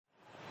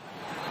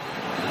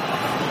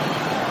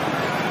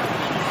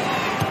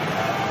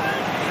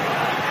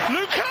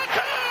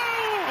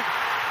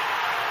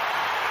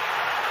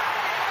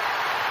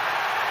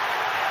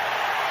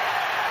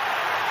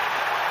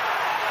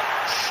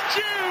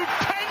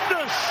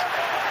goodness!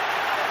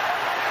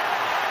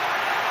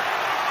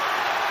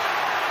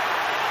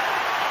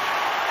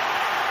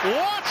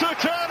 What a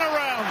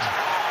turnaround!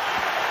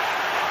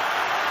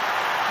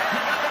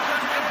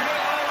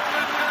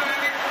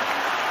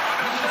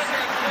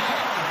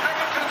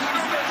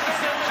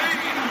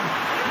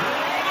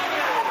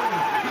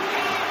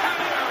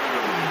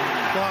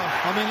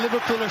 Wow, I mean,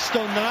 Liverpool are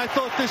stunned, and I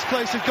thought this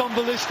place had gone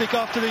ballistic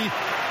after the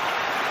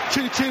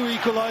 2-2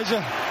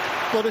 equaliser,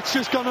 but it's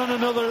just gone on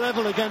another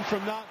level again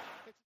from that.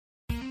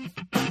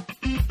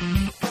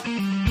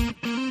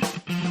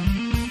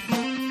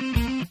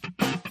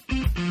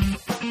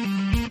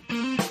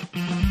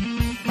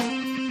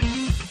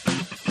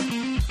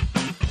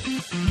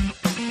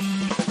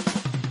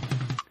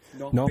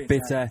 Not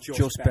bitter,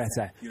 just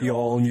better. The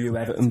all-new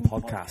Everton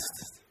podcast.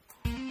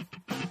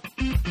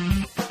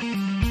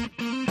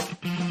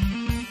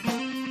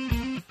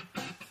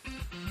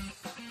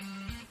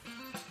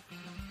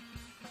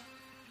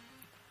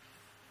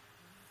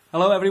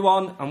 Hello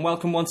everyone, and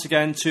welcome once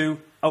again to...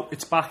 Oh,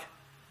 it's back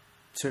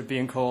to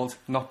being called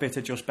Not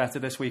Bitter, Just Better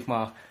this week,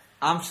 Mark.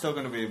 I'm still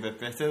going to be a bit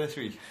bitter this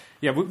week.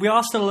 Yeah, we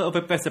are still a little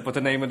bit bitter, but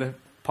the name of the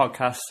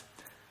podcast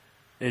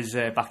is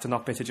back to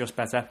Not Bitter, Just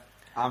Better.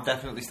 I'm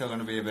definitely still going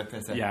to be a bit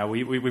bitter. Yeah,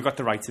 we've got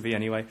the right to be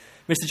anyway.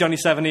 Mr. Johnny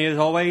 70 as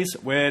always,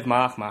 with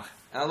Mark.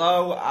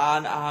 Hello,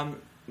 and I'm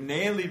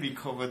nearly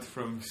recovered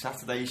from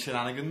Saturday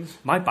shenanigans.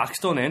 My back's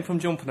done in from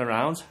jumping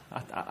around.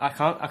 I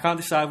can't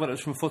decide whether it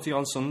was from footy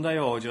on Sunday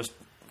or just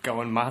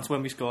going mad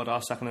when we scored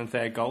our second and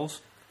third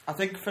goals. I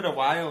think for a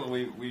while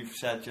we've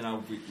said, you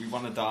know, we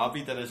want a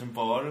derby that isn't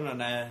boring,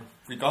 and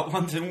we got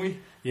one, didn't we?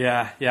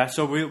 Yeah,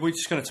 so we're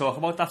just going to talk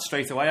about that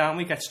straight away, aren't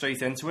we? Get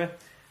straight into it.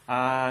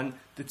 And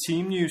the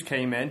team news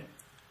came in,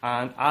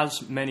 and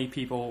as many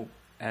people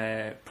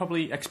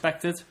probably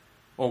expected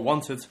or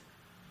wanted,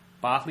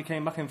 Barkley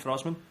came back in for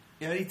Osman.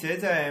 Yeah, he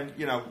did.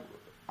 You know,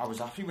 I was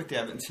happy with the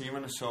Everton team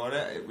when I saw it.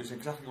 It was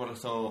exactly what I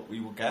thought we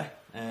would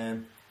get.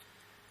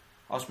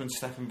 Osman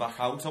stepping back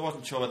out. I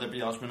wasn't sure whether it'd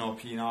be Osman or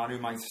Pienaar who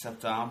might step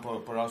down,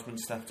 but Osman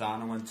stepped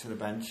down and went to the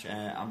bench,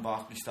 and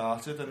Barkley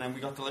started, and then we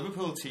got the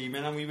Liverpool team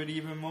in, and we were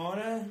even more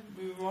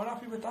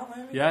happy with that,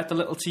 weren't we? Yeah, the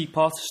little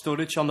teapot,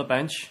 Sturridge on the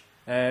bench.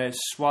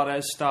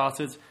 Suarez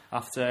started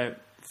after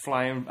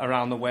flying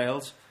around the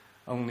world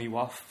only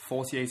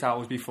 48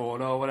 hours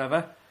before or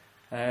whatever.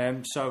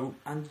 And Joe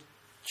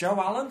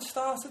Allen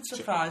started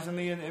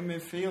surprisingly in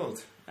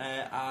midfield,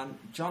 and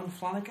John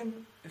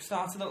Flanagan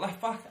started at left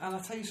back. And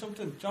I'll tell you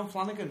something, John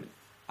Flanagan,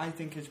 I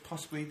think, is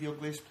possibly the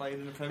ugliest player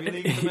in the Premier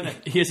League at the minute.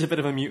 He is a bit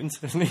of a mutant,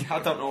 isn't he? I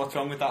don't know what's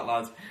wrong with that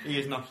lad. He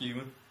is not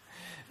human.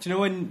 Do you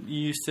know when you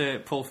used to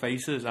pull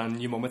faces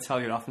and your mum would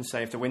tell you off and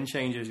say, if the wind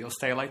changes, you'll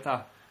stay like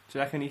that? Do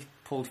you reckon he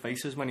pulled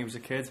faces when he was a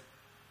kid?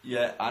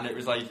 Yeah, and it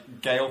was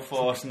like Gale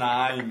Force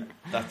 9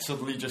 that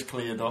suddenly just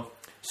cleared up.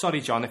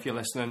 Sorry, John, if you're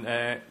listening.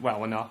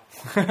 Well, we're not.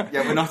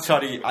 Yeah, we're not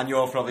sorry, and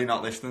you're probably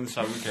not listening,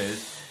 so who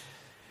cares?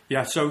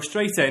 Yeah, so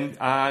straight in,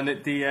 and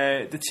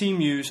the team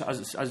news,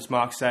 as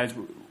Mark said,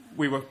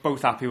 we were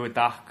both happy with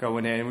that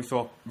going in. We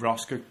thought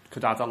Ross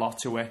could add a lot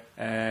to it,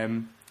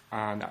 and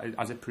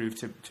as it proved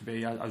to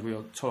be, as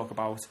we'll talk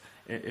about,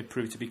 it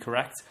proved to be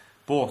correct.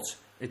 But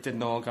it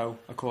didn't all go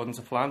according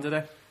to plan, did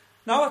it?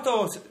 No, I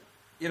thought,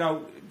 you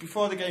know,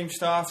 before the game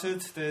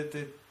started,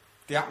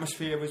 the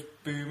atmosphere was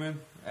booming.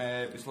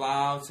 It was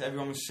loud.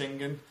 Everyone was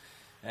singing.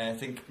 I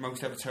think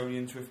most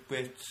Evertonians were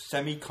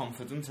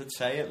semi-confident, I'd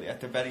say,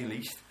 at the very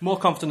least. More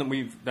confident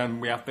than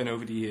we have been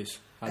over the years,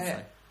 I'd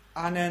say.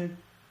 And then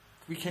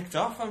we kicked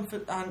off,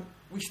 and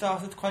we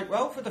started quite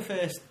well for the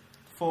first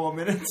 4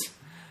 minutes.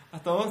 I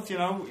thought, you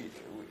know,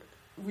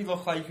 we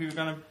looked like we were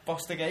going to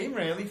boss the game,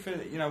 really, for,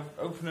 you know,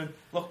 opening,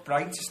 looked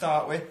bright to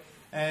start with.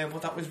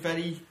 But that was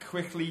very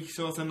quickly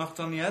sort of knocked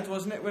on the head,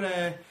 wasn't it, with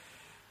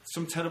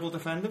some terrible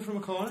defending from a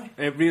corner?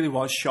 It really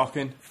was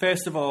shocking.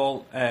 First of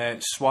all,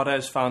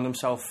 Suarez found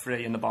himself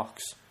free in the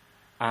box,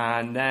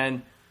 and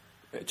then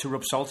to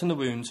rub salt in the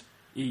wound,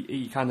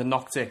 he kind of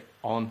knocked it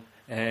on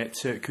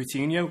to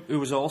Coutinho, who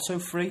was also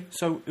free.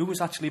 So who was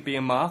actually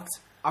being marked?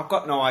 I've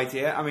got no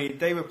idea. I mean,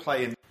 they were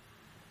playing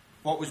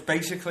what was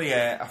basically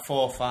a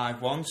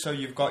 4-5-1. So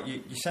you've got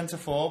your centre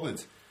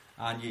forward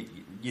and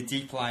your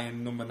deep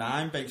line number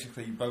 9,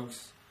 basically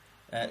both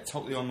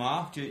totally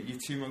unmarked. Your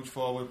two most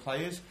forward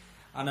players.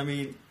 And I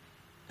mean,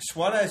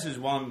 Suarez's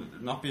one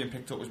not being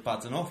picked up was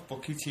bad enough,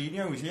 but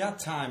Coutinho, he had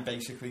time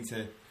basically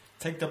to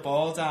take the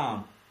ball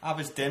down, have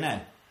his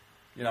dinner,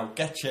 you know,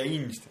 get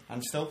changed,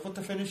 and still put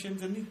the finish in,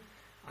 didn't he?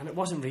 And it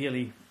wasn't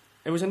really...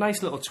 It was a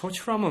nice little touch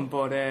from him,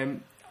 but it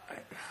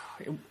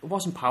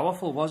wasn't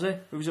powerful, was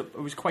it? It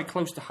was quite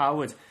close to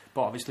Howard,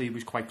 but obviously he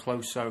was quite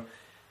close, so...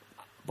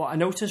 But I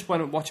noticed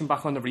when watching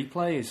back on the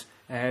replays,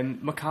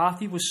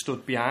 McCarthy was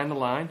stood behind the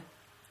line.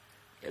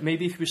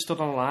 Maybe if he was stood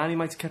on the line, he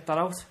might have kept that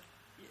out.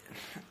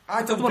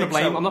 I don't want to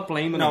blame. So. I'm not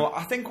blaming him. No,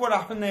 I think what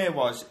happened there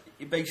was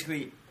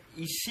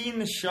he's seen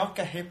the shot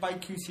get hit by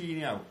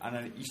Coutinho, and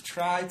then he's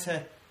tried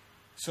to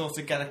sort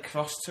of get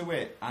across to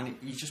it, and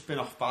he's just been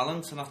off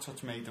balance, and that's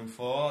what's made him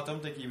fall. I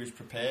don't think he was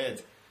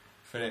prepared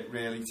for it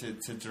really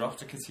to drop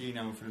to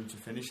Coutinho and for him to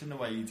finish in the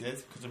way he did,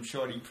 because I'm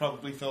sure he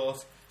probably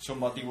thought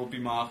somebody would be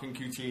marking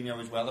Coutinho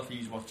as well if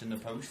he's watching the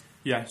post.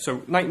 Yeah,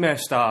 so nightmare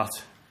start,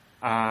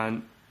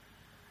 and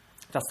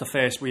that's the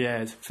first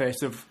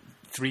of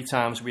 3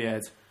 times we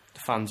heard the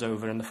fans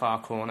over in the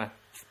far corner.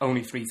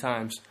 Only 3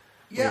 times.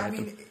 Yeah, I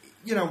mean,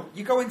 you know,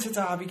 you go into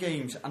derby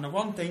games, and the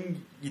one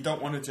thing you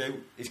don't want to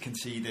do is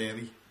concede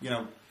early. You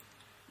know,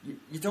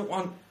 you don't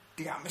want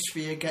the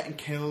atmosphere getting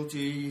killed.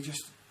 You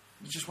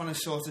just want to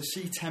sort of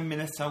see 10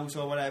 minutes out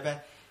or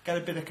whatever, get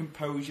a bit of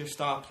composure,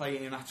 start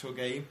playing an actual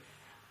game,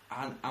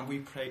 and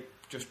we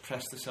just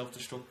pressed the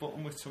self-destruct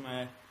button with some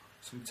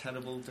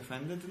terrible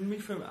defender, didn't we?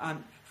 From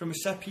a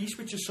set piece,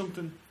 which is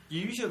something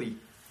usually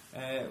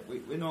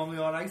we're normally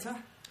all right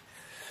at.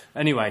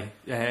 Anyway,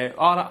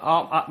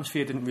 our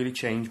atmosphere didn't really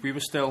change. We were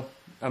still,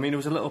 I mean, it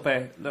was a little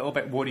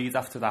bit worried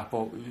after that,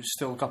 but we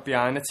still got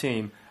behind the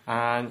team.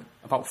 And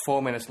about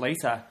 4 minutes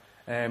later,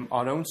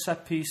 our own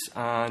set piece,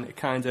 and it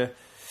kind of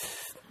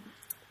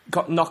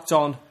got knocked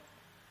on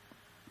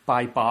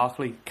by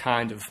Barkley,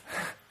 kind of,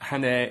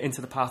 and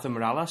into the path of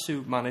Morales,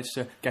 who managed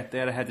to get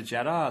there ahead of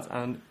Gerrard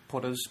and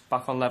put us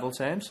back on level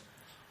terms.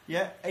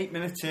 Yeah, 8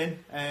 minutes in,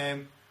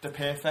 the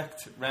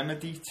perfect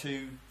remedy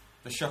to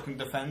the shocking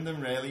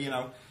defending, really. You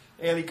know,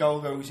 early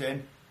goal goes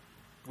in,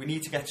 we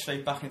need to get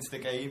straight back into the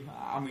game,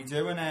 and we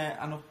do,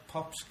 and up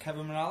pops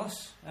Kevin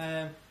Morales.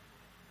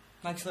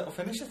 Nice little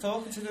finish, I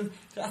thought.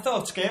 I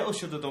thought Skrtel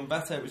should have done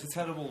better. It was a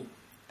terrible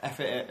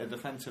effort at a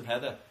defensive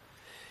header.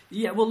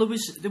 Yeah, well, there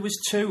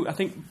was 2. I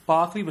think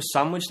Barkley was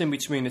sandwiched in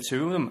between the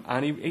 2 of them,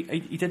 and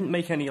he didn't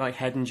make any like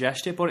head and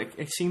gesture, but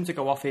it seemed to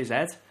go off his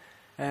head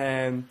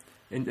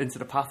into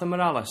the path of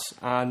Morales.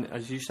 And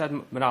as you said,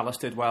 Morales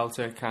did well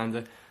to kind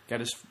of get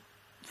his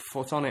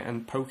foot on it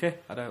and poke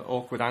it at an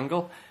awkward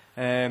angle,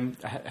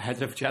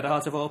 ahead of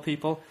Gerrard of all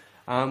people.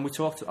 And we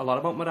talked a lot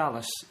about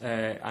Morales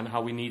and how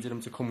we needed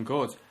him to come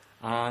good,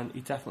 and he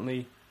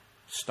definitely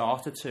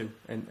started to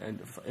in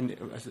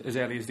as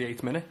early as the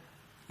 8th minute.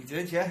 He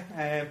did, yeah,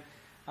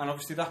 and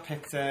obviously that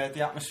picked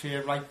the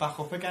atmosphere right back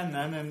up again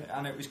then,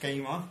 and it was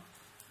game on.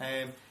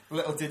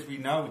 Little did we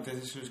know that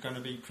this was going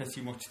to be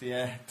pretty much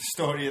the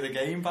story of the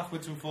game,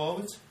 backwards and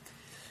forwards.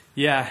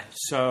 Yeah,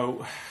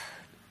 so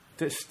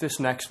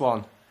this next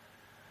one,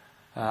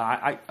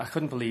 I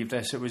couldn't believe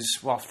this. It was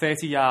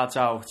 30 yards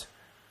out,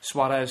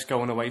 Suarez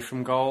going away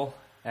from goal.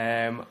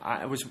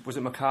 Was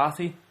it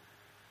McCarthy?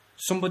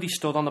 Somebody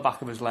stood on the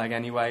back of his leg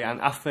anyway,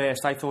 and at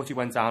first I thought he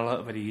went down a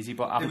little bit easy,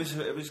 but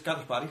it was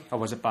Gareth Barry. Oh,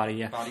 was it Barry?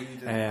 Yeah. Barry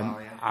did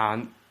yeah.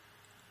 And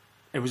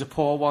it was a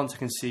poor one to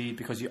concede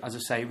because, as I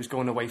say, he was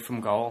going away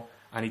from goal,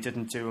 and he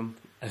didn't do him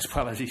as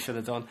well as he should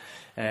have done,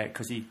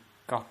 because he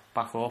got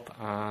back up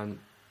and,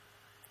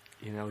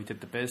 you know, he did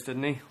the biz,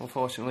 didn't he?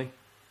 Unfortunately.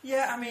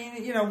 Yeah, I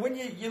mean, you know, when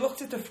you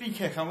looked at the free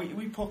kick, and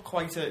we put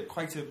quite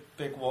a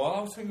big wall.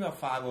 I was thinking about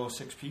 5 or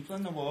 6 people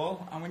in the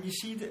wall, and when you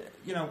see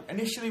you know,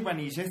 initially when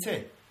he's hit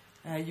it,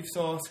 you've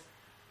thought,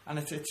 and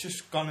it's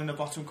just gone in the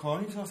bottom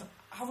corner. You thought,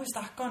 how has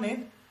that gone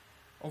in?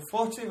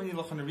 Unfortunately, when you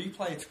look on the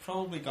replay, it's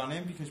probably gone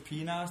in because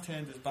Pienaar's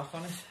turned his back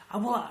on it.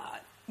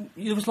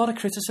 There was a lot of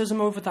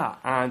criticism over that,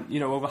 and you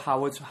know, over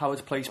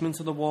Howard's placement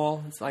of the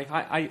wall. It's like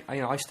I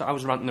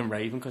was ranting and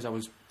raving because I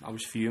was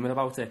fuming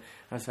about it.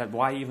 And I said,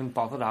 why even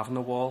bother having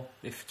a wall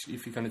if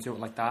you're going to do it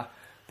like that?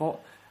 But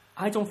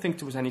I don't think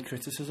there was any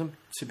criticism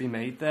to be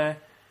made there.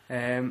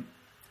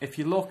 If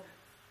you look,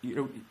 you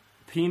know,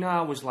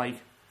 Pienaar was like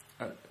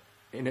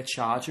in a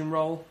charging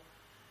role,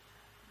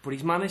 but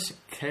he's managed to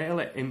curl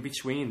it in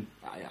between.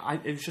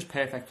 It was just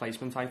perfect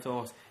placement, I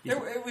thought.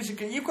 It was.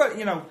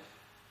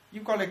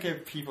 You've got to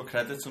give people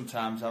credit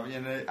sometimes, haven't you?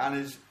 And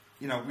as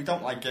you know, we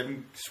don't like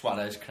giving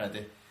Suarez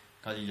credit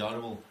because he's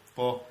horrible,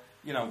 but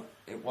you know,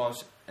 it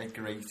was a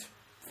great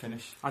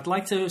finish. I'd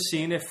like to have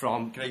seen it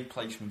from great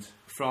placement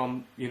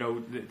from, you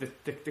know,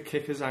 the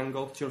kicker's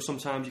angle. You know,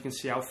 sometimes you can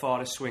see how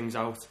far it swings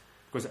out,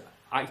 because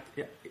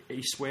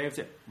he swerved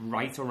it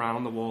right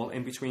around the wall,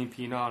 in between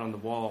Pienaar and the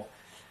wall,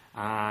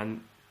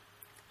 and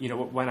you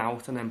know, it went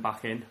out and then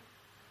back in.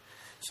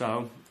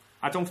 So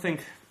I don't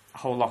think a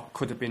whole lot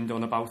could have been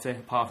done about it,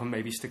 apart from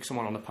maybe stick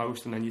someone on the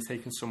post and then you're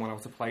taking someone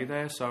out to play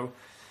there. So,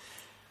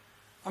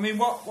 I mean,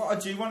 what I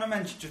do want to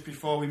mention just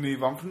before we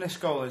move on from this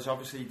goal is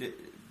obviously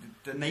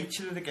the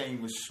nature of the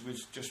game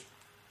was just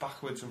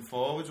backwards and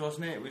forwards,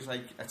 wasn't it? It was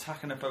like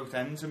attacking at both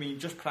ends. I mean,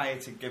 just prior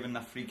to giving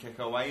that free kick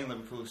away in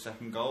Liverpool's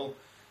second goal,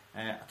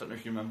 I don't know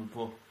if you remember,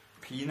 but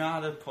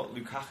Pienaar had put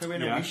Lukaku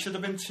in, and we should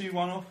have been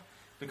 2-1 up.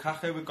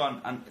 Lukaku had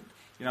gone, and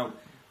you know,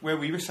 where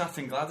we were sat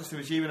in Gladys, there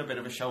was even a bit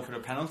of a shout for a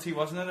penalty,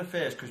 wasn't it, at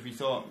first? Because we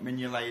thought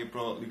Mignolet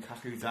brought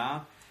Lukaku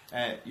down.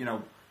 You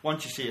know,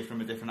 once you see it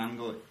from a different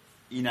angle,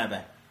 he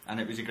never. And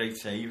it was a great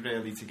save,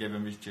 really, to give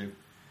him his due.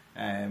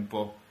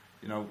 But,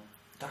 you know,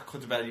 that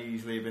could have very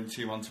easily been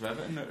 2-1 to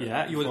Everton.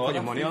 Yeah, you would have put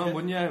your money on him,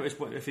 wouldn't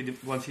you?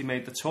 Once he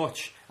made the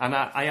touch. And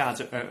I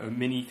had a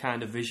mini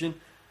kind of vision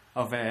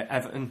of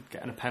Everton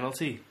getting a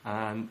penalty,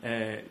 and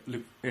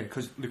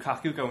because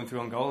Lukaku going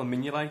through on goal and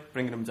Mignolet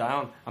bringing him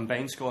down, and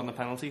Bain scoring the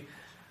penalty.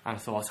 And I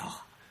thought,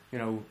 you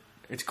know,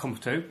 it's come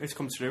through. It's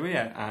come through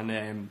here,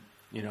 and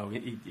you know,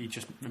 he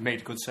just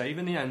made a good save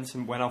in the end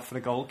and went out for the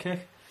goal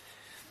kick.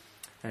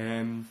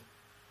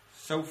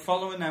 So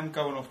following them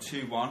going up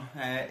 2-1,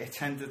 it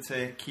tended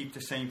to keep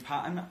the same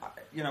pattern.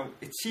 You know,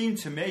 it seemed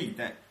to me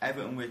that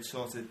Everton were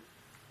sort of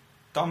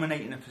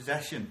dominating the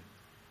possession,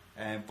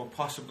 but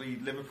possibly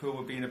Liverpool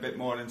were being a bit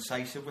more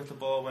incisive with the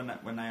ball when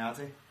they had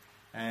it.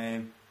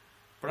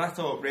 But I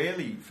thought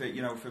really,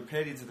 for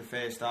periods of the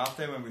first half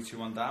there when we were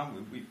 2-1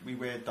 down, we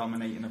were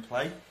dominating the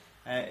play.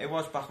 It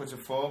was backwards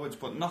and forwards,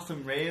 but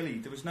nothing really.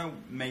 There was no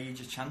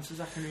major chances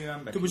I can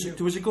remember. There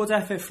was a good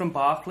effort from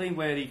Barkley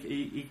where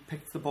he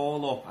picked the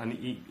ball up and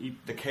he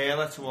the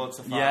curler towards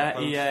the far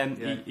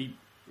post. He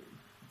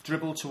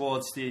dribbled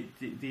towards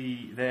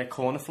their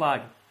corner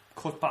flag,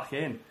 cut back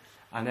in,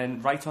 and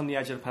then right on the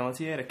edge of the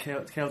penalty area,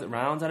 curled it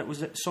round, and it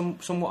was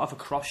somewhat of a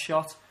cross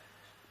shot,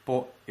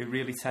 but it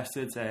really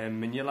tested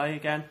Mignolet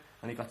again,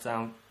 and he got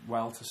down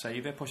well to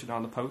save it, push it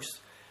down the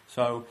post.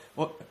 So,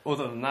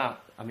 other than that,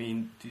 I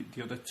mean,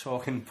 the other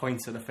talking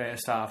points of the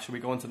first half, should we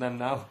go on to them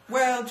now?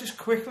 Well, just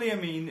quickly, I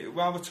mean,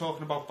 while we're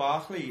talking about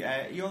Barkley,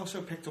 he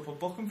also picked up a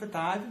booking for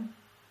diving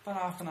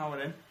about half an hour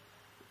in,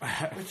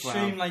 which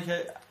seemed like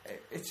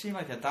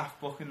a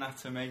daft booking, that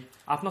to me.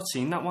 I've not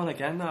seen that one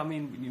again. I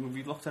mean,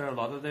 we looked at a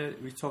lot of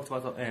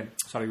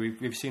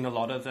we've seen a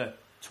lot of the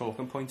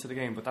talking points of the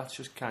game, but that's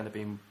just kind of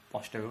been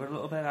washed over a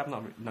little bit. I've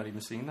not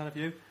even seen that, have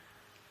you?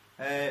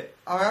 I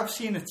have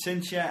seen it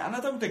since, yeah, and I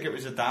don't think it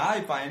was a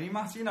dive by any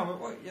matter. It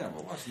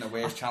wasn't the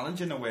worst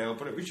challenge in the world,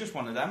 but it was just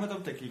one of them. I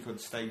don't think he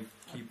could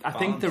keep I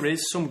think there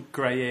is some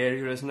grey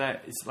area, isn't there?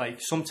 It's like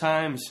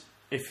sometimes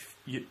if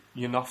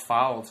you're not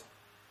fouled,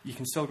 you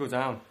can still go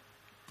down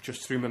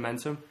just through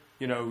momentum.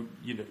 You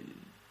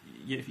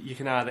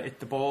can either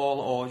hit the ball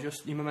or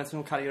just your momentum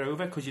will carry you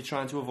over because you're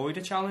trying to avoid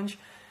a challenge.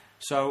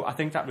 So I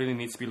think that really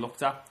needs to be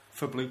looked at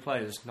for blue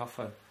players, not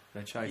for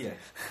red shite.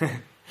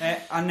 Yeah.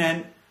 And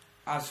then,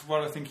 as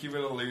what I think you were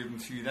alluding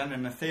to then,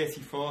 in the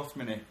 34th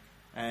minute,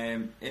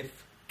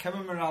 if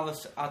Kevin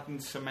Morales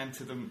hadn't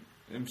cemented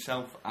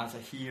himself as a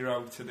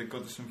hero to the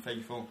Goodison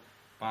faithful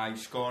by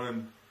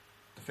scoring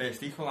the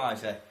first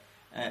equaliser,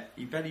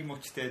 he very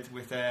much did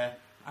with a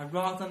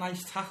rather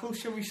nice tackle,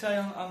 shall we say,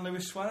 on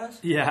Luis Suarez.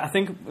 Yeah, I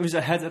think it was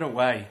a header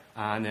away,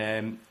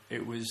 and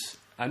it was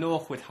an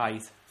awkward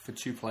height for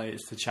two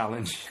players to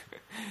challenge.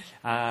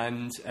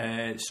 And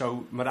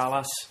so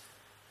Morales,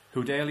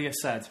 who'd earlier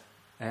said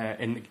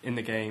in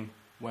the game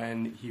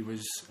when he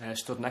was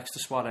stood next to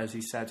Suarez,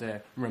 he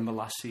said, "Remember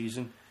last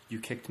season, you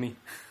kicked me."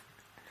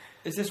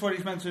 Is this what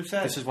he's meant to have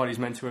said? This is what he's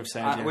meant to have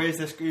said. Yeah. Where's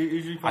this?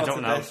 Who's reported I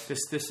don't know.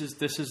 This?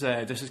 This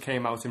has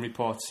came out in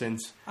reports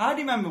since. I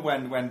remember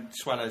when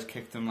Suarez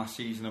kicked him last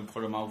season and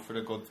put him out for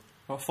a good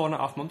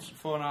 4.5 months.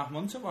 4.5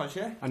 months it was,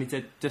 yeah. And he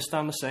did this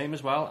time the same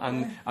as well.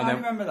 And yeah, and I then,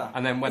 remember that.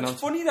 And then went it's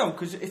funny though,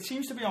 because it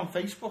seems to be on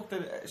Facebook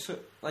that it's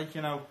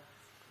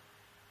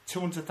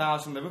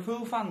 200,000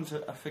 Liverpool fans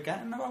are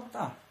forgetting about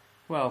that.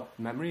 Well,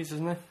 memories,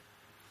 isn't it?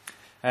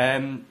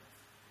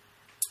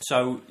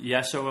 So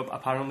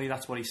apparently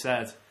that's what he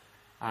said.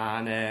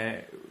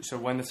 And so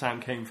when the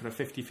time came for a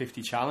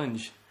 50-50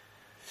 challenge,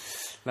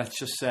 let's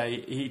just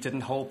say he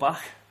didn't hold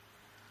back.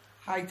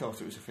 I thought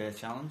it was a fair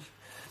challenge.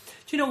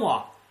 Do you know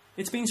what?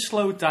 It's been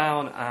slowed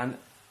down, and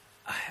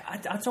I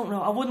don't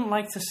know. I wouldn't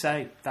like to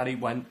say that he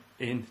went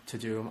in to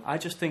do him. I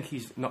just think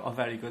he's not a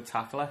very good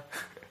tackler.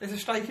 It's a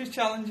striker's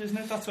challenge, isn't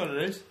it? That's what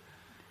it is.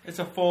 It's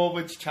a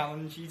forwards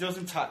challenge. He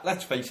doesn't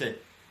let's face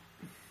it,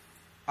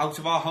 out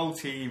of our whole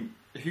team,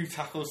 who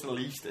tackles the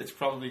least, it's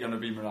probably going to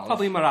be Morales.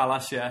 Probably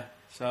Morales, yeah.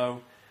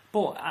 So,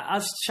 but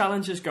as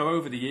challenges go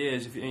over the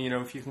years, if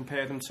you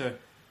compare them to,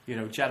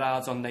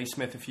 Gerrard's on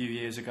Naismith a few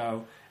years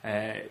ago,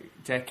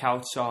 Dirk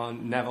Kuyt's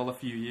on Neville a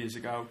few years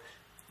ago.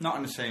 Not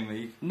in the same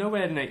league.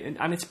 Nowhere in it,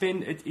 and it's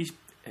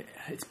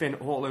been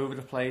all over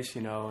the place,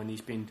 and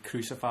he's been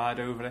crucified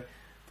over it.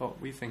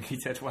 But we think he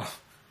did well.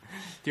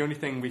 The only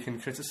thing we can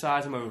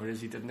criticise him over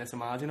is he didn't hit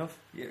him hard enough.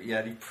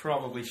 Yeah, he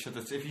probably should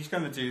have. If he's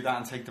going to do that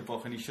and take the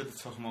booking, he should have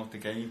took him out the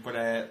game. But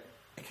it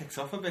kicks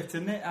off a bit,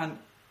 didn't it? And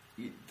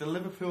the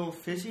Liverpool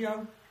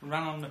physio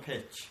ran on the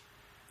pitch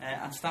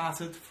and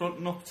started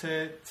fronting up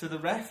to the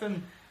ref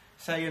and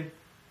saying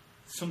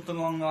something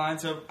along the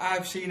lines of,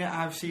 I've seen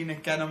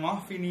it, get him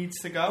off, he needs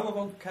to go,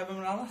 about Kevin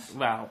Morales.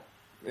 Well,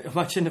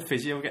 imagine the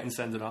physio getting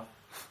sent off.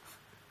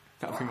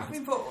 But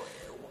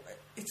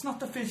it's not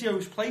the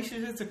physio's place,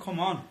 is it, to come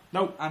on?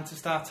 No. And to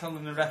start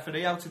telling the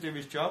referee how to do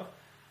his job.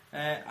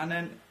 And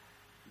then,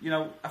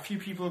 a few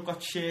people have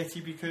got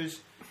shirty because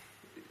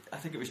I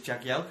think it was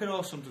Jagielka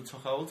or something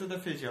took hold of the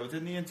physio,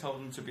 didn't he, and told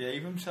him to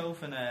behave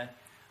himself. And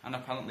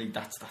apparently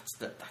that's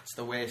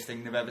the worst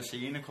thing they've ever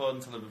seen,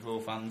 according to Liverpool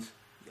fans.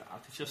 Yeah,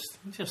 it's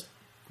just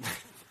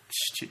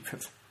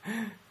stupid.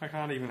 I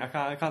can't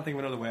think of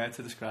another word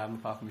to describe them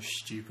apart from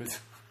stupid.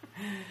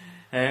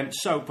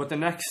 But the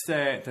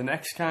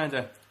next kind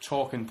of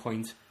talking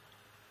point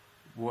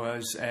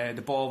was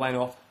the ball went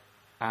up,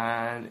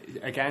 and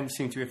again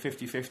seemed to be a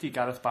 50-50.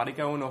 Gareth Barry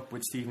going up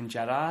with Steven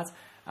Gerrard,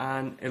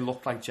 and it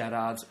looked like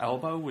Gerrard's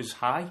elbow was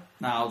high.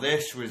 Now,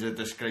 this was a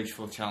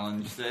disgraceful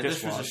challenge.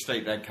 This was a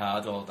straight red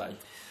card all day.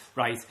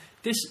 Right.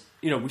 This,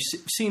 we've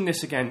seen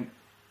this again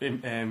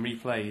in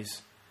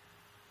replays,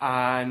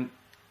 and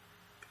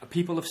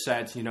people have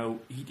said, he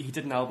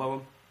didn't elbow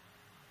him.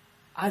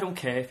 I don't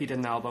care if he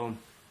didn't elbow him.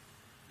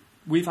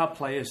 We've had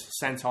players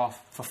sent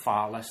off for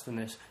far less than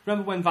this.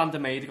 Remember when Van der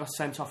Meijden got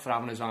sent off for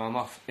having his arm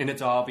off in a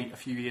derby a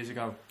few years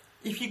ago?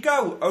 If you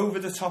go over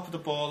the top of the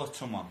ball at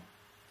someone,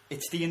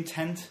 it's the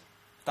intent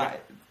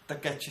that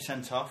gets you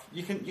sent off.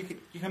 You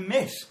can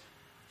miss.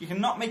 You can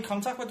not make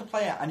contact with the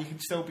player and you can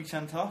still be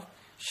sent off.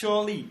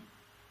 Surely,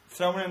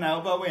 throwing an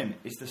elbow in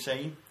is the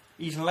same.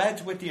 He's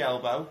led with the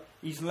elbow.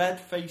 He's led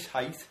face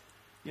height.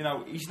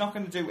 He's not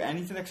going to do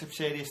anything except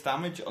serious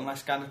damage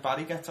unless Gareth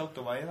Barry gets out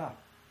the way of that.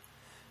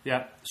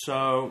 Yeah,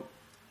 so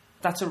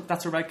that's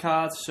a red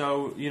card.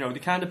 So they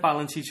kind of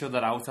balance each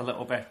other out a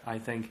little bit. I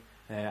think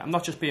I'm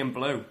not just being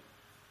blue.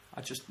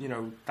 I just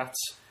that's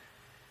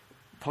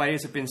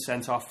players have been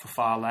sent off for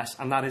far less,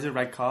 and that is a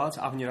red card.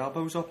 Having your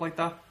elbows up like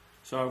that.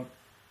 So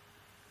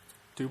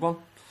do one.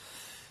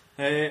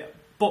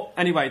 But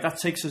anyway, that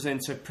takes us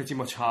into pretty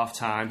much half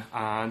time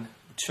and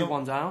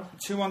 2-1 down.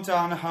 2-1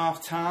 down at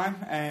half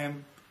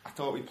time. I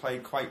thought we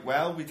played quite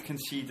well. We'd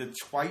conceded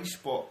twice,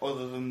 but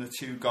other than the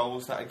 2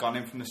 goals that had gone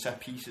in from the set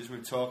pieces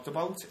we've talked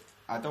about,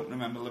 I don't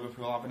remember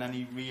Liverpool having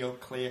any real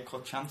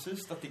clear-cut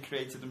chances that they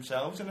created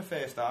themselves in the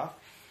first half.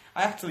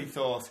 I actually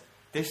thought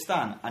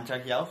Distin and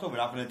Jagielka were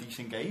having a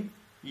decent game,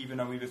 even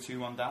though we were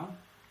 2-1 down.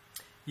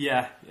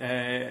 Yeah,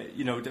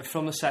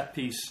 from the set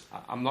piece,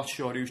 I'm not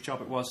sure whose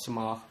job it was to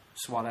mark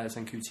Suarez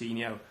and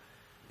Coutinho,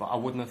 but I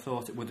wouldn't have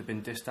thought it would have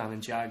been Distin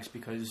and Jags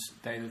because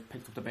they'd have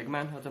picked up the big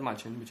men, I'd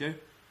imagine, would you?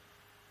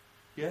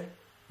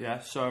 Yeah,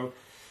 so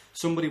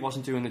somebody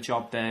wasn't doing the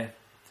job there.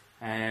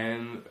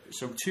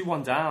 So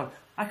 2-1 down.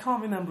 I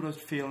can't remember us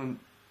feeling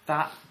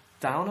that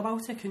down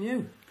about it, can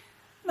you?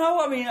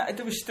 No, I mean,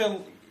 there was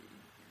still...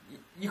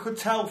 You could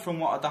tell from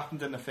what had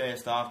happened in the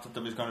first half that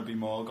there was going to be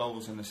more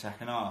goals in the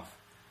second half.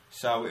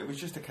 So it was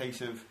just a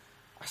case of...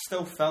 I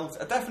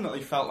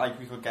definitely felt like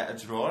we could get a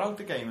draw out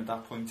the game at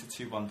that point, at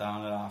 2-1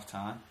 down at half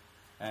time.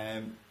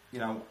 And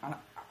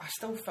I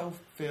still felt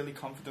fairly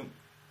confident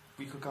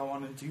we could go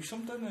on and do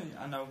something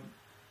and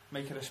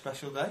make it a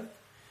special day.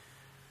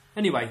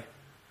 Anyway,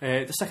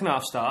 the second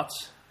half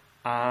starts,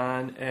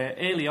 and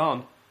early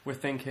on we're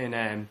thinking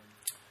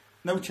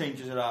no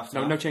changes at half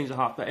time. No changes at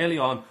half. But early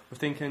on we're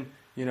thinking,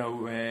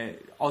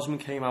 Osman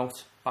came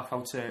back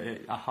out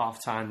at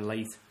half time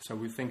late, so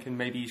we're thinking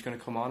maybe he's going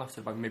to come on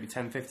after about maybe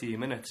 10-15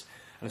 minutes,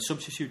 and a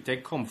substitute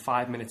did come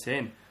 5 minutes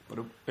in, but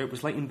it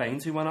was Leighton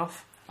Baines who went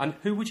off. And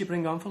who would you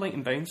bring on for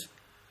Leighton Baines?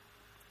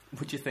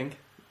 What do you think?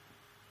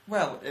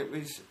 Well, it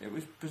was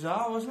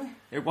bizarre, wasn't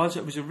it? It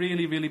was a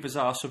really, really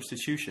bizarre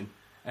substitution,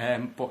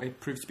 but it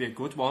proved to be a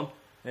good one.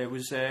 It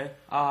was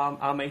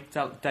our mate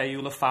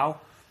Deulofeu.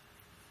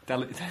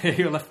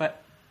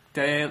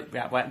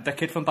 The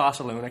kid from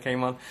Barcelona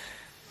came on.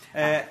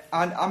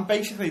 And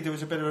basically there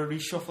was a bit of a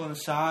reshuffle on the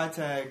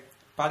side.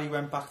 Barry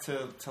went back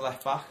to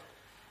left back.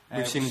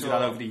 We've seen him do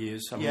that over the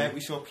years.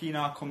 We saw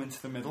Pienaar come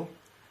into the middle.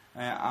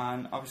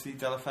 And obviously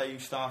Deulofeu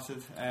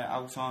started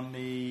out on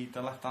the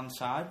left-hand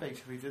side,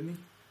 basically, didn't he?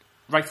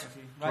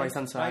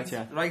 Right-hand side,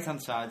 yeah.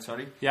 Right-hand side,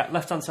 sorry. Yeah,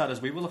 left-hand side as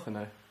we were looking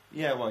there.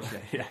 Yeah, it was,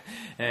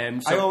 yeah.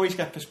 So I always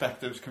get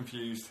perspectives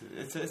confused.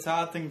 It's a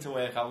hard thing to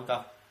work out,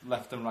 that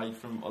left and right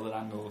from other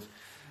angles.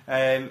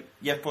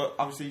 But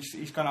obviously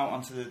he's gone out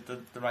onto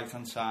the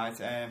right-hand side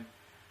and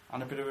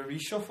a bit of a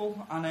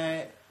reshuffle, and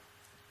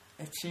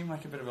it seemed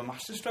like a bit of a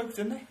masterstroke,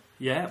 didn't it?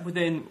 Yeah,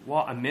 within,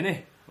 a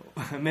minute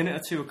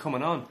or two of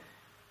coming on.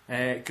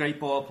 Great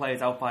ball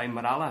played out by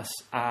Morales,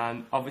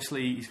 and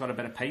obviously he's got a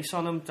bit of pace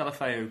on him,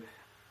 Deulofeu,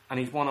 and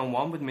he's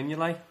one-on-one with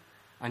Mignolet,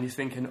 and you're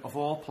thinking, of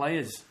all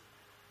players,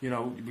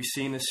 we've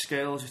seen his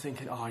skills, you're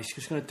thinking, he's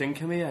just going to dink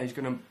him here, he's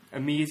going to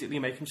immediately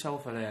make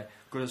himself a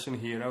Goodison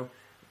hero,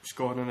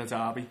 scoring in a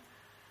derby,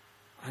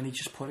 and he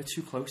just put it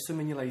too close to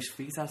Mignolet's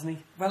feet, hasn't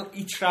he? Well,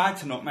 he tried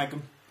to nutmeg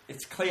him.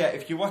 It's clear,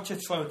 if you watch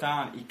it slow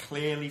down, he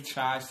clearly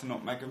tries to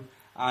nutmeg him,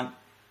 and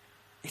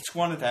it's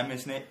one of them,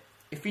 isn't it?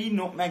 If he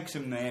nutmegs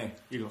him there,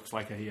 he looks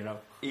like a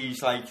hero.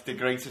 He's like the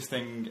greatest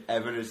thing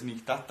ever, isn't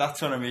he?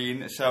 That's what I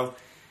mean. So,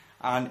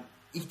 and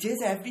he did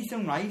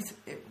everything right,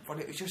 but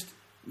it was just,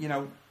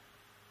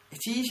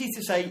 it's easy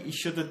to say he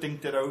should have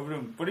dinked it over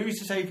him, but who's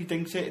to say if he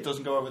dinks it, it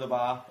doesn't go over the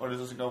bar or it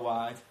doesn't go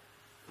wide?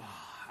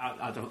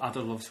 I'd have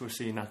loved to have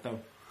seen that though.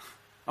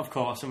 Of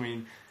course, I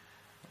mean.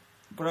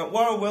 But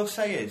what I will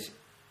say is,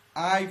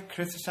 I've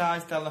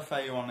criticised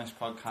Deulofeu on this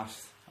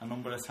podcast a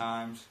number of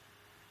times.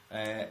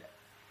 And,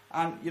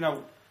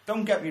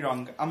 don't get me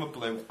wrong, I'm a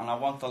blue and I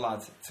want the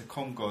lad to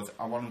come good.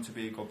 I want him to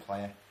be a good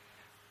player.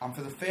 And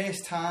for the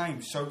first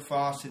time so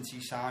far since he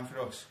signed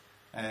for us,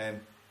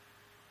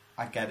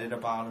 I get it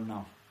about him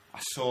now. I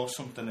saw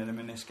something in him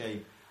in this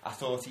game. I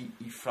thought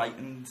he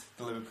frightened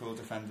the Liverpool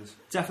defenders.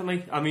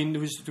 Definitely. I mean,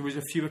 there was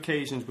a few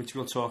occasions which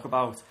we'll talk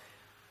about.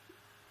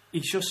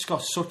 He's just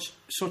got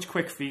such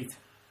quick feet.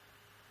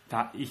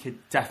 that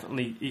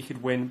he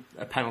could win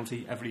a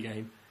penalty every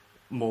game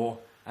more,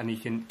 and he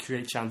can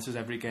create chances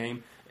every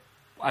game.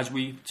 As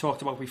we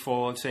talked about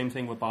before, same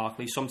thing with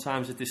Barkley.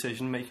 Sometimes the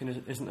decision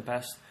making isn't the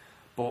best,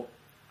 but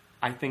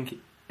I think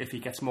if he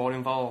gets more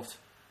involved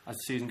as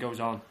the season goes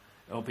on,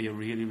 it'll be a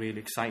really, really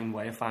exciting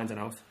way of finding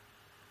out.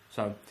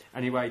 So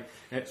anyway,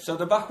 so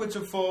the backwards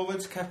and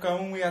forwards kept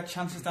going. We had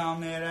chances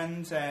down their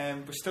end.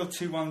 We're still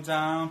 2-1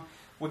 down.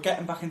 We're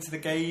getting back into the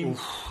game.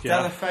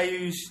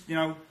 Deulofeu's,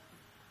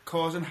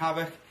 causing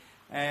havoc.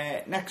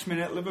 Next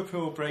minute,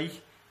 Liverpool break,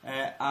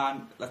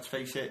 and let's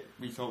face it,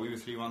 we thought we were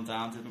 3-1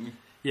 down, didn't we?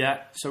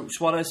 Yeah, so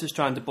Suarez is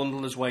trying to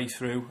bundle his way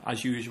through,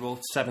 as usual,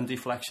 7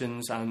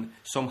 deflections, and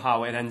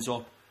somehow it ends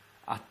up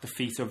at the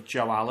feet of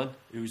Joe Allen,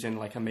 who's in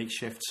like a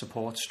makeshift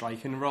support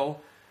striking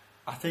role.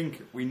 I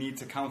think we need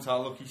to count our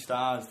lucky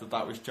stars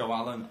that was Joe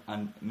Allen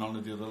and none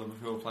of the other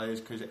Liverpool players,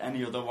 because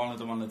any other one of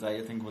them on the day,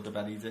 I think, would have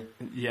buried it.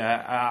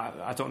 Yeah,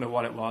 I don't know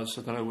what it was.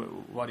 I don't know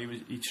what he was.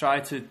 He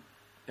tried to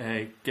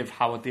give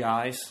Howard the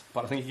eyes,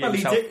 but I think he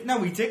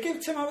did give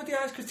Tim Howard the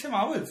eyes, because Tim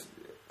Howard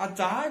had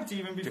dived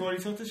even before he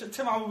took the shot.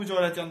 Tim Howard was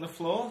already on the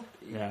floor.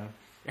 Yeah,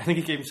 I think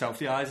he gave himself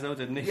the eyes though,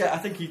 didn't he? Yeah, I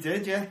think he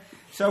did. Yeah,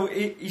 so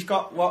he's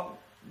got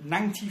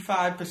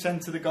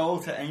 95% of the goal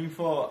to aim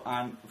for,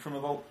 and from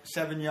about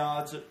 7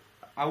 yards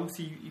out,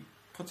 he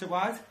puts it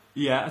wide.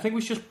 Yeah, I think it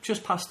was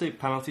just past the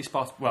penalty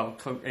spot. Well,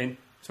 in,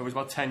 so it was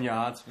about 10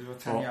 yards. It was about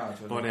 10 yards.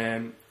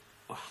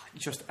 But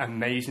just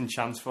amazing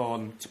chance for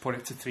him to put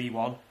it to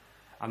 3-1,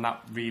 and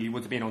that really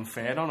would have been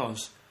unfair on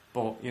us.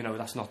 But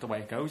that's not the way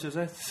it goes, is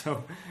it?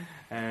 So,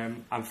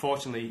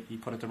 unfortunately, he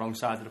put it the wrong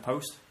side of the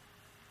post.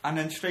 And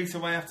then straight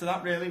away after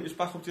that, really, it was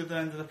back up to the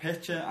end of the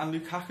pitch, and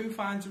Lukaku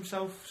finds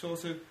himself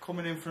sort of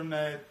coming in from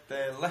the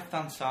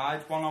left-hand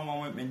side,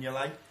 one-on-one with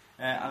Mignolet,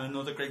 and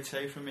another great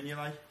save from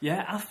Mignolet.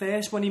 Yeah, at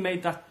first, when he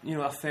made that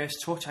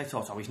first touch, I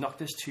thought, he's knocked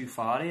this too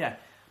far here.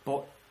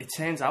 But it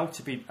turns out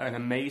to be an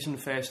amazing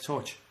first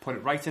touch, put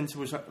it right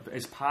into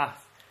his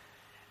path.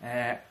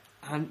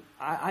 And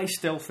I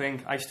still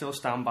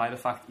stand by the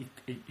fact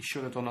he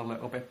should have done a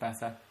little bit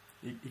better.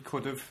 He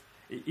could have.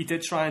 He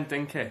did try and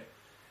dink it,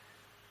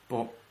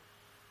 but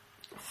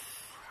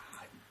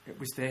it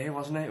was there,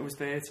 wasn't it? It was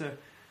there to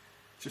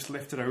just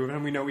lift it over,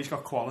 and we know he's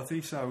got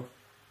quality. So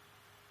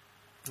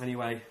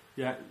anyway,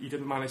 yeah, he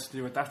didn't manage to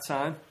do it that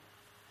time.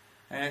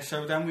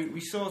 So then we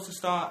sort of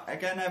start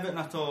again. Everton,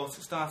 I thought,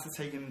 started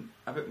taking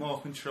a bit more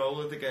control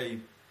of the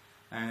game.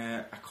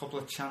 A couple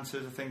of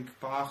chances. I think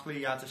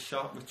Barkley had a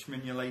shot which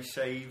Mignolet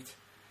saved,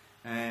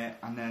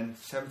 and then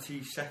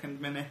 72nd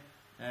minute,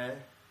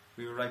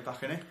 we were right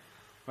back in it.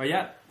 Well,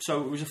 yeah.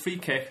 So it was a free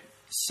kick,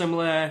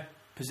 similar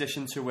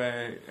position to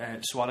where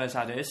Suarez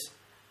had his,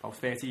 about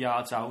 30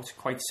 yards out,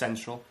 quite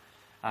central,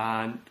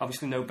 and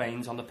obviously no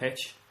Baines on the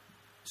pitch.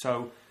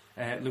 So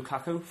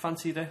Lukaku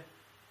fancied it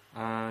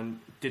and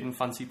didn't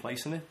fancy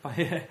placing it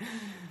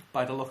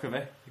by the look of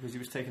it, because he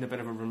was taking a bit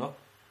of a run up,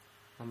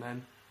 and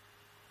then.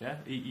 Yeah,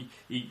 he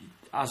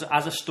as a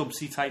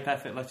Stubbsy type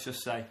effort, let's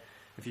just say.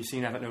 If you've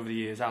seen Everton over the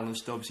years, Alan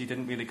Stubbs, he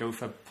didn't really go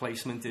for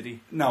placement, did he?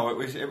 No, it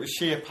was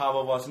sheer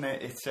power, wasn't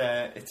it?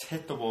 It's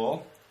hit the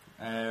wall,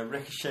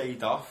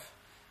 ricocheted off.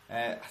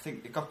 I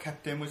think it got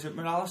kept in. Was it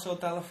Morales or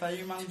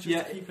Deulofeu managed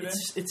to keep it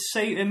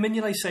in?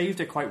 Mignolet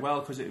saved it quite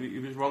well, because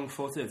it was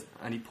wrong-footed,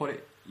 and he put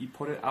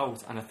it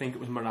out, and I think it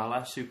was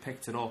Morales who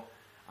picked it up.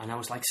 And I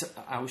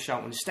was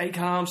shouting, "Stay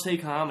calm, stay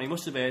calm!" And he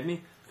must have heard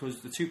me, because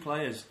the two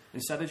players,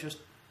 instead of just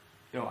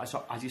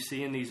as you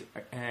see in these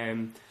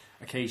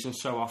occasions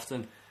so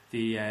often,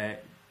 the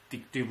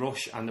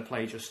rush and the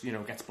play just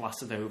gets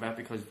blasted over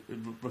because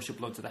rush of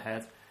blood to the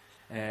head.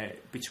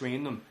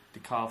 Between them, they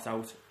carved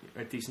out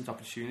a decent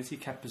opportunity,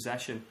 kept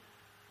possession,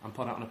 and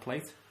put it on a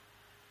plate.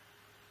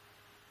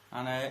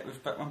 And it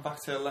went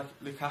back to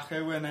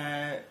Lukaku,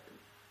 and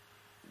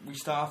we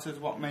started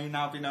what may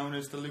now be known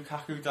as the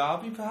Lukaku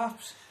derby,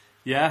 perhaps.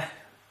 Yeah,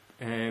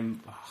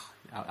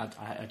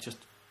 I just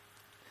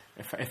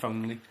if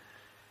only.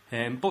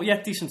 But yeah,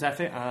 decent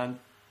effort and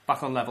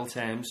back on level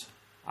terms,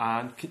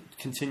 and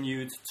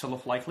continued to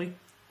look likely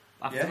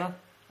after that.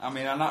 I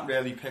mean, and that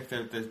really picked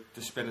out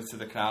the spirit of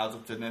the crowd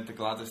up, didn't it? The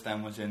Gladys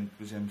then was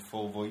in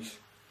full voice.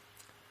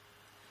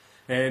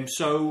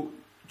 So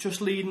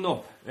just leading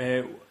up,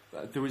 there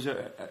was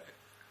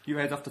you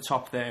heard off the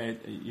top there,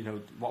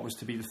 what was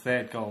to be the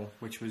third goal,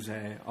 which was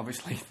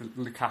obviously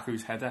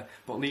Lukaku's header.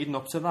 But leading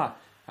up to that,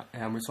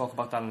 and we'll talk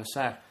about that in a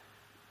sec,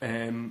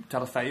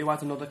 Deulofeu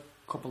had another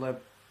couple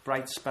of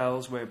bright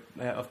spells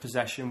of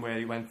possession where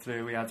he went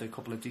through. He had a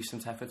couple of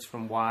decent efforts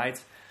from wide.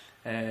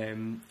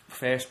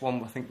 First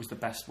one, I think, was the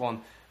best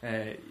one.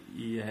 It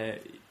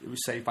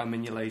was saved by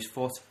Mignolet's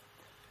foot.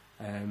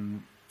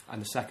 And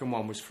the second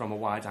one was from a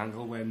wide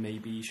angle where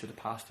maybe he should have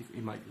passed. He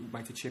might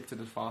have chipped it at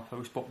the far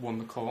post, but won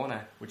the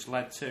corner, which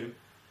led to...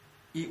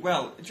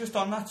 Well, just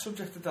on that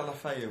subject of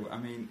Deulofeu, I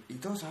mean, he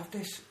does have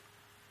this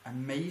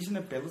amazing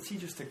ability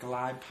just to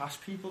glide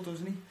past people,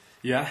 doesn't he?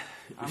 Yeah.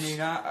 I mean,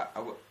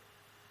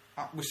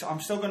 I'm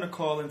still going to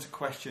call into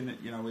question,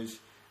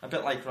 a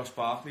bit like Ross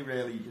Barkley,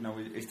 really. You know,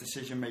 his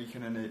decision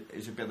making and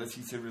his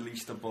ability to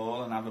release the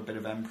ball and have a bit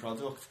of end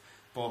product,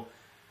 but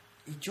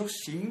he just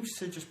seems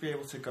to just be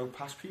able to go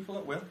past people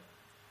at will.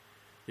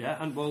 Yeah,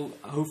 and well,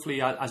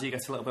 hopefully as he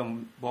gets a little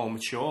bit more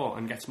mature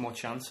and gets more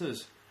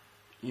chances,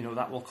 you know,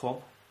 that will come,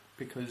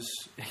 because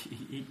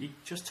he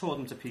just tore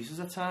them to pieces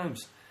at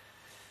times.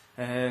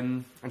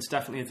 And it's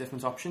definitely a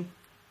different option.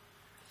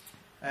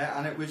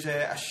 And it was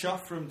a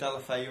shot from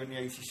Deulofeu in the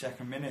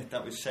 82nd minute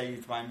that was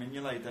saved by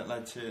Mignolet that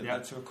led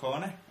to a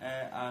corner.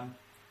 And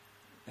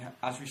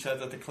as we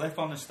said at the clip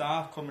on the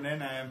start coming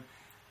in,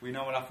 we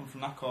know what happened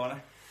from that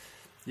corner.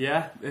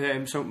 Yeah,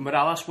 so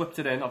Morales whipped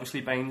it in.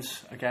 Obviously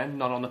Baines, again,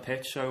 not on the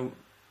pitch, so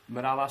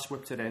Morales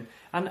whipped it in.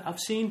 And I've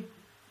seen,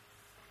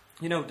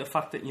 you know, the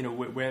fact that, you know,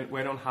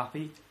 we're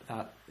unhappy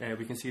that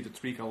we conceded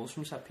 3 goals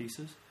from set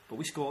pieces, but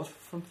we scored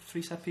from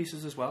 3 set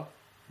pieces as well.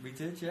 We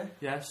did, yeah.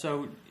 Yeah,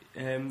 so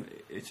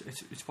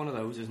it's one of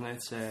those, isn't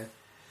it?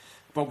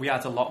 But we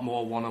had a lot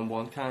more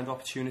one-on-one kind of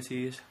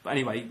opportunities. But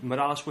anyway,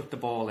 Morales whipped the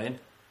ball in,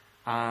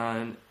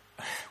 and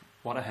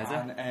what a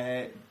header.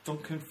 And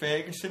Duncan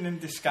Ferguson in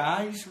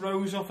disguise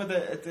rose up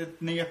at the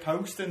near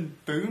post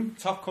and boom,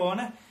 top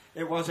corner.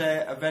 It was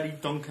a very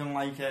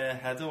Duncan-like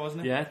header,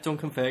 wasn't it? Yeah,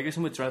 Duncan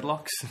Ferguson with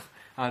dreadlocks.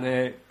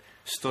 And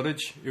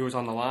Sturridge, who was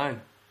on the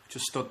line,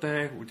 just stood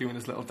there doing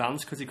his little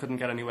dance because he couldn't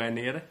get anywhere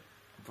near it.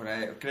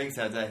 But great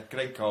header,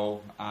 great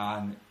goal,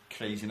 and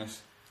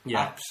craziness.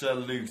 Yeah.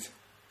 Absolute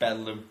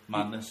bedlam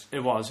madness.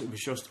 It was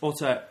just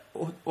utter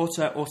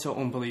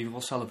unbelievable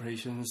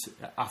celebrations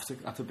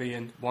after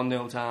being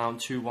 1-0 down,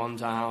 2-1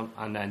 down,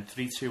 and then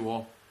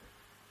 3-2 up.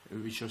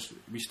 It was just,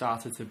 we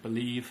started to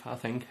believe, I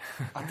think.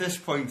 At this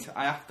point,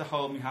 I have to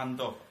hold my hand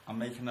up and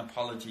make an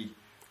apology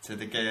to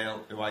the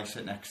girl who I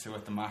sit next to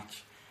at the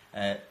match.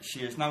 She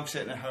is now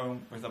sitting at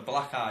home with a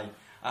black eye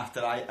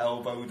after I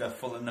elbowed her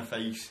full in the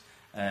face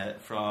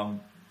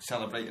from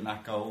celebrating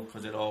that goal,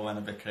 because it all went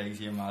a bit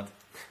crazy and mad.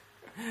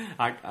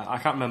 I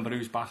can't remember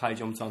whose back I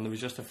jumped on. There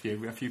was just a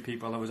few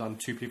people. I was on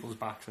 2 people's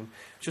backs, and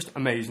just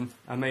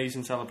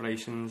amazing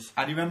celebrations.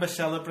 I remember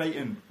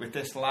celebrating with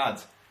this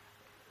lad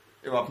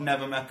who I've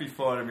never met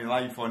before in my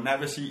life, or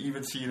never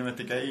even seen him at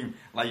the game.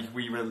 Like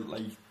we were,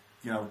 like,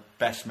 you know,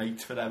 best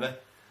mates forever,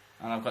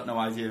 and I've got no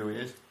idea who he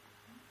is.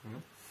 Mm-hmm.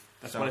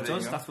 That's what it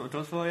does. That's what it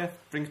does for you.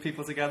 Brings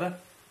people together.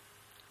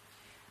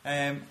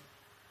 And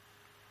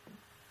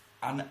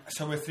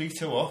so we're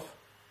 3-2 up,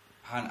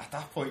 and at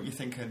that point you're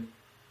thinking,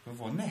 we've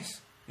won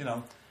this. You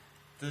know,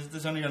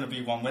 there's only going to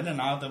be one winner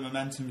now. The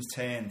momentum's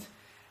turned.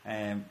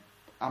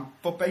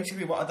 But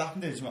basically what had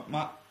happened is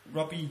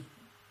Robbie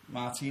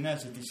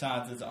Martinez had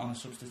decided on a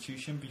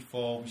substitution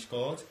before we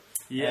scored,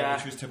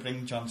 which was to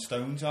bring John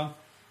Stones on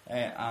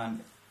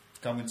and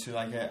go into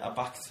like a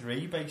back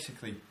 3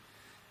 basically.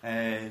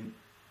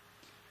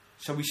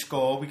 So we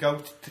score, we go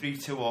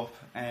 3-2 up,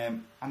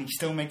 and he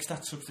still makes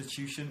that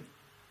substitution.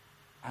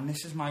 And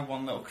this is my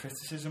one little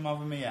criticism of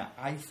him here.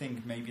 I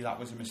think maybe that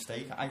was a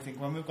mistake. I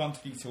think when we've gone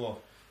 3-2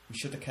 up, we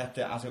should have kept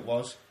it as it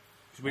was.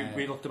 Because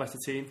we looked a better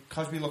team.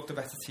 Because we looked a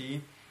better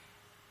team.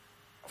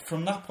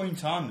 From that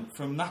point on,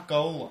 from that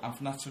goal and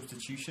from that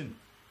substitution,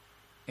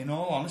 in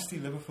all honesty,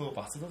 Liverpool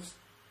battered us.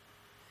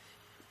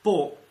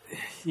 But,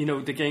 you know,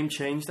 the game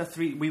changed at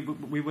 3.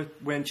 We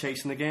weren't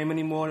chasing the game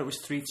anymore. It was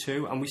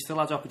 3-2, and we still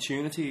had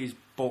opportunities,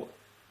 but,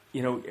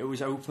 you know, it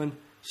was open.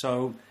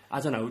 So, I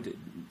don't know,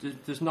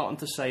 there's nothing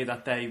to say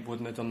that they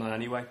wouldn't have done that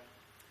anyway.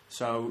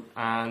 So,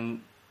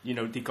 and, you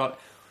know, they got...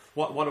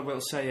 What I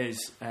will say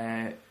is,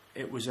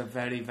 it was a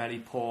very, very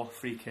poor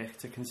free kick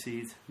to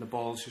concede. The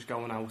ball's just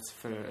going out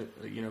for,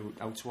 you know,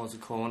 out towards the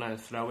corner,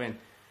 throw in.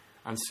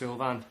 And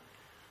Sylvain,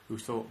 who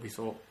we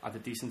thought had a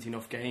decent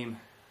enough game,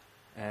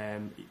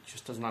 he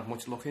just doesn't have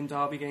much luck in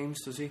derby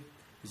games, does he?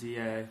 He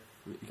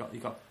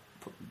got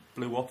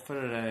blew up for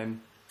a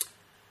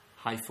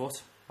high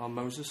foot on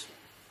Moses.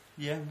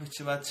 Yeah, which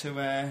led to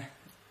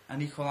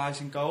an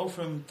equalising goal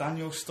from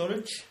Daniel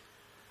Sturridge.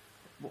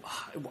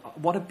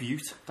 What a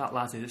beaut that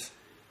lad is.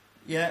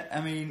 Yeah, I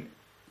mean,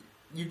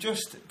 you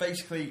just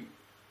basically,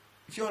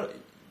 if you're,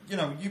 you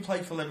know, you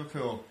play for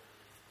Liverpool,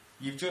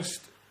 you've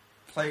just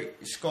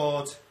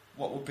scored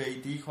what will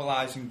be the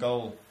equalising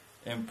goal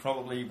in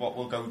probably what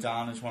will go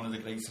down as one of the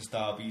greatest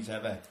derbies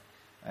ever.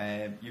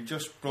 You've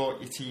just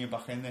brought your team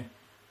back in there.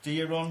 Do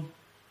you run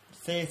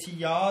 30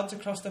 yards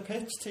across the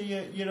pitch to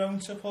your own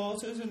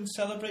supporters and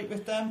celebrate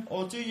with them,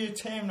 or do you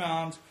turn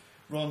around,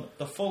 run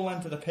the full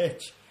length of the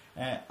pitch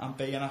and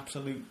be an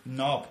absolute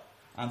knob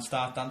and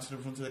start dancing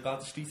in front of the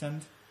Gladys Street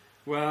end?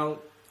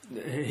 Well,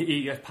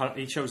 he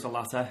chose the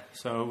latter,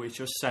 so it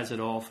just says it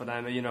all for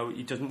them. You know,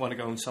 he doesn't want to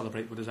go and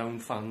celebrate with his own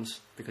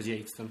fans because he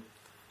hates them,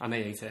 and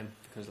they hate him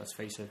because, let's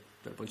face it,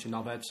 they're a bunch of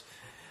knobheads.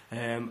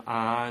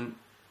 And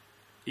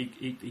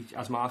he,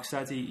 as Mark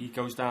said, he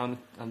goes down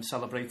and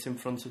celebrates in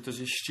front of, does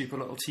his stupid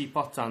little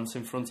teapot dance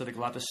in front of the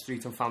Gladys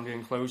Street and family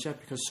enclosure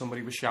because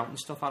somebody was shouting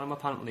stuff at him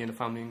apparently in a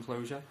family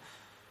enclosure.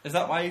 Is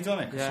that why he done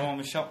it? Because yeah. Someone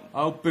was shouting?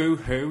 Oh,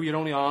 boo-hoo, you're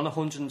only on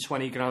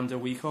 120 grand a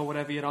week or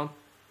whatever you're on.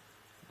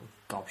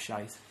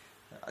 Gobshite.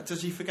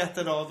 Does he forget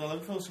that all the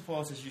Liverpool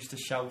supporters used to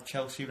shout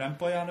Chelsea rent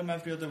boy at him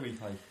every other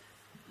week? Like,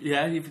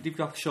 yeah, they've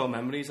got short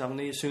memories, haven't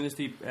they? As soon as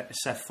they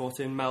set foot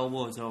in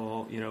Melwood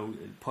or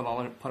put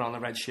on a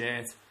red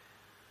shirt,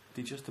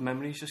 the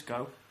memories just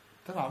go.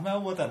 They're not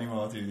Melwood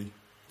anymore, do they? I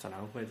don't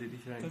know. Where did he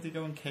think? Did he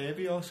go in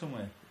Kirby or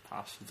somewhere?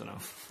 Pass. I don't know.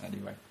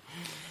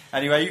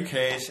 Anyway, who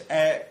cares?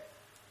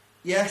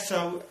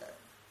 So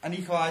an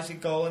equalising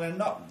goal, and then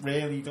not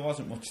really. There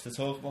wasn't much to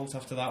talk about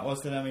after that,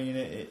 was there? I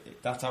mean,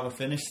 that's how it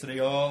finished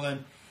 3-3,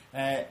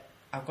 and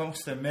I've got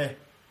to admit,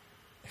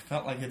 it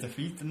felt like a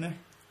defeat, didn't it?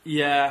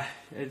 Yeah,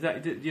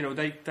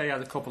 they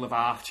had a couple of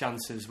half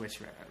chances, which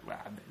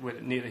were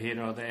neither here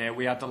nor there.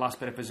 We had the last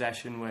bit of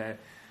possession where,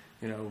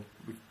 we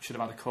should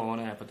have had a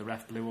corner, but the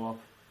ref blew up.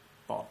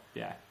 But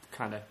yeah,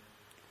 kind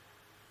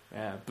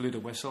of blew the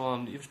whistle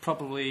on. It was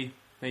probably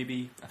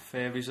maybe a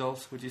fair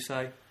result, would you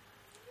say?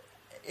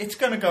 It's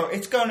gonna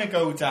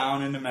go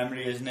down in the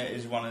memory, isn't it?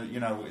 Is one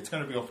of it's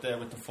gonna be up there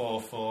with the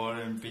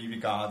 4-4 and be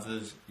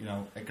regarded as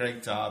a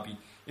great derby.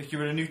 If you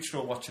were a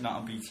neutral watching that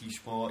on BT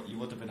Sport, you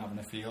would have been having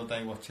a field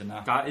day watching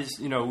that. That is,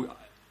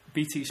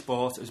 BT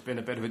Sport has been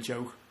a bit of a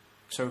joke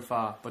so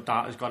far, but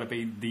that has got to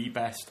be the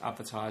best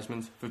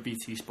advertisement for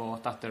BT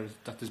Sport that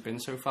there's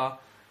been so far.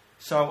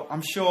 So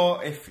I'm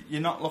sure if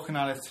you're not looking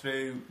at it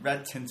through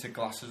red tinted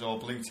glasses or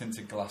blue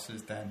tinted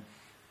glasses, then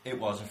it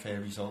was a fair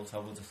result, I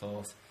would have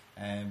thought.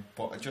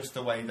 But just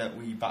the way that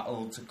we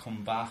battled to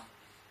come back,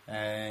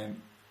 I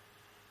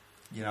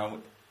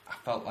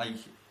felt like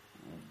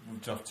we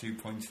dropped 2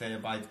 points there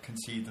by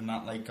conceding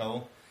that late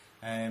goal.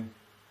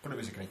 But it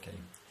was a great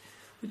game.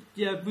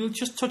 Yeah, we'll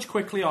just touch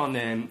quickly on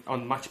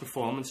match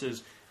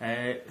performances.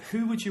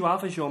 Who would you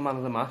have as your man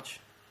of the match?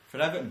 For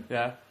Everton?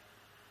 Yeah.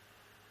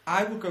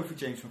 I would go for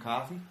James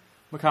McCarthy.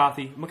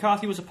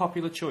 McCarthy was a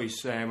popular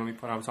choice when we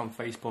put it out on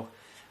Facebook.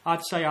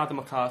 I'd say either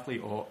McCarthy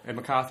or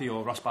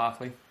Ross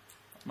Barkley.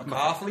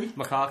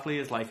 McCarthy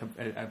is like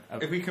a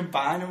if we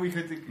combine them, we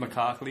could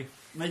McCarthy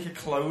make a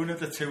clone of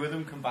the two of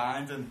them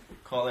combined and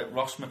call it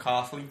Ross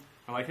McCarthy.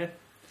 I like it.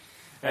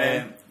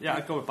 Yeah,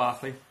 I'd go with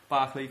Barkley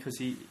because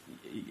he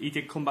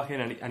did come back in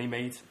and he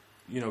made,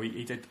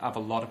 he did have a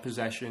lot of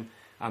possession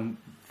and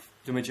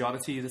the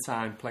majority of the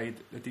time played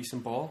a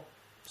decent ball.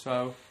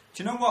 So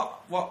do you know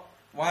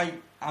why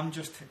I'm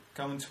just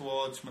going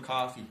towards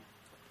McCarthy?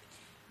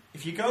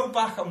 If you go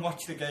back and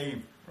watch the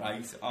game,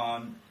 right,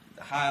 on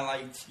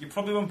highlights, you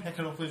probably won't pick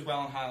it up as well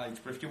on highlights,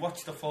 but if you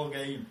watch the full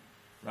game,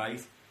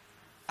 right,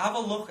 have a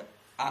look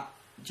at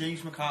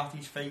James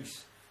McCarthy's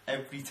face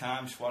every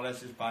time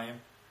Suarez is by him.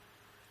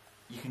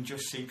 You can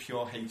just see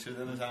pure hatred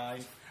in his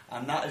eyes,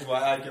 and that is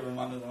why I give him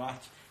man of the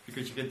match,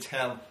 because you can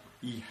tell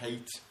he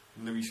hates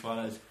Luis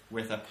Suarez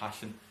with a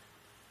passion.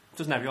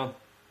 Doesn't everyone?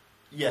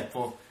 Yeah,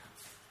 but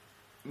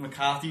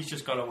McCarthy's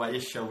just got a way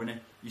of showing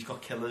it. He's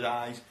got killer's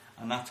eyes,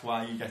 and that's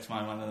why he gets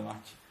my man of the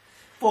match.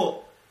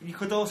 But you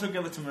could also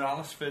give it to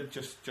Morales for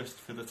just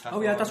for the tackle.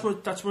 Oh yeah, that's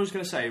what I was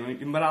going to say.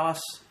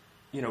 Morales,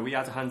 we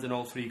had a hand in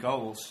all 3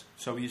 goals,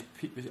 so he's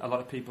a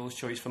lot of people's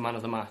choice for man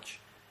of the match.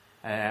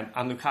 And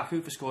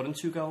Lukaku for scoring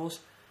 2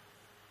 goals.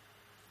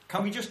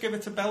 Can we just give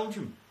it to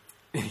Belgium?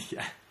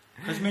 Yeah,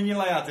 because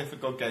Mignolet had a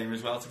good game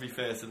as well. To be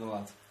fair to the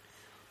lad,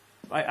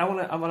 I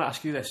want to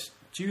ask you this: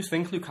 do you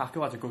think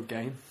Lukaku had a good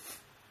game?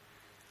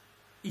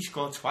 He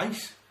scored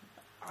twice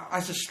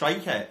as a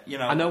striker.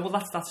 I know.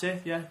 Well, that's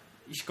it. Yeah.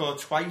 He scored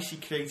twice. He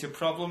created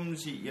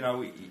problems. He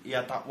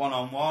had that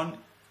one-on-one.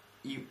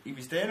 He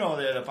was there or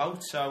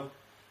thereabouts. So,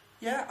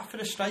 yeah, for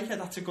a striker,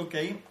 that's a good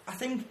game. I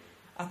think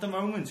at the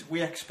moment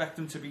we expect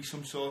him to be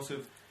some sort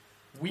of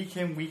week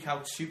in, week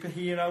out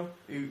superhero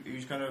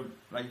who's going to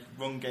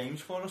run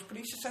games for us. But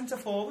he's a centre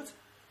forward.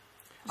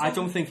 I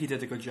don't think he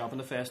did a good job in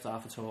the first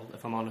half at all.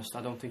 If I'm honest,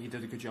 I don't think he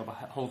did a good job of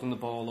holding the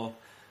ball up.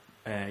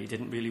 He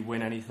didn't really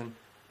win anything.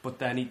 But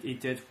then he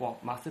did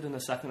what mattered in the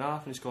second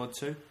half, and he scored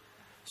 2.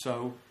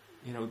 So,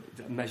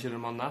 measure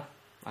him on that,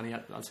 and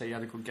I'd say he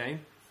had a good game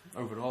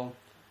overall.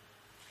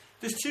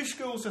 There's 2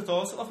 schools of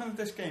thought looking at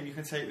this game. You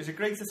can say it was a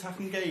great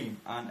attacking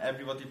game and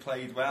everybody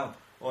played well,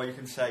 or you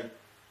can say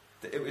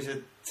that it was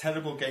a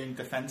terrible game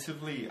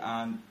defensively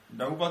and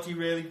nobody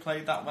really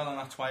played that well, and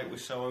that's why it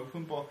was so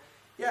open. But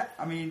yeah,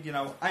 I mean,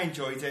 I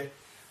enjoyed it.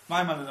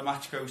 My man of the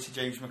match goes to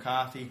James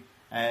McCarthy.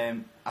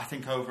 I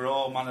think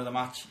overall man of the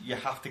match, you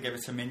have to give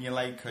it to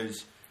Mignolet,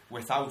 because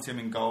without him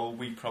in goal,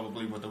 we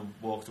probably would have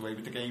walked away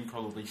with the game,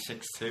 probably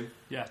 6-2.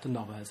 Yeah, the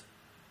knobhead.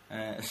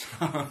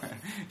 So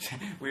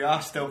we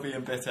are still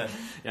being bitter.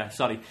 Yeah,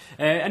 sorry.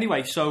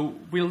 Anyway, so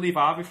we'll leave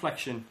our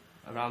reflection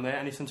around there.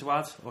 Anything to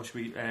add, or should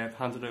we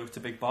hand it over to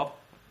Big Bob?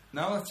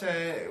 No,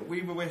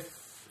 we were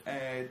with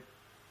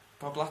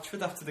Bob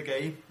Latchford after the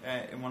game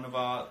in one of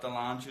the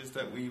lounges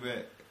that we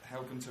were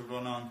helping to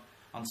run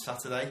on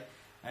Saturday,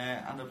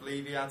 and I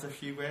believe he had a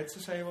few words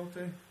to say about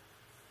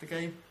the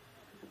game.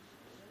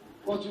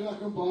 What do you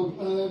reckon, Bob?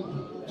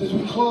 Did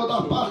we claw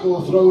that back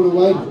or throw it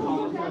away?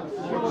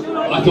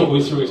 I thought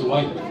we threw it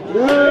away.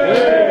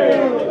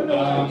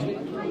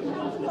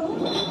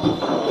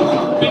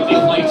 Bit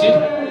deflated,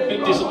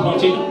 bit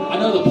disappointed. I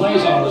know the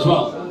players are as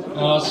well.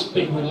 I was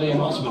speaking with Liam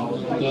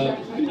Osman,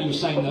 and he was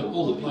saying that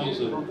all the players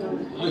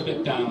are a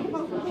bit down,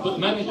 but the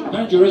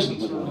manager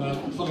isn't.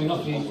 Funny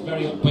enough, he's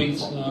very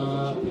upbeat.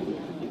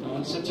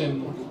 I said to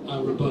him,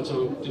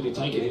 Roberto, did he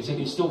take it? He said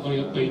he's still very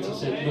upbeat. He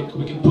said, look,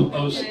 we can put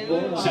those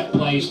set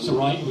plays to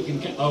right, we can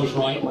get those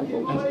right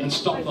and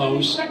stop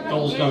those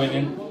goals going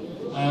in.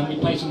 We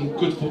played some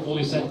good football,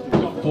 he said,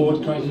 got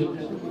forward, created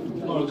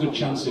a lot of good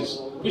chances,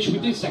 which we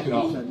did second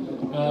half.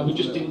 We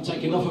just didn't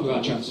take enough of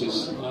our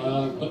chances.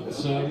 But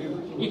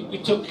we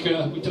took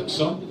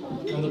some,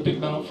 and the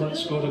big man up front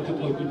scored a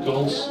couple of good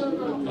goals,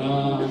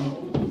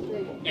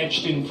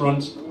 edged in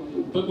front.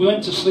 But we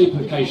went to sleep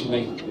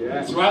occasionally.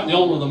 Throughout the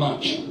whole of the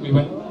match, we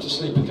went to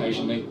sleep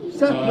occasionally.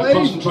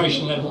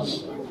 Concentration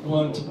levels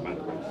weren't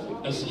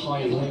as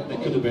high as they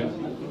could have been.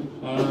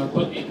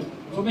 But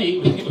for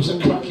me, it was a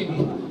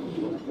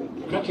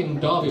cracking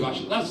derby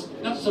match. That's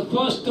the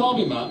first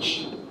derby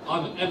match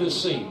I've ever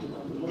seen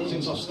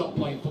since I've stopped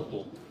playing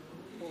football.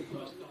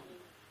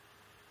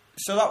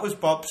 So that was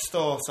Bob's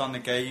thoughts on the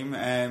game.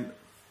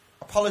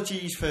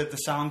 Apologies for the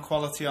sound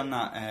quality on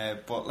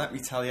that, but let me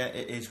tell you,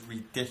 it is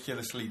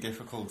ridiculously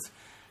difficult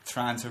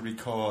trying to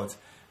record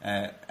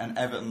an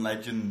Everton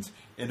legend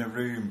in a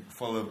room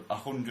full of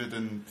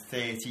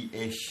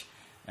 130-ish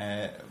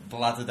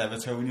bladdered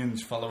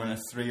Evertonians following a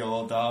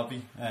 3-3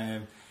 derby.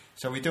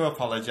 So we do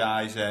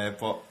apologise,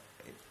 but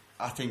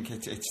I think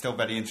it's still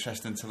very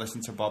interesting to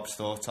listen to Bob's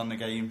thoughts on the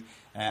game,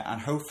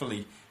 and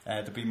hopefully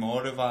there'll be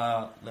more of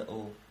our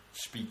little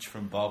speech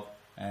from Bob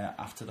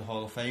after the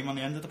Hall of Fame on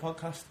the end of the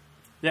podcast.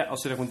 Yeah, I'll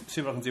see what I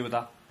can do with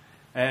that.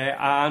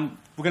 And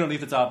we're going to leave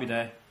the derby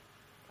there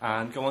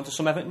and go on to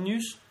some Everton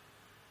news.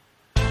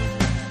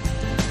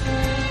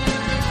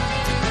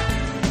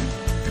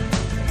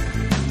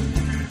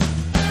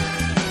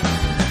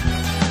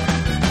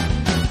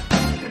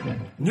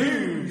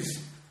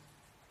 News!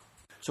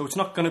 So it's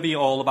not going to be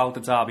all about the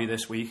derby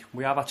this week.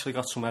 We have actually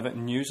got some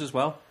Everton news as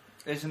well.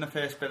 Isn't the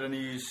first bit of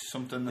news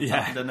something that's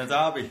happened in the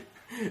derby?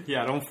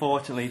 Yeah,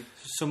 unfortunately,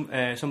 some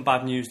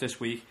bad news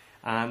this week.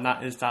 And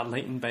that is that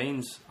Leighton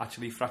Baines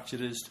actually fractured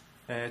his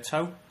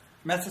toe.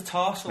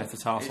 Metatarsal is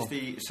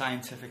the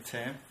scientific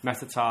term.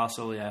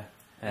 Metatarsal, yeah.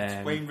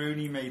 Wayne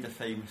Rooney made it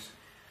famous.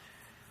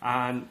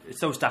 And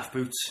it's those daft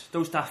boots.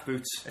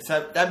 It's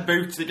them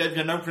boots, they give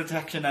you no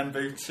protection, them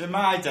boots. In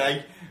my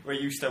day, we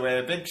used to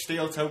wear big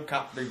steel toe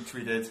cap boots,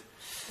 we did.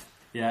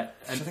 Yeah.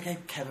 Should have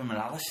gave Kevin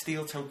Morales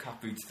steel toe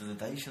cap boots to the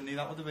day, shouldn't he?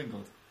 That would have been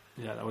good.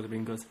 Yeah, that would have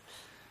been good.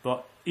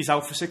 But he's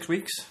out for 6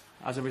 weeks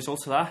as a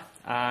result of that,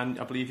 and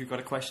I believe you've got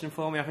a question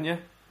for me, haven't you?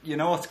 You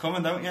know what's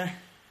coming, don't you?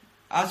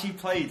 Has he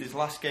played his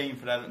last game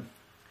for Everton?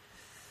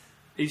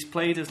 He's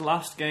played his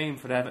last game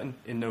for Everton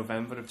in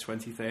November of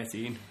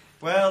 2013.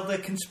 Well, the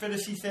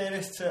conspiracy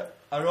theorists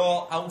are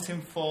all out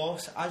in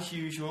force, as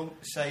usual,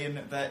 saying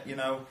that, you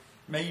know,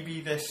 maybe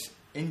this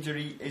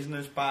injury isn't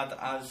as bad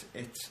as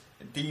it's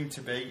deemed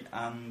to be,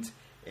 and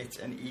it's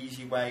an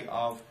easy way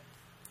of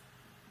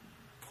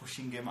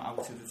pushing him out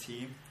of the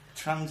team.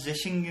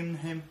 Transitioning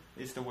him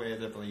is the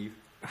word, I believe.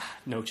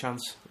 No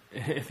chance.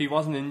 If he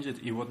wasn't injured,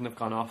 he wouldn't have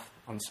gone off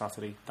on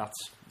Saturday.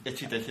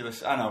 It's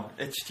ridiculous. I know,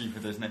 it's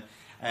stupid, isn't it?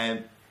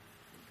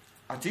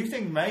 I do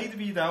think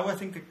maybe, though, I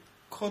think there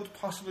could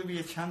possibly be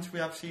a chance we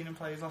have seen him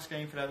play his last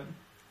game for Everton.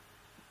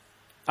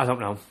 I don't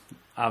know.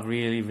 I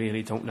really,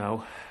 really don't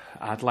know.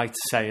 I'd like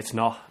to say it's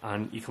not,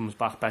 and he comes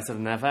back better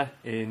than ever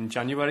in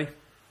January.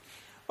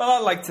 Well,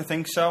 I'd like to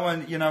think so,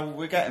 and, you know,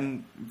 we're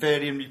getting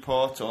varying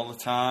reports all the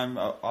time,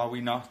 are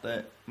we not,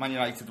 that Man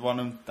United want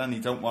him, then they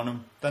don't want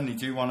him, then they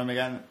do want him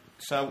again.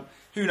 So,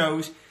 who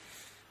knows?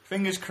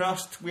 Fingers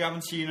crossed we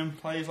haven't seen him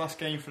play his last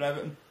game for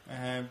Everton.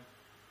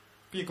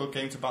 Be a good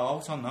game to bow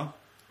out on, though.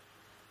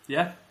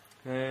 Yeah,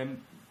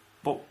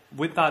 but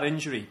with that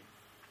injury,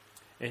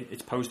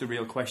 it's posed a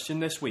real question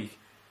this week,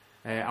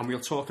 and we'll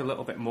talk a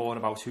little bit more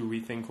about who we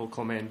think will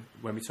come in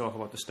when we talk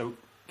about the Stoke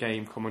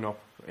game coming up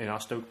in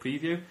our Stoke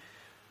preview.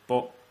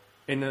 But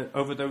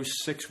over those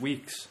 6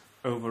 weeks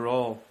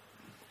overall,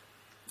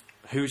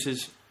 who's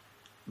his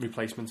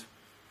replacement?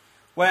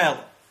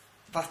 Well,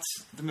 that's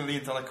the $1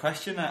 million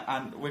question,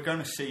 and we're going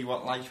to see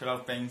what life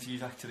without Baines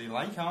is actually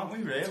like, aren't we,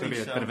 really? It's going to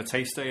be a bit of a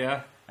taster,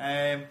 yeah.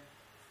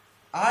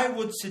 I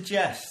would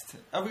suggest...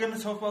 Are we going to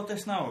talk about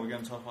this now, or are we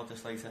going to talk about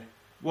this later?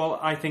 Well,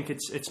 I think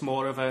it's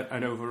more of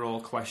an overall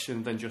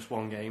question than just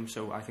one game,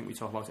 so I think we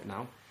talk about it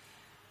now.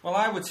 Well,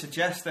 I would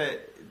suggest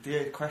that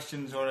the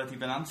question's already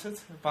been answered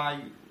by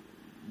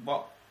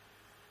what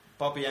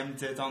Bobby M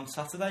did on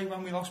Saturday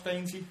when we lost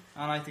Bainesy,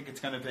 and I think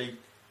it's going to be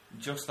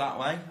just that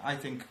way. I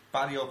think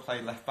Barry will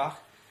play left back.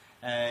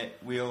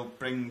 We'll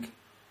bring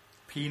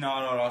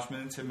Pienaar or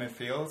Osman into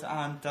midfield,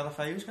 and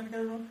Deulofeu's going to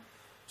get a run.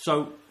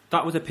 So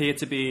that would appear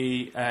to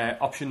be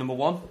option number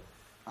one.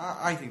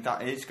 I think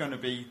that is going to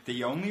be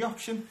the only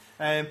option.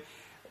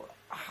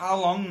 How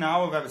long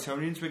now have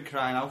Evertonians been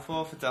crying out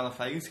for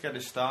Deulofeu to get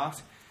a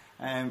start?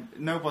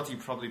 Nobody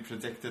probably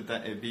predicted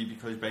that it'd be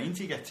because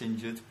Bainesy gets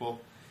injured, but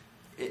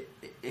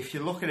if you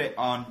look at it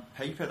on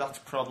paper, that's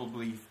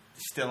probably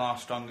still our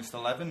strongest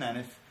 11 then,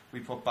 if we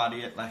put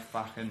Barry at left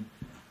back and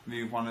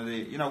move one of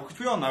the, because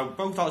we all know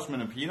both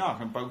Osman and Pienaar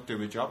can both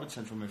do a job at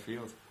central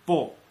midfield.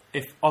 But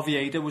if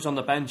Oviedo was on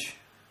the bench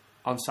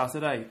on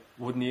Saturday,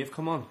 wouldn't he have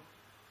come on?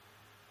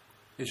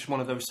 It's just one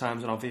of those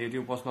times when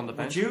Oviedo wasn't on the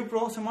bench. Would you have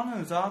brought him on in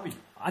a derby?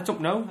 I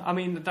don't know. I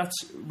mean,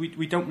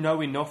 we don't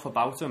know enough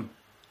about him.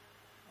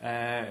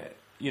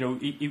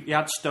 He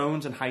had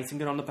Stones and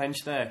Heitinger on the bench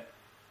there.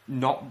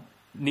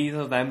 Neither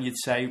of them you'd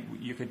say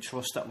you could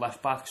trust at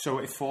left back, so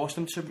it forced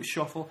him to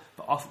shuffle.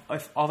 But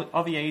if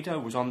Oviedo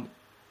was on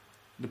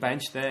the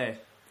bench there,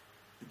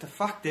 the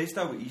fact is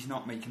though he's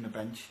not making the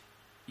bench.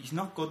 He's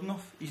not good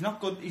enough. He's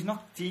not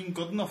deemed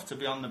good enough to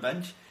be on the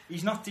bench.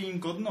 He's not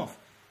deemed good enough.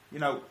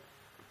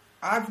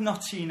 I've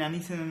not seen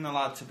anything in the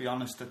lad, to be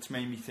honest, that's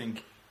made me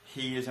think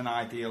he is an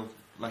ideal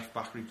left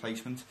back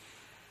replacement.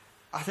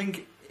 I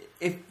think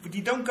if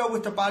you don't go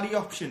with the Barry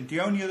option,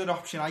 the only other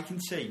option I can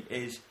see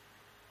is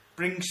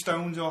bring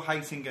Stones or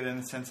Heitinger in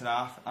the centre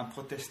half and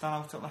put Distan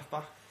out at left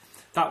back.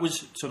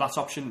 That's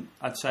option.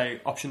 I'd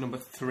say option number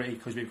 3,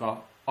 because we've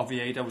got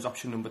Oviedo was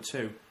option number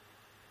 2.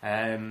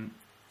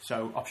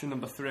 So option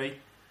number 3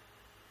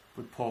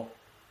 would put,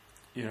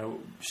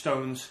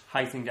 Stones,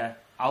 Heitinger,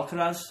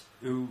 Alcaraz,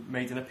 who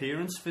made an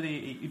appearance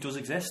he does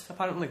exist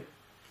apparently.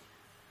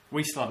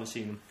 We still haven't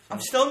seen him. So.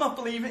 I'm still not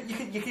believing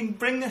it. You can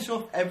bring this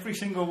up every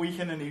single week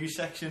in the news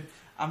section.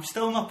 I'm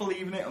still not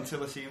believing it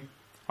until I see him.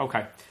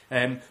 Okay.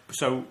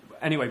 So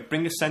anyway,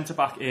 bring a centre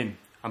back in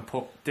and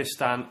put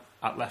Distan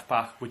at left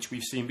back, which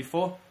we've seen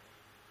before.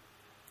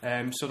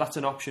 So that's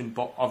an option,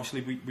 but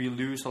obviously we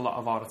lose a lot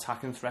of our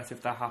attacking threat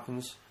if that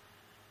happens.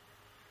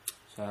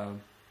 So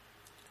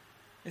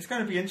it's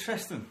going to be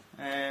interesting.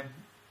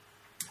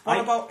 What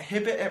about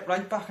Hibbert at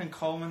right back and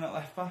Coleman at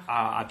left back?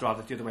 I'd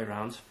rather the other way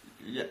around.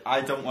 Yeah,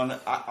 I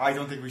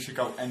don't think we should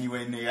go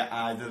anywhere near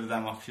either of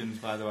them options.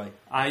 By the way,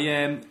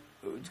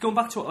 going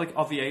back to like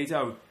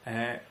Oviedo,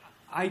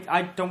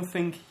 I don't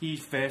think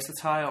he's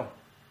versatile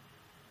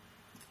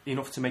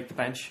enough to make the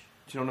bench.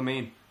 Do you know what I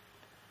mean?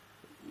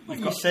 Well,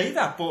 you say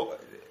that, but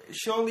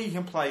surely he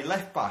can play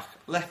left back,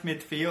 left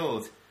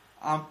midfield,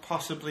 and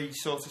possibly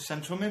sort of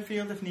central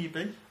midfield if need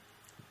be.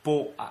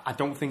 But I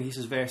don't think he's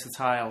as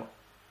versatile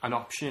an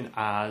option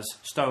as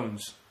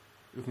Stones,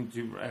 who can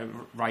do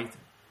right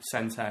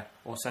centre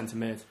or centre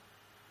mid,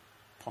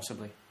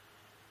 possibly.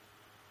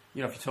 If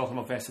you're talking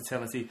about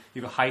versatility,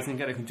 you've got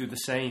Heitinger who can do the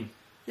same.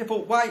 Yeah,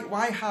 but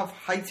why have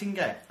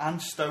Heitinger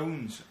and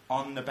Stones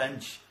on the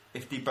bench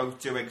if they both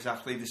do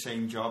exactly the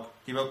same job?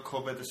 They both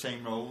cover the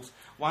same roles.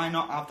 Why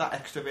not have that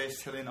extra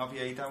versatility in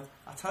Oviedo?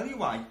 I'll tell you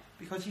why.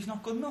 Because he's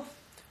not good enough.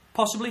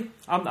 Possibly.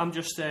 I'm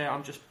just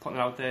putting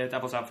it out there,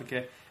 devil's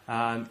advocate.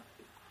 And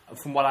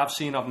from what I've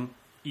seen of him,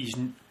 he's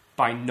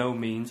by no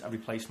means a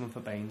replacement for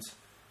Baines.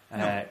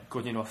 No.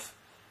 Good enough.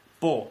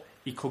 But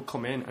he could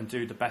come in and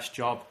do the best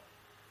job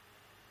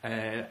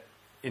in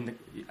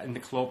the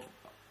club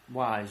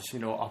wise,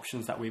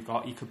 options that we've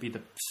got. He could be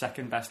the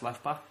second best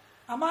left back.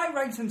 Am I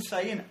right in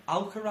saying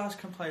Alcaraz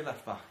can play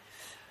left back?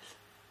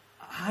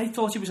 I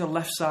thought he was a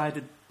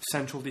left-sided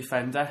central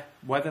defender.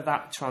 Whether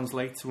that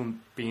translates to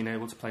him being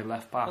able to play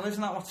left back. Well,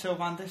 isn't that what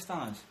Sylvain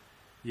Distan is?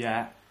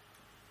 Yeah,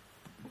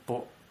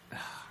 but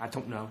I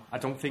don't know. I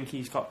don't think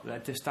he's got.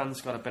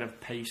 Distan's got a bit of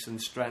pace and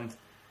strength.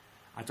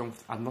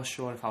 I'm not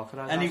sure if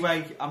Alcaraz.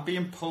 Anyway, I'm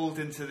being pulled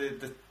into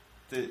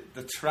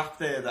the trap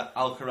there that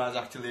Alcaraz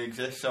actually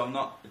exists. So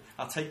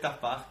I'll take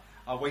that back.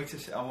 I'm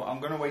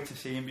going to wait to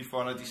see him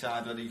before I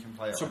decide whether he can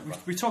play. So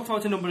we talked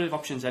about a number of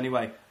options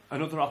anyway.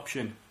 Another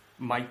option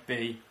might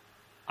be.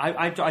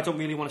 I don't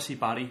really want to see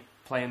Barry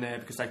playing there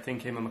because I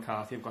think him and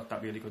McCarthy have got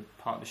that really good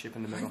partnership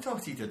in the middle. I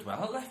thought he did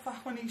well at left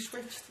back when he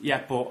switched.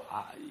 Yeah, but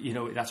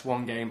that's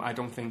one game. I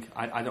don't think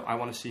I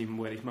want to see him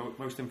where he's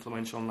most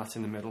influential, and that's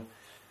in the middle.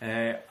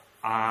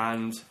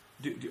 And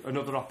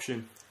another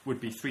option would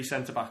be 3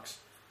 centre backs.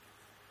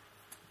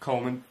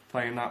 Coleman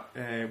playing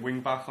that wing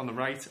back on the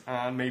right,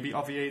 and maybe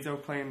Oviedo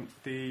playing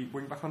the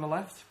wing back on the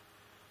left.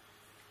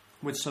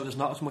 So there's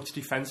not as much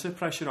defensive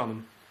pressure on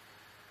him.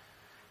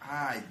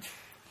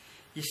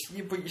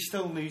 But you're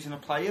still losing a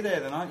player there,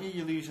 then, aren't you?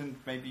 You're losing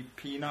maybe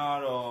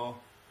Pienaar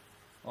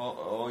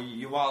or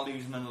you are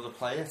losing another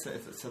player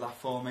to that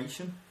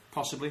formation.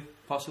 Possibly,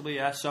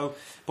 yeah. So,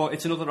 but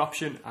it's another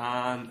option,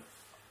 and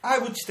I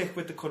would stick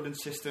with the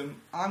current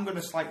system. I'm going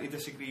to slightly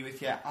disagree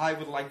with you. I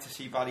would like to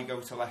see Barry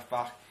go to left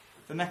back.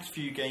 The next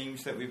few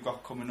games that we've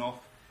got coming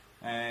up,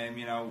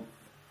 the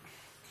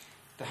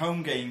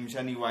home games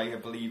anyway, I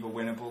believe are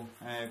winnable.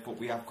 But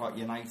we have got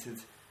United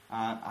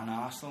and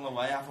Arsenal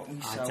away, haven't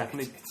we? So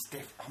definitely. it's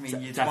different. I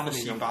mean, you'd want to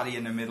see Barry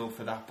in the middle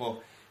for that,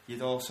 but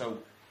you'd want to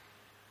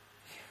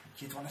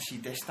see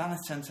Distan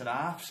at centre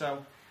half.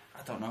 So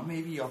I don't know.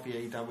 Maybe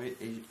Oviedo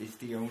is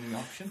the only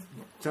option.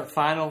 So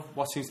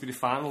what seems to be the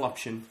final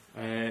option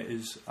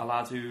is a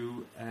lad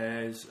who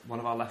is one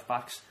of our left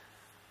backs,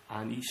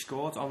 and he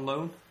scored on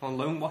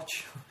loan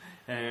watch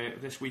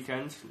this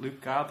weekend.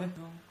 Luke Garber.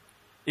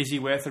 Is he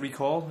worth a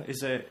recall?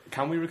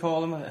 Can we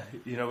recall him?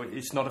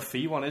 It's not a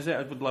fee one, is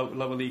it?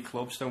 Lower league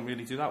clubs don't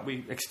really do that.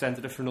 We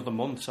extended it for another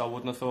month, so I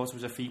wouldn't have thought it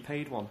was a fee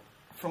paid one.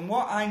 from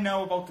what I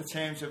know about the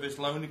terms of his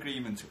loan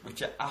agreement,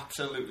 which are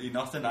absolutely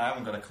nothing, I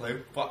haven't got a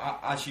clue. But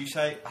as you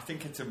say, I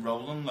think it's a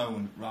rolling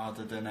loan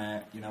rather than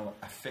a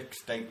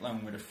fixed date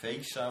loan with a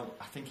fee. So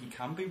I think he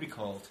can be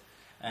recalled.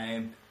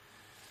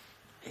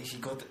 Is he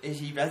good? Is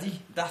he ready?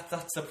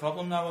 That's the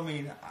problem now. I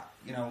mean,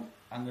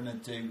 I'm going to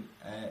do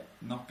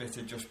not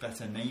bitter, just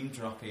better name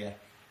drop here.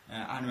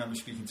 I remember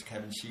speaking to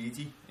Kevin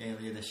Sheedy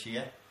earlier this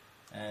year,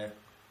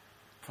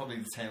 probably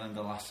the tail end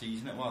of last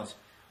season it was,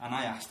 and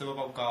I asked him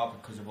about Garber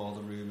because of all the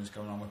rumours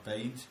going on with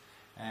Baines,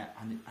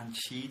 and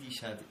Sheedy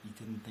said he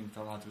didn't think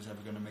the lad was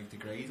ever going to make the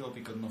grade or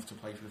be good enough to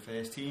play for the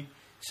first team.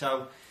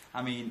 So,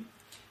 I mean,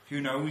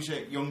 who knows?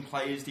 Young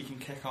players, they can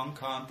kick on,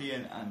 can't they?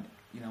 And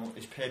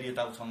his period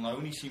out on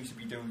loan, he seems to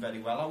be doing very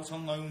well out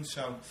on loan.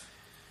 So,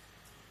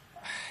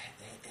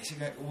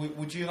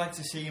 would you like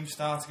to see him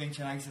start against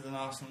United and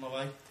Arsenal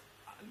away?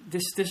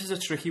 This is a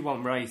tricky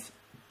one, right?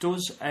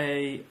 Does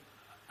a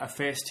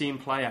first team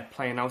player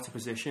playing out of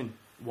position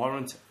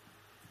warrant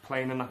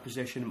playing in that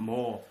position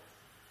more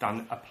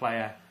than a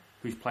player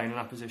who's playing in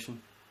that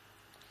position?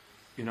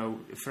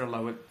 For a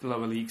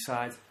lower league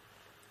side,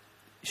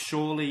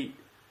 surely,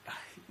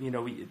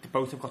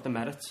 both have got the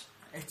merits.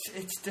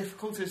 It's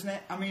difficult, isn't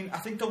it? I mean, I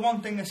think the one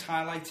thing this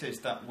highlights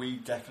is that we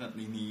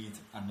definitely need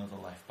another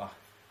left back,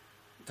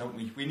 don't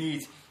we? We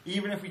need,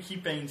 even if we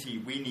keep Baines,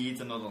 we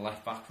need another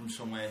left back from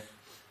somewhere.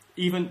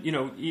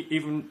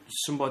 Even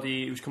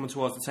somebody who's coming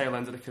towards the tail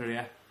end of the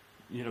career,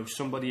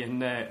 somebody in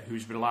there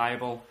who's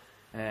reliable,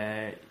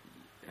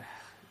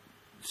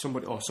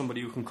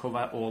 somebody who can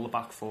cover all the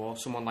back four,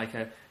 someone like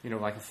a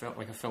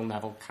Phil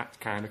Neville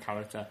kind of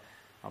character.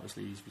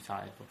 Obviously he's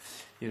retired, but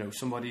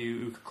somebody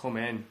who could come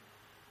in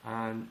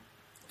and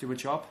do a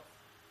job,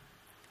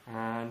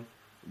 and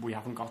we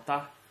haven't got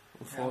that,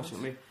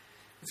 unfortunately. Yeah,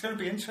 it's going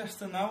to be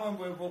interesting now, and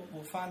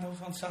we'll find out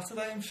on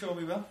Saturday. I'm sure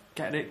we will.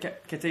 Get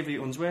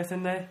David Unsworth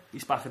in there.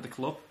 He's back at the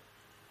club.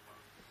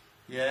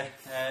 Yeah,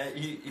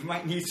 he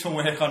might need some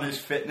work on his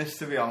fitness,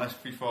 to be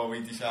honest, before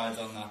we decide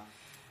on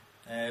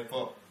that.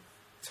 But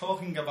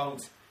talking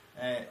about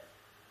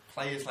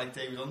players like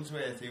David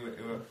Unsworth,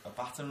 who are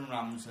battering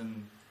rams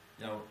and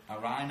a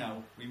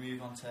rhino, we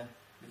move on to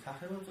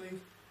Lukaku, I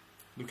believe.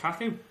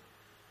 Lukaku?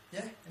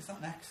 Yeah, is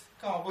that next?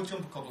 Go on, we'll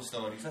jump a couple of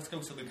stories. Let's go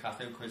to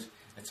Lukaku because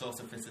it sort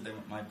of fitted in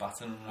with my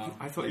battering ram.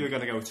 I thought you were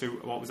going to go to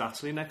what was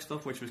actually next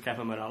up, which was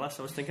Kevin Morales.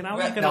 I was thinking, how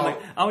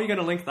are you going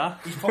to link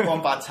that? He's put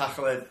one bad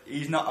tackle in.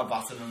 He's not a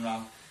battering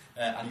ram,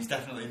 and he's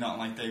definitely not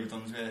like David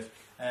Unsworth.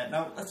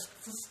 Now,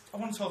 I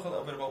want to talk a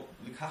little bit about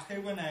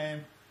Lukaku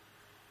and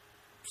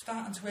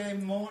starting to hear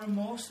more and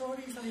more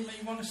stories that he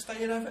may want to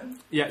stay at Everton.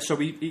 Yeah, so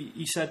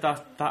he said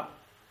that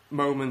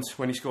moment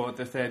when he scored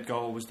the third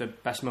goal was the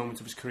best moment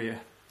of his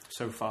career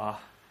so far.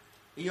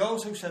 He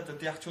also said that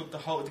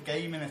the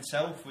game in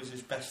itself was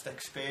his best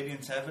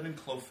experience ever in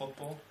club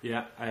football.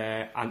 Yeah,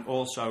 and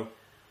also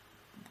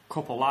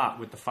couple that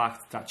with the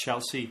fact that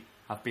Chelsea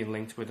have been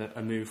linked with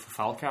a move for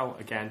Falcao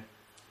again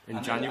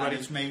in January. And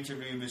there's major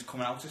rumours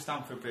coming out of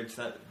Stamford Bridge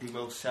that they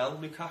will sell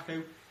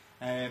Lukaku.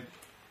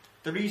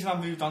 The reason I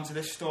moved on to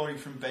this story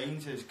from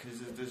Baines is because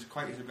there's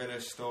quite a bit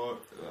of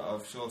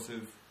sort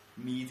of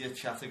media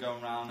chatter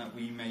going around that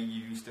we may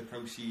use the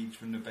proceeds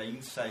from the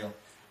Baines sale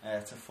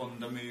to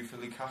fund a move for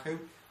Lukaku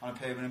on a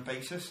permanent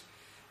basis.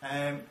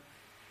 I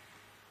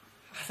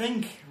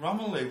think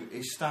Romelu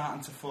is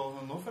starting to fall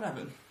in love with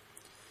Everton.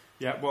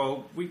 Yeah,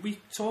 well, we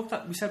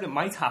said it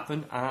might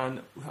happen,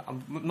 and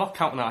I'm not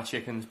counting our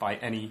chickens by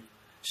any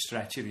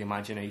stretch of the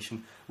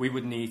imagination. We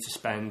would need to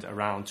spend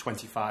around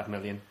 25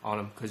 million on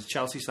him because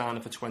Chelsea signed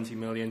him for 20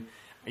 million.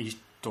 He's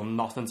done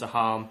nothing to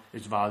harm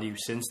his value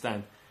since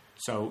then.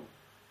 So,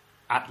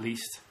 at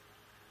least.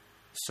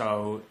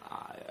 So,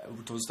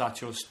 does that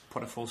just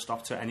put a full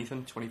stop to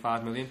anything?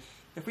 25 million?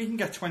 If we can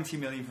get 20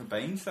 million for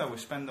Baines, though, we're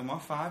spending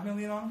 5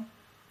 million on him.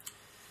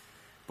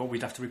 But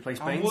we'd have to replace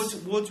and Baines.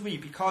 Would we?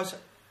 Because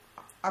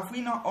have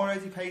we not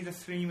already paid a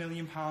 £3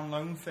 million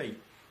loan fee?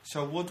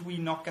 So would we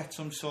not get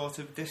some sort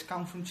of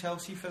discount from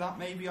Chelsea for that,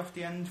 maybe off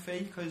the end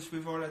fee? Because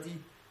we've already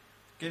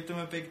given them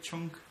a big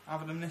chunk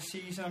out of them this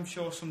season. I'm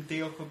sure some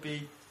deal could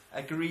be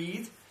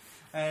agreed.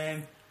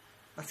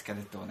 Let's get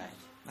it done, eh?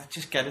 Let's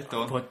just get it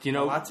done. But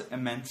that's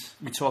immense.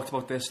 We talked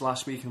about this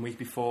last week and week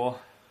before.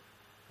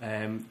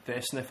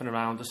 They're sniffing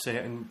around a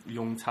certain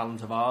young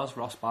talent of ours,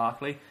 Ross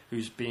Barkley,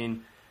 who's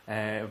been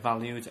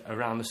valued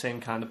around the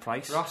same kind of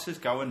price. Ross is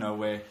going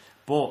nowhere.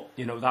 But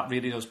that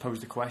really does pose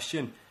the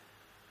question.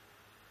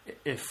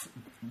 If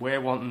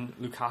we're wanting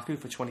Lukaku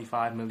for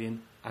 25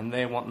 million and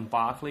they're wanting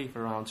Barkley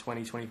for around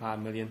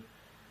 20-25 million,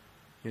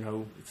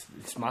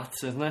 it's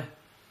maths, isn't it?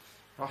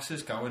 Ross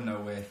is going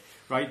nowhere.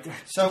 Right.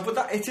 So,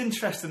 but it's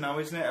interesting now,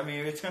 isn't it? I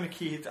mean, it's going to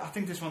keep. I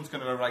think this one's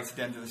going to go right at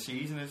the end of the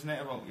season, isn't it?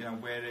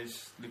 About where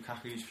is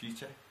Lukaku's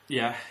future?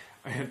 Yeah.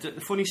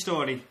 The funny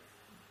story,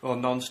 or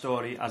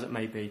non-story as it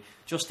may be,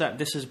 just that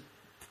this is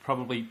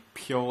probably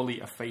purely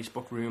a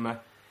Facebook rumour,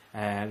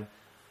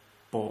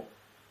 but.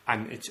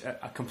 And it's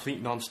a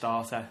complete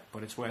non-starter,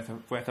 but it's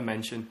worth a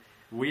mention.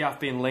 We have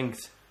been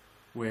linked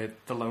with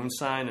the loan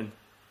signing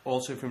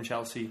also from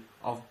Chelsea,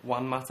 of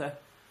Juan Mata.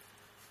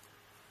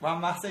 Juan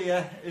Mata,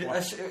 yeah.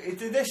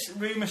 Did this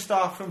rumour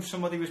start from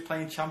somebody who was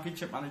playing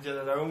Championship Manager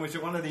at home? Was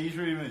it one of these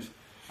rumours?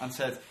 And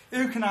said,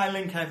 who can I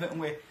link Everton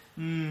with?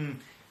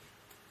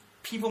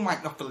 People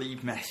might not believe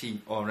Messi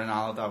or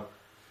Ronaldo.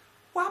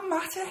 Juan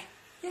Mata?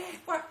 Yeah,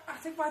 I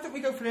think why don't we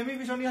go for him? He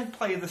was only like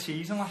player of the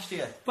season last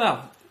year.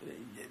 Well,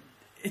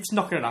 it's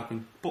not going to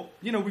happen. But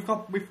you know, we've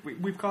got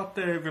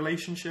the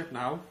relationship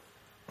now,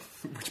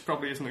 which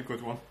probably isn't a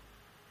good one.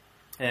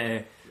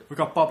 We've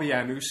got Bobby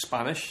M, who's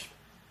Spanish.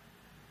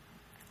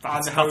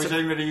 And Jose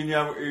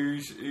Mourinho,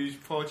 who's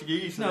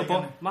Portuguese. No,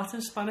 but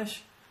Mata's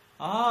Spanish.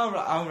 Oh,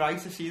 right,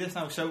 to see this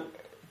now. So,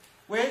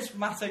 where's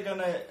Mata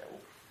gonna?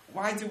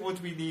 Why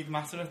would we need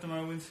Mata at the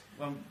moment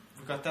when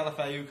we've got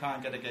Deulofeu who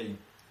can't get a game?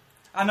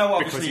 I know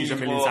obviously because he's a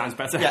million times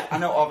better. Yeah, I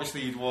know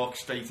obviously he'd walk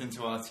straight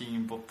into our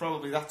team, but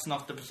probably that's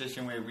not the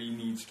position where we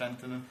need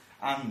strengthening.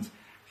 And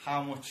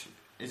how much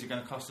is it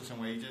going to cost us in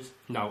wages?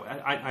 No,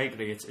 I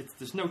agree.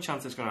 There's no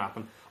chance it's going to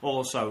happen.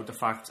 Also, the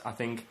fact I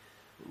think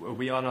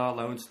we on our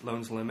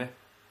loans limit.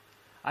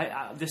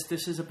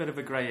 This is a bit of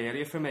a grey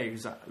area for me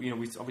because we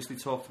obviously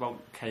talked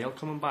about Kale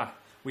coming back.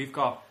 We've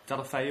got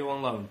Deulofeu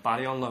on loan,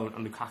 Barry on loan,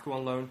 and Lukaku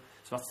on loan.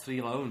 So that's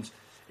 3 loans.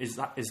 Is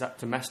that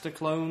domestic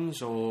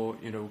loans, or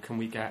can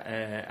we get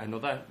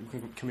another?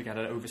 Can we get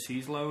an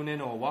overseas loan in,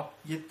 or what?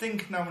 You'd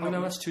think no,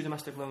 that's 2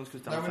 domestic loans.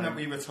 Knowing that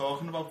we were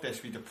talking about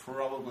this, we'd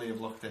probably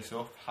have looked this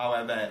up.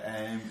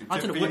 However,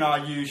 being our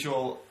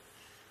usual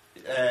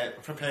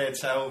prepared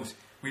selves,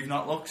 we've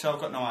not looked, so I've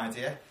got no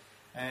idea.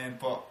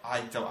 But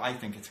I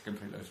think it's a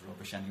complete load of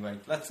rubbish anyway.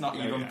 Let's not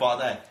even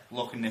bother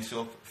looking this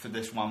up for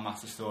this Juan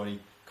Mata story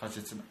because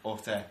it's an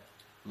utter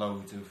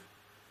load of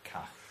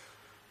cash.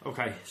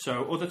 Okay,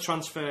 so other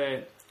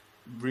transfer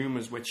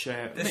rumours which...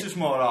 this is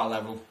more our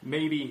level.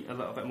 Maybe a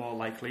little bit more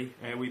likely.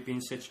 We've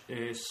been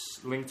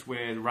linked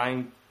with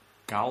Ryan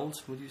Gauld,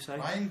 would you say?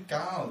 Ryan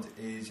Gauld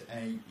is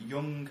a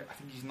young, I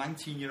think he's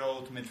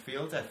 19-year-old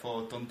midfielder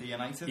for Dundee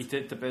United. He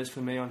did the biz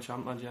for me on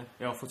Champ Manager.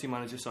 Footy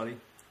Manager, sorry.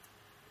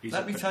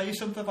 Let me tell you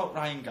something about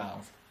Ryan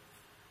Gauld.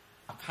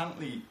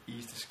 Apparently,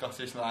 he's the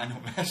Scottish Lionel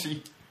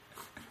Messi.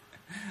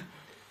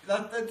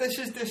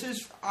 This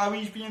is how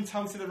he's being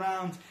touted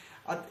around.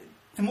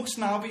 There must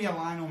now be a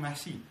Lionel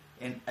Messi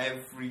in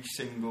every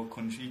single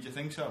country. Do you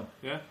think so?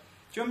 Yeah.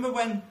 Do you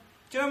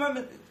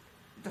remember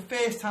the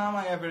first time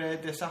I ever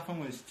heard this happen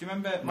was? Do you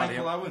remember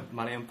Michael Owen?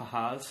 Marian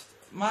Pahars.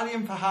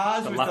 Marian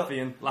Pahars was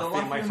the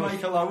Latvian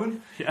Michael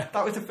Owen. Yeah.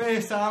 That was the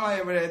first time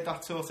I ever heard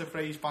that sort of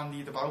phrase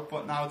bandied about.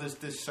 But now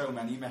there's so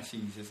many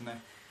Messis, isn't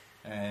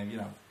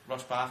there?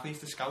 Ross Barkley's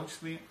the Scouts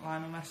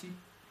Lionel Messi,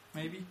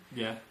 maybe.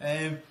 Yeah.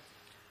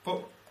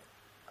 But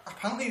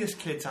apparently this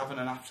kid's having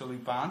an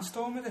absolute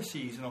barnstormer this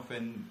season up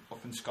in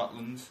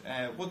Scotland.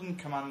 Wouldn't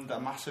command a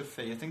massive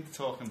fee. I think they're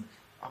talking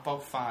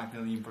about 5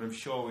 million, but I'm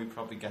sure we'd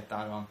probably get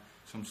that on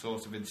some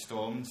sort of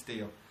instalments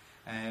deal.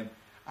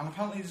 And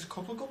apparently there's a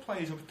couple of good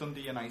players up at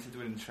Dundee United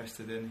who are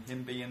interested in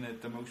him being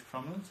the most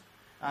prominent.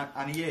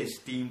 And he is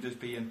deemed as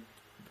being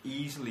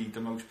easily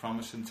the most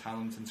promising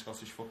talent in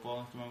Scottish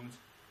football at the moment.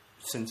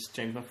 Since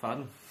James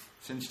McFadden.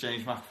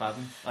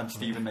 And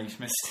Stephen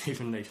Naismith.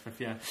 Stephen Naismith,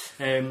 yeah.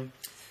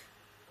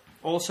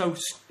 Also,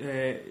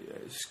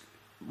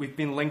 we've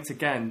been linked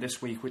again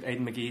this week with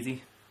Aidan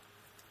McGeady,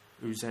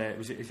 who's at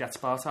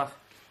Spartak.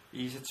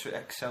 He's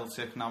at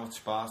Celtic now at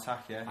Spartak,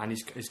 yeah. And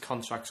his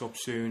contract's up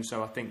soon,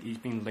 so I think he's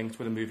been linked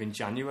with a move in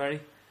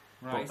January.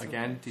 Right. But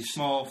again,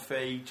 small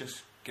fee,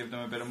 just give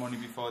them a bit of money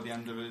before the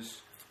end of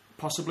his...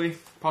 Possibly.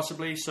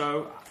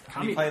 So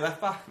can he play left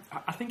back?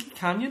 I think he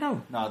can.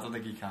 No, I don't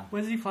think he can.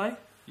 Where does he play?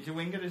 He's a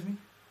winger, isn't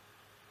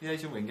he? Yeah,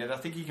 he's a winger. I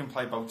think he can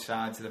play both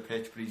sides of the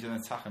pitch, but he's an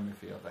attacking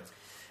midfielder.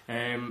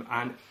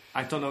 And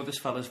I don't know this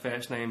fella's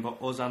first name,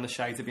 but us and the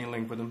Shite have been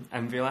linked with him.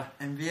 M'Vila,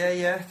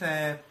 yeah,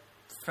 the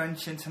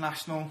French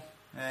international.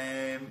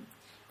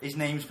 His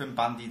name's been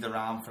bandied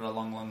around for a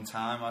long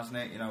time, hasn't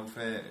it?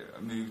 For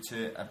a move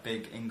to a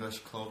big English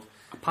club.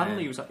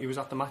 Apparently, he was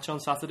at the match on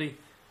Saturday,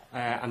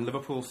 and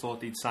Liverpool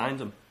thought he'd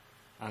signed him,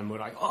 and we're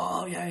like,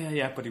 oh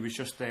yeah, but he was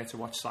just there to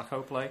watch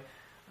Sakho play,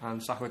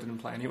 and Sakho didn't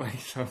play anyway,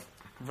 so.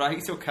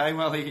 Right, okay,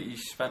 well, he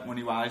spent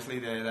money wisely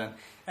there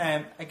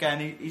then.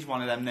 Again, he's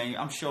one of them names.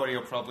 I'm sure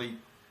he'll probably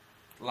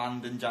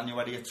land in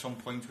January at some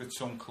point with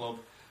some club,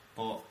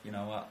 but,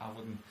 I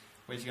wouldn't...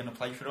 Where's he going to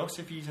play for us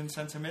if he's in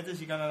centre mid? Is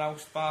he going to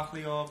oust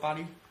Barkley or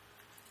Barry?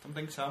 Don't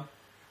think so.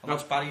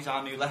 Unless Barry's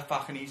our new left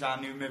back and he's our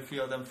new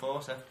midfield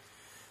enforcer.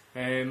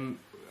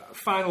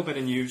 Final bit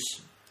of news.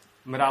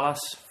 Morales,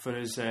 for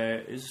his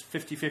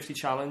 50-50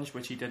 challenge,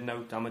 which he did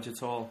no damage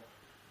at all,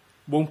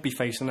 won't be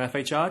facing an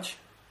FA charge.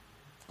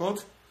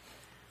 Good.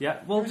 Yeah,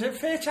 well... Was it a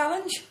fair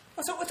challenge?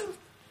 What's up with them?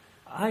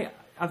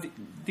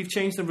 They've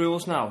changed the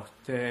rules now,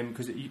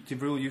 because the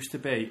rule used to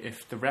be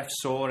if the ref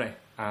saw it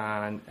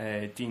and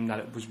deemed that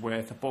it was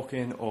worth a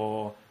booking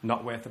or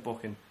not worth a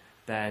booking,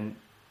 then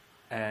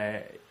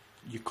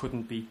you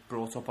couldn't be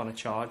brought up on a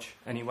charge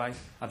anyway.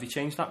 Have they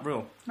changed that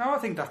rule? No, I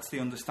think that's the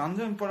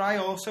understanding, but I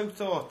also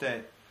thought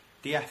that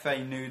the FA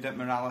knew that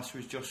Morales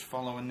was just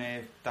following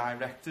their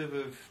directive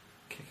of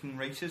kicking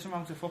racism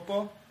out of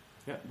football.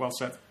 Yeah, well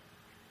said.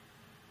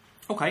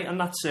 Okay, and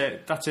that's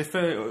it. That's it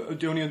for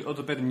the only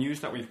other bit of news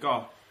that we've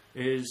got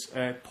is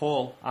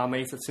Paul, our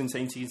mate since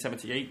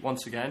 1878,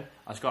 once again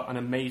has got an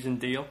amazing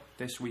deal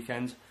this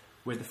weekend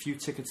with a few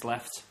tickets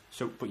left.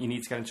 But you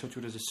need to get in touch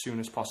with us as soon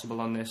as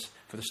possible on this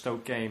for the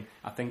Stoke game.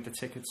 I think the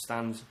ticket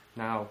stands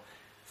now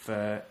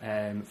for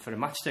a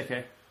match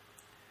ticket,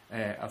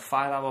 a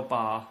 5-hour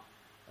bar,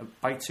 a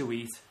bite to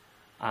eat,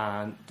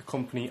 and the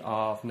company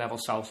of Neville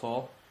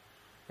Southall.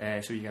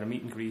 So you get a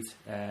meet and greet,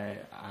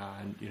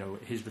 and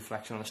his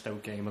reflection on the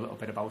Stoke game, a little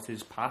bit about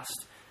his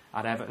past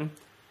at Everton.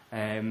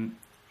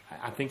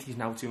 I think he's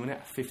now doing it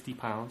at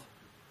 £50,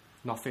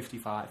 not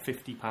 55, £50.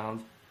 It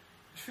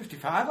was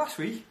 55 last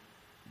week.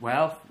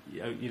 Well,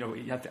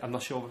 I'm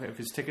not sure if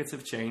his tickets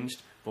have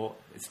changed, but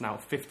it's now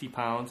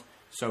 £50.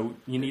 So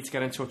you need to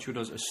get in touch with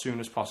us as soon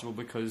as possible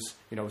because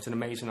it's an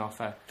amazing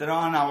offer. There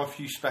are now a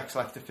few specs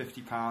left at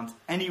 £50.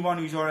 Anyone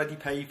who's already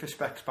paid for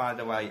specs, by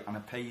the way, and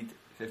have paid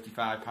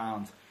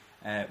 £55,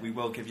 we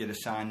will give you the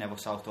signed Neville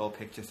Southall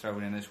picture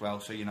thrown in as well,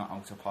 so you're not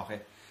out of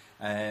pocket.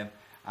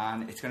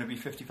 And it's going to be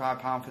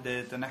 £55 for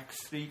the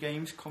next 3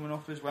 games coming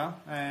up as well.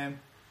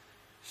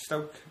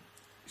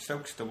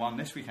 Stoke's the one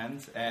this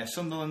weekend.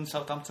 Sunderland,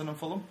 Southampton and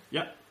Fulham.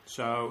 Yeah,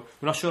 so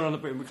we're not sure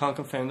we can't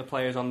confirm the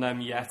players on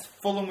them yet.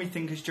 Fulham we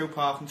think is Joe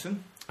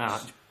Parkinson.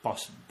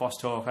 Boss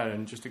talker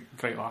and just a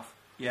great laugh.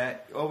 Yeah,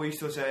 always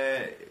does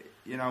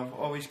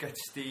always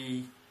gets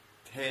the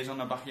hairs on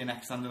the back of your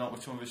neck standing up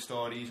with some of his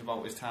stories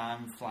about his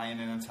time flying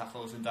in and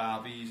tackles and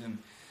derbies and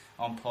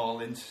on Paul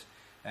Ince.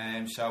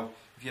 So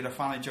if you're a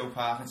fan of Joe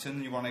Parkinson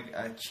and you want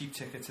a cheap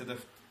ticket to the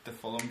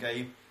Fulham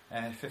game,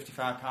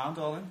 £55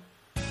 all in.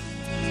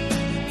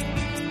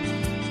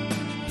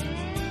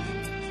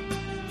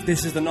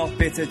 This is the Not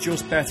Bitter,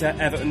 Just Better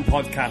Everton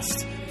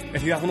podcast.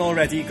 If you haven't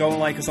already, go and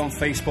like us on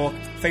Facebook,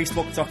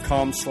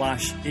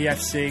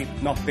 facebook.com/EFC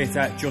Not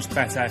Bitter, Just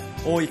Better.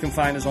 Or you can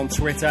find us on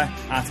Twitter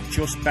at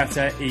Just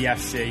Better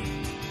EFC.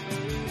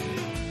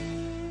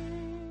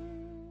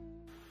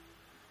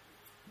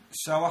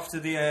 So after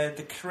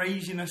the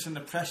craziness and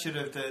the pressure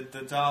of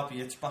the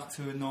derby, it's back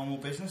to a normal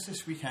business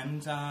this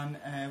weekend, and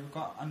we've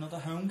got another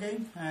home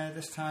game.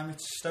 This time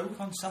it's Stoke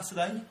on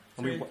Saturday.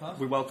 And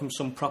we welcome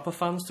some proper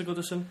fans to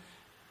Goodison.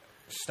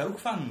 Stoke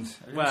fans?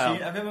 Have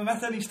you ever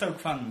met any Stoke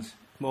fans?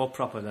 More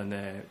proper than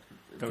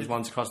those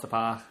ones across the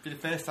park.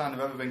 It's the first time I've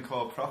ever been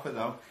called proper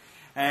though.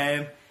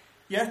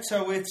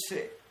 So it's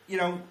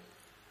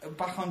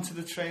back onto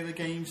the trailer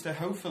games that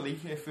hopefully,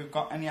 if we've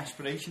got any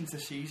aspirations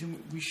this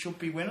season, we should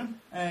be winning.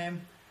 I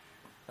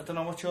don't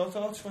know, what's your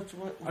thoughts?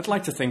 I'd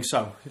like to think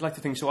so.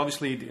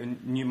 Obviously, the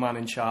new man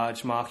in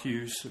charge, Mark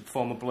Hughes,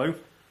 former Blue,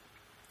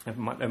 a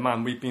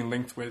man we've been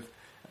linked with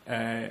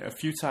a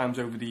few times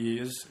over the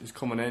years, is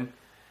coming in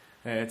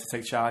to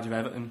take charge of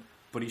Everton.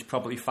 But he's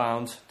probably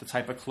found the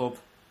type of club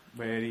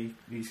where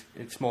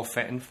it's more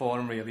fitting for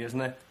him, really, isn't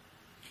it?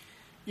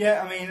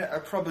 Yeah, I mean,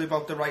 probably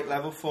about the right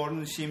level for them.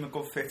 They seem a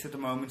good fit at the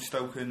moment,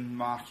 Stoke and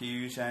Mark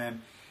Hughes.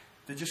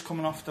 They're just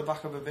coming off the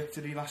back of a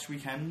victory last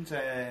weekend.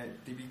 They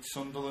beat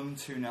Sunderland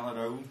 2-0 at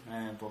home,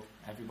 but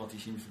everybody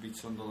seems to beat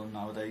Sunderland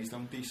nowadays,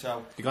 don't they?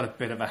 So they got a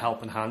bit of a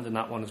helping hand in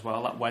that one as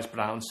well. That Wes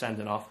Brown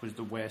sending off was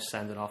the worst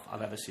sending off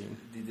I've ever seen.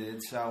 They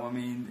did. So, I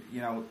mean,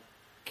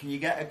 can you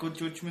get a good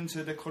judgment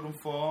of the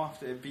current four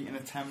after beating a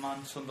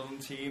 10-man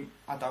Sunderland team?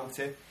 I doubt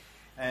it.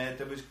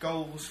 There was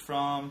goals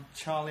from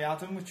Charlie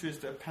Adam, which was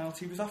the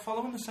penalty. Was that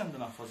following the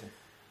sending off, was it?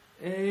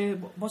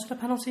 Was it a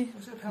penalty?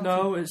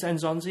 No, it's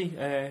Nzonzi.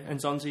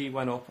 Nzonzi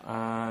went up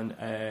and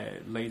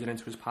laid it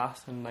into his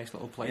path in a nice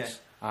little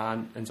place. Yeah.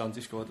 And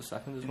Nzonzi scored the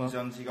second as well.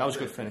 That was a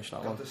good finish,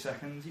 that one. The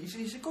second.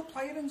 He's a good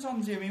player,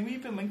 Nzonzi. I mean,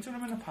 we've been linked to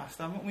him in the past,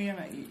 haven't we? And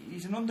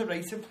he's an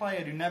underrated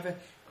player who never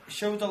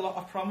showed a lot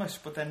of promise,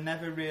 but then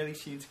never really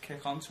seemed to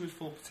kick on to his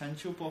full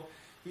potential. But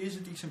he is a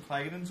decent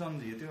player,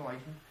 Nzonzi. I do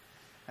like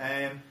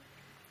him.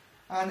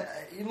 And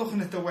you're looking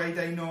at the way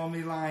they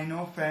normally line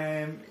up,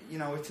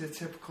 it's a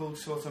typical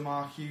sort of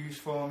Mark Hughes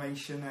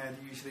formation. They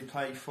usually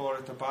play 4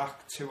 at the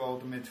back, 2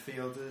 older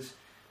midfielders,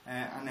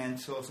 and then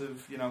sort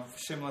of,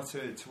 similar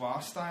to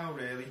our style,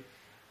 really.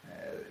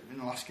 In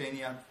the last game, he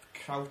had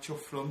Crouch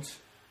up front,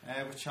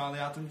 with Charlie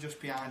Adam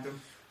just behind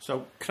him.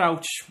 So,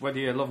 Crouch, whether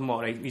you love him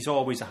or hate, he's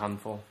always a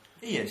handful.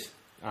 He is.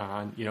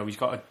 And, he's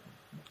got a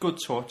good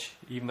touch,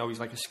 even though he's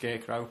like a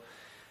scarecrow.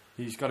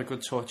 He's got a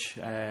good touch,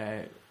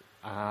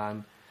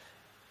 and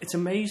it's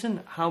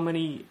amazing how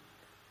many,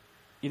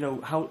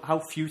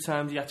 how few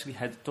times he actually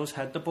does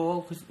head the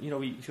ball, because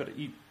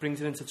he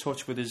brings it into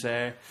touch with his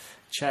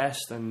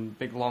chest and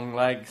big long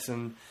legs,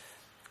 and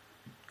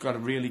got a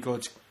really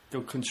good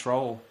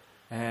control.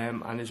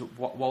 And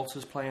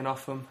Walter's playing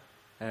off him.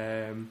 We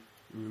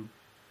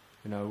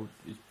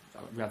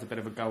had a bit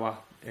of a go at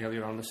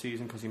earlier on the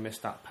season because he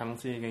missed that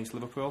penalty against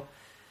Liverpool.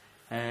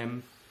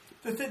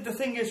 The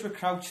thing is with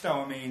Crouch,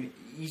 though, I mean,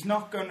 he's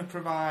not going to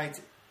provide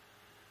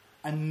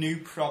a new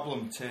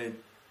problem to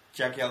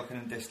Jagielka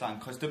and Dislan,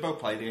 because they both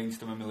played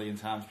against him a million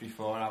times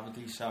before, haven't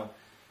they? So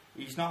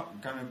he's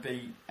not going to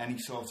be any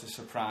sort of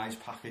surprise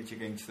package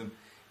against them.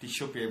 They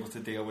should be able to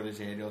deal with his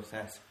aerial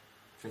threat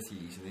pretty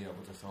easily, I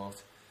would have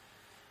thought.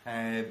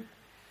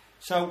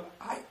 So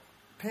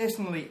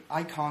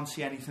I can't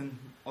see anything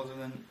other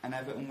than an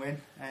Everton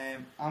win.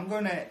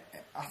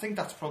 I think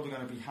that's probably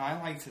going to be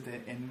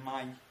highlighted in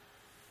my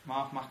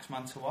Mark Max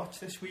man to watch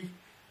this week.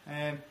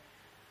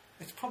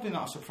 It's probably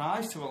not a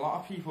surprise to a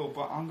lot of people,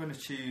 but I'm going to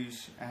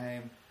choose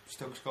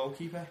Stoke's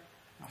goalkeeper,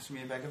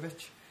 Asmir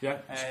Begovic. Yeah.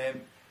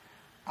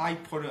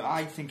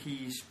 I think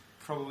he's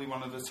probably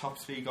one of the top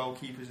 3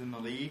 goalkeepers in the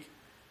league.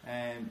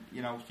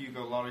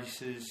 Hugo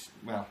Lloris is,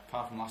 well,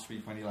 apart from last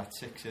week when he let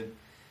 6 in,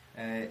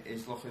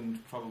 is looking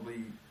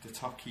probably the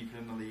top keeper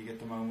in the league at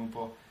the moment.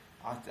 But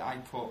I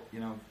put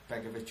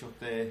Begovic up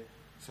there,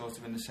 sort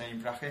of in the same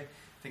bracket.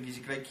 I think he's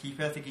a great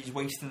keeper. I think he's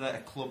wasted at a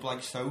club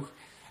like Stoke,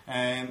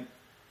 and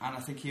I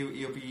think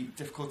he'll be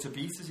difficult to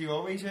beat, as he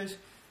always is.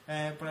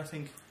 But I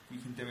think we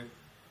can do it.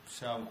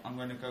 So I'm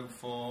going to go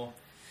for,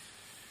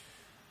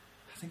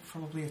 I think,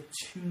 probably a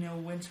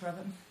 2-0 win to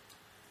Everton.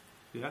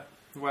 Yeah,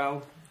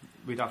 well,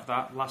 we'd have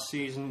that. Last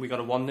season we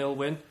got a 1-0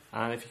 win,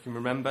 and if you can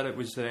remember, it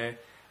was a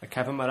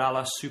Kevin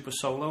Morales super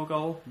solo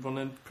goal,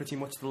 running pretty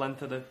much the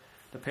length of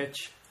the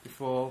pitch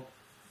before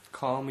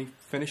calmly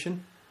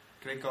finishing.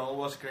 Great goal,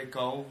 was a great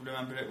goal,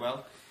 remember it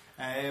well.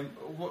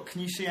 What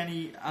can you see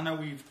any? I know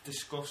we've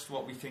discussed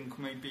what we think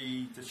may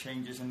be the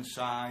changes in the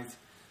side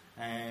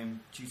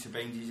due to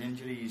Bainesy's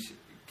injuries.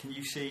 Can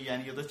you see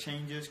any other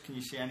changes? Can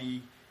you see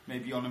any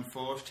maybe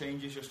unenforced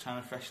changes, just trying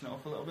to freshen it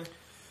up a little bit?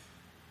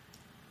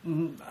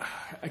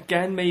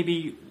 Again,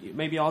 maybe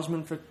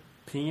Osman for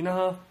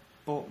Pienaar,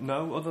 but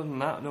no. Other than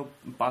that, no.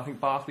 I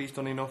think Barkley's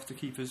done enough to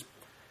keep his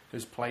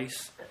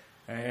place.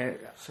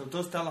 So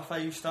does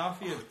Deulofeu start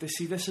for you?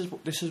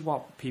 This is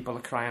what people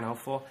are crying out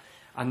for,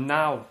 and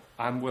now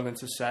I'm willing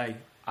to say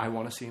I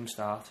want to see him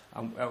start.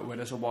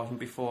 Whereas I wasn't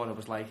before. I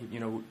was like,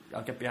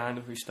 I'll get behind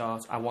him if he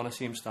starts. I want to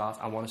see him start.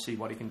 I want to see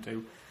what he can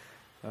do.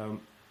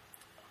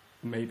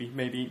 Maybe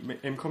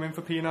him come in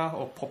for Pienaar,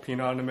 or put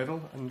Pienaar in the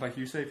middle, and like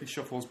you say, if he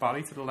shuffles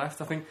Barry to the left,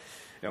 I think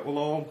it will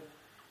all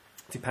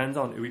depend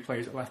on who he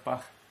plays at left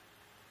back.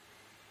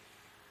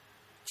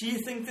 Do you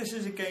think this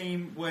is a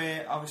game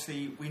where,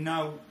 obviously, we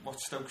know what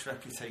Stoke's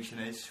reputation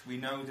is? We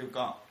know they've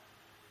got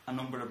a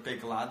number of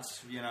big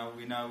lads. We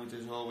know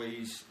there's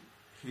always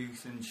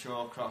Huth and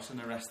Shawcross, and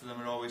the rest of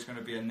them are always going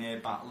to be a near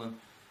battling.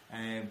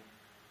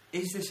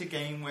 Is this a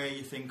game where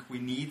you think we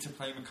need to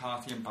play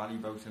McCarthy and Barry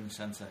both in the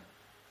centre?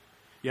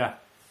 Yeah.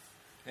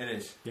 It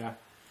is? Yeah.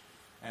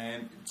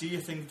 Do you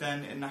think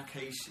then, in that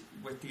case,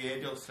 with the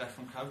aerial threat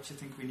from Crouch, you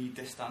think we need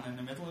this down in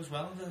the middle as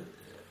well, the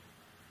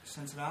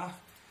centre half?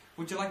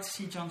 Would you like to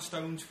see John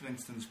Stones, for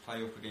instance,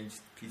 play up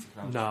against Peter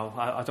Crouch? No,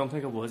 I don't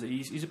think I would.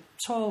 He's a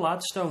tall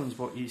lad, Stones,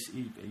 but he's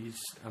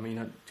I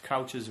mean,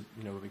 Crouch is a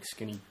big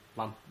skinny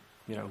lamp,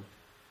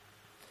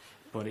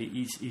 but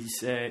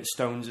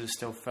Stones is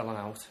still filling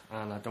out,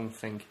 and I don't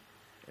think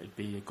it'd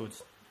be a good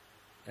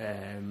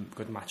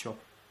matchup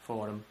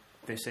for him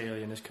this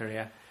early in his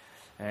career.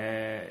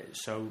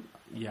 So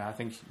yeah, I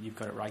think you've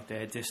got it right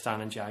there.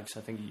 Distan and Jags,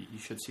 I think you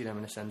should see them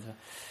in the centre.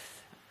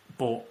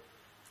 But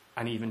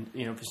and even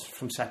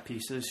from set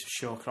pieces,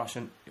 Shawcross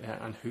and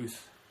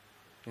Huth,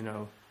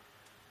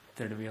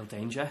 they're the real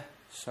danger.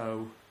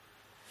 So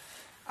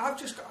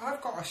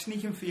I've got a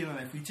sneaking feeling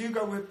if we do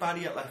go with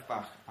Barry at left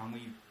back and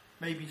we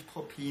maybe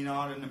put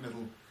Pienaar in the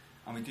middle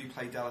and we do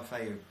play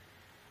Deulofeu,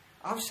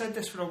 I've said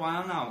this for a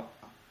while now.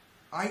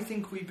 I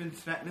think we've been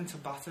threatening to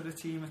batter the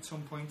team at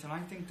some point, and I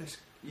think this,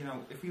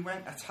 if we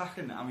went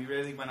attacking and we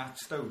really went at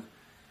Stoke,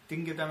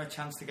 didn't give them a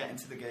chance to get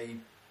into the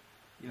game,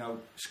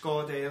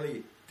 scored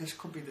early, this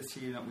could be the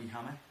team that we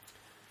hammer.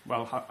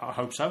 Well, I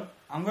hope so.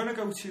 I'm going to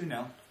go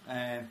 2-0,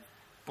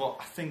 but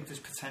I think there's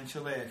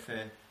potential there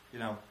for,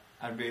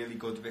 a really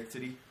good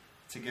victory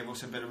to give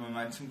us a bit of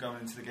momentum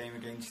going into the game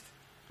against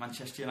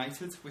Manchester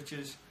United, which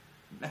is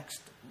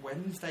next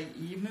Wednesday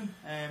evening.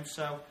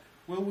 So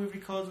will we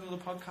record another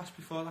podcast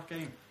before that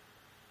game?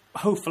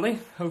 Hopefully,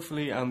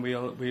 and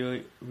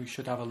we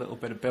should have a little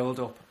bit of build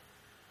up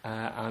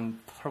and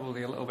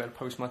probably a little bit of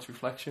post match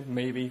reflection,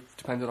 maybe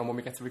depending on when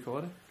we get to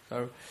record it.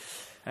 So,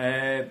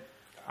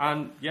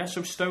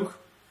 so Stoke,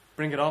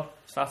 bring it on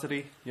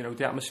Saturday.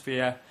 The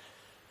atmosphere,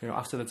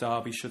 after the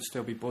derby should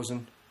still be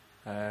buzzing,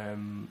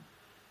 and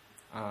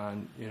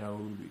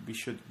we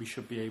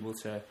should be able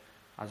to,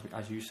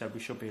 as you said, we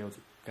should be able to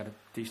get a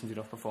decent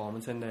enough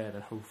performance in there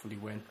and hopefully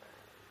win.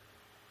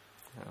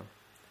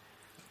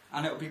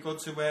 And it'll be good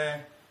to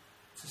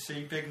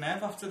see Big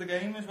Nev after the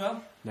game as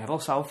well. Neville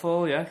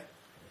Southall, yeah.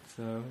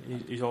 So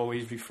he's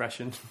always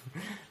refreshing.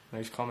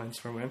 Nice comments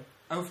from him.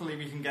 Hopefully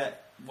we can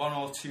get 1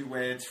 or 2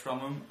 words from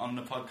him on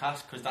the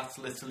podcast, because that's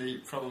literally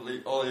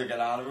probably all you get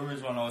out of him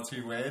is 1 or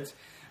 2 words.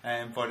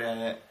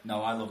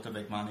 No, I love the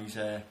big man. He's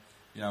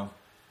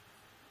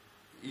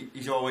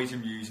he's always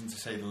amusing, to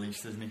say the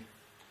least, isn't he?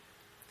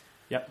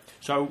 Yep.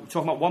 So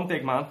talking about one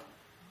big man,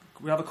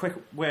 we have a quick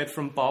word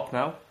from Bob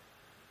now.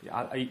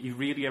 He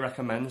really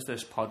recommends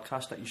this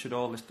podcast that you should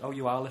all listen. Oh,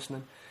 you are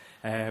listening.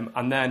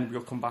 And then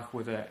we'll come back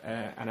with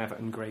an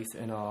Everton great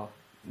in our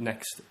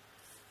next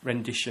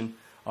rendition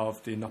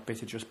of the Not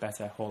Bitter Just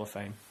Better Hall of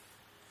Fame.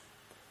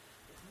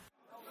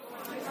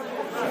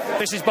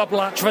 This is Bob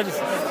Latchford.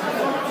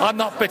 I'm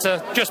not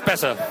bitter, just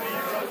better.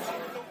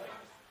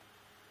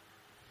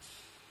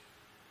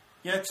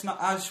 Yeah, it's not,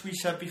 as we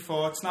said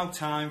before, it's now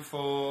time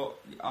for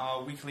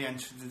our weekly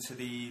entrance into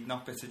the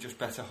Not Bitter Just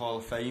Better Hall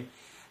of Fame.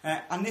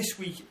 And this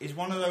week is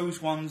one of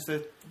those ones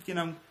that,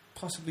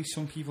 possibly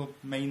some people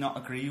may not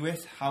agree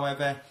with.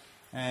 However,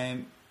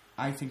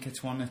 I think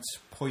it's one that's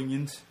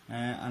poignant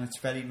and it's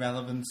very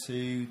relevant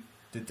to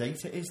the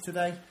date it is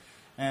today.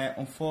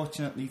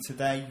 Unfortunately,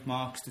 today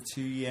marks the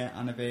 2-year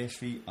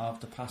anniversary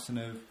of the passing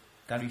of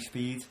Gary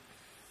Speed,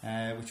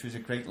 which was a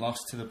great loss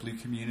to the blue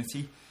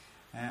community.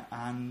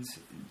 And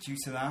due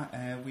to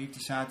that, we've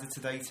decided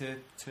today to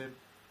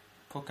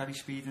put Gary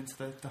Speed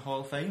into the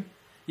Hall of Fame.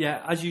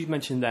 Yeah, as you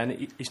mentioned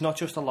then, it's not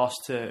just a loss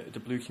to the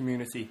blue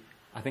community.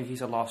 I think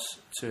he's a loss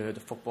to the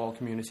football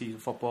community, the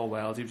football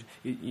world.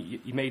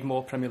 He made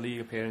more Premier League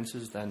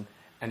appearances than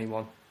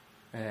anyone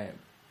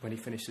when he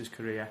finished his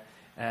career.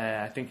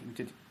 I think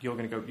you're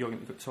going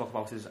to talk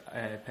about his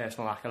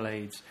personal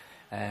accolades.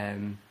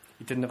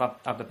 He didn't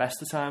have the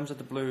best of times at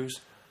the Blues,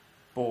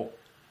 but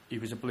he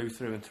was a Blue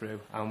through and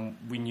through, and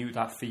we knew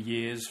that for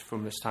years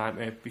from this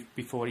time.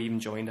 Before he even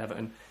joined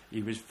Everton,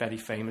 he was very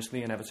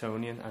famously an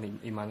Evertonian, and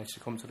he managed to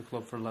come to the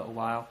club for a little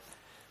while.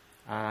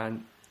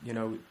 And,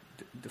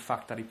 the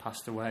fact that he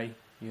passed away,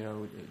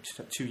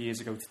 2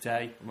 years ago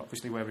today,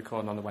 obviously we're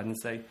recording on the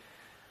Wednesday,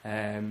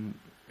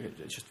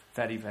 it's just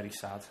very, very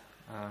sad.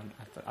 And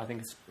I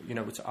think it's,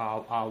 it's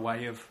our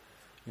way of,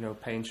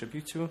 paying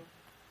tribute to him.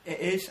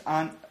 It is,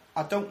 and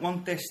I don't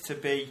want this to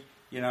be,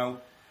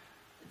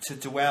 to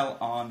dwell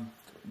on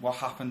what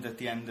happened at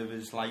the end of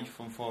his life,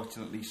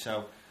 unfortunately.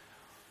 So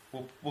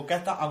we'll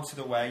get that out of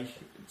the way.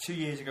 2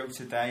 years ago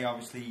today,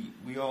 obviously,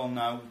 we all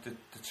know the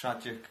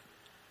tragic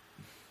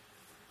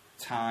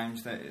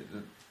times that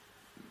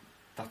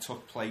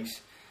took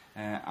place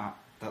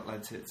that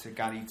led to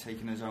Gary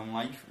taking his own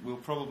life. We'll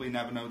probably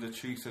never know the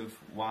truth of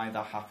why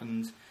that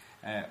happened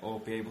or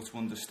be able to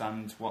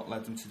understand what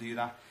led them to do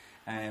that.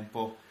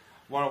 But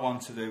what I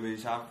want to do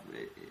is have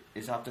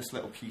this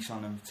little piece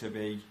on him to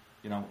be,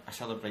 a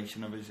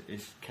celebration of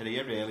his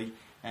career, really.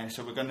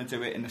 So we're going to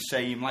do it in the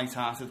same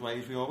light-hearted way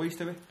as we always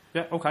do it.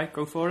 Yeah, okay,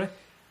 go for it.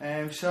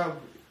 So,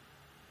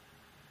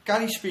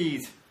 Gary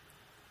Speed,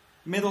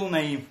 middle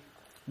name?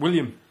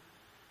 William.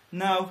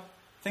 No,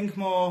 think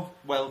more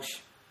Welsh.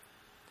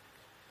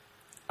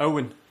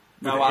 Owen.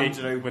 No,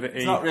 Andrew.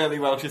 It's not really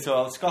Welsh at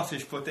all,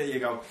 Scottish, but there you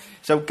go.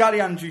 So, Gary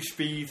Andrew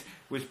Speed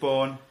was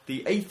born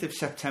the 8th of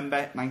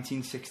September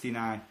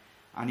 1969,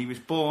 and he was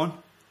born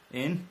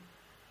in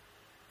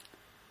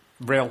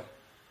Brill.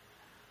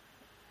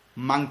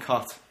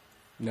 Mancott.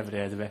 Never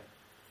heard of it.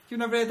 You've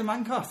never heard of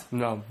Mancott?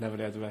 No, never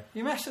heard of it.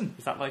 You're messing.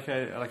 Is that like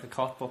a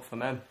cot book for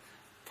men?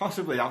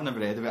 Possibly, I've never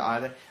heard of it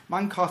either.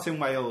 Mancott in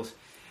Wales.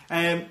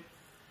 As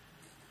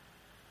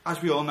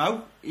we all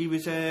know, he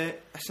was a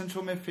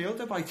central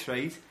midfielder by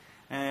trade,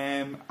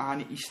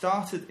 and he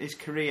started his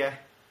career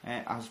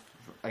as,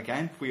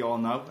 again, we all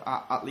know,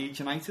 at Leeds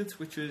United,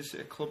 which was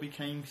a club he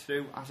came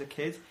through as a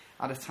kid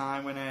at a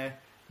time when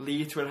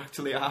Leeds were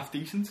actually half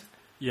decent.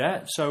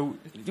 Yeah, so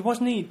it was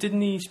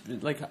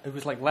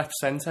like left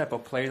centre,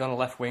 but played on a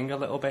left wing a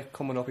little bit.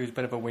 Coming up, he was a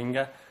bit of a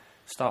winger,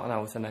 starting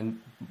out, and then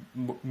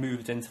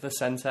moved into the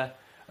centre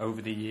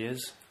over the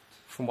years,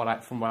 from what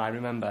I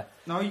remember.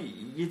 No,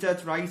 you're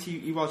dead right.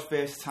 He was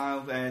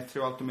versatile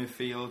throughout the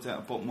midfield,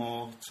 but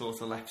more sort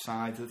of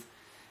left-sided.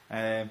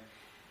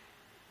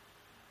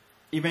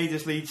 He made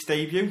his Leeds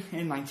debut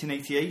in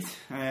 1988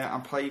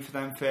 and played for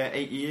them for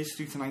 8 years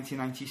through to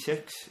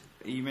 1996.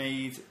 He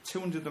made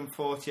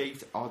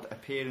 248 odd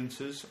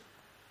appearances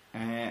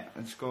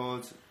and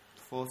scored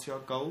 40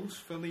 odd goals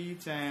for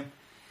Leeds. And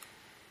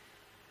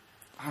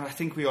I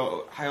think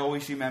I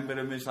always remember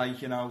him as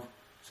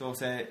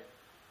sort of a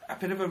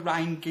bit of a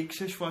Ryan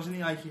Giggs-ish, wasn't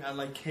he? He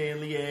had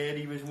curly hair.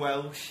 He was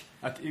Welsh.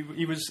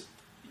 He was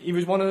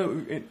one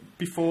of the,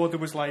 before there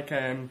was like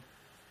the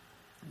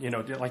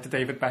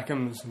David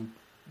Beckhams. And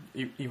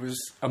he was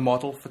a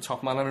model for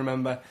Top Man. I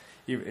remember.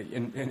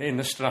 In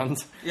the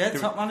Strand. Yeah,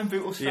 Top Man in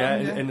Bootle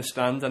Strand. Yeah, in the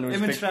Strand. And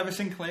him and Trevor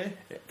Sinclair.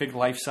 Big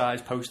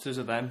life-size posters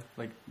of them,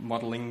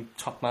 modelling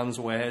Top Man's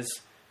wares.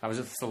 That was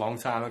just a long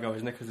time ago,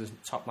 isn't it? Because there's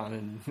Top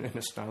Man in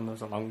the Strand. That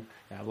was a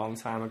long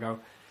time ago.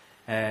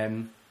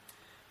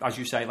 As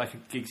you say, like a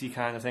Giggsy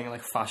kind of thing,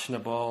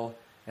 fashionable.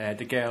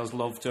 The girls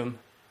loved him.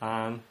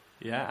 And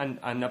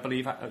I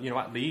believe,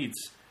 at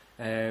Leeds,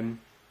 they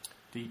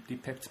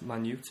picked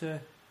Man U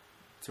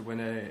to win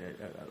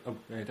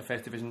the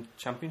First Division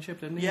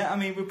Championship, didn't he? Yeah, I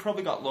mean, we've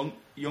probably got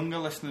younger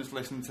listeners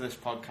listening to this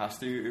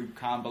podcast who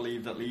can't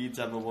believe that Leeds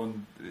ever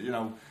won,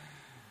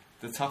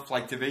 the top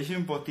flight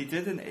division, but they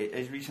did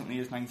as recently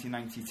as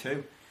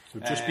 1992.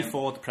 Just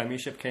before the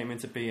Premiership came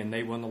into being,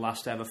 they won the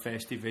last ever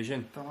First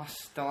Division. The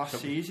last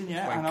season,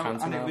 yeah.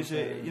 And it was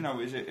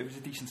it was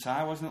a decent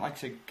side, wasn't it? Like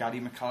say Gary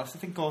McAllister, I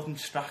think Gordon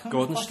Strachan.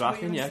 Gordon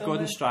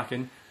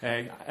Strachan,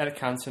 Eric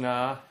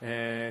Cantona,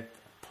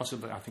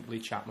 possibly I think Lee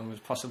Chapman was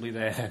possibly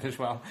there as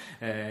well.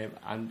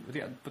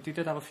 But they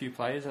did have a few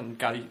players, and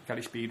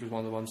Gary Speed was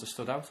one of the ones that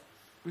stood out.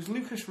 Was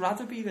Lucas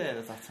Radaby there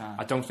at that time?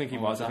 I don't think he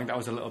was. I think that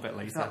was a little bit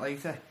later. Was that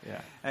later?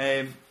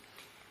 Yeah.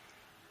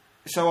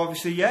 So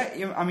obviously,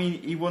 yeah, I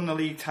mean, he won the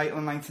league title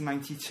in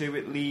 1992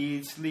 at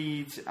Leeds.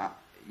 Leeds,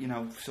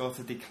 sort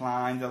of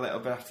declined a little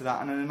bit after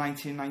that, and then in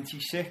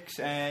 1996,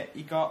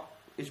 he got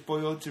his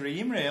boyhood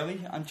dream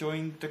really, and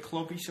joined the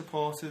club he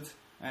supported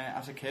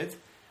as a kid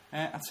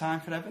at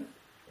time for Everton.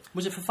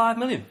 Was it for $5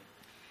 million?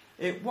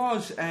 It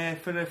was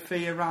for a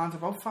fee around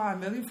about $5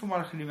 million, from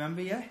what I can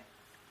remember. Yeah.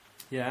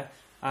 Yeah,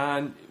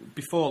 and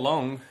before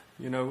long,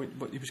 he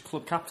was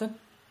club captain.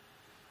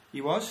 He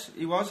was,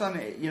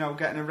 and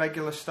getting a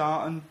regular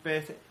start and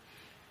bit.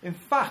 In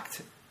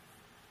fact,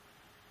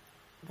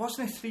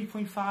 wasn't it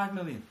 3.5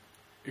 million?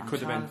 It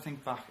could have been. I'm trying to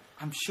think back.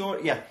 I'm sure,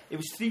 yeah, it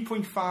was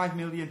 3.5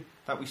 million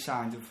that we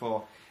signed him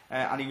for,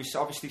 and he was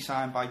obviously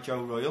signed by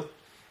Joe Royle,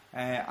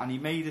 and he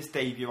made his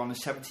debut on the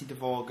 17th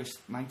of August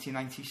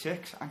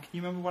 1996. And can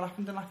you remember what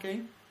happened in that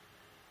game?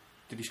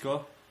 Did he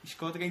score? He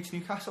scored against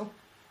Newcastle.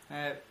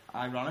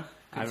 Ironic.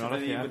 Yeah.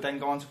 He would then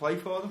go on to play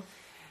for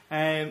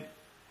them.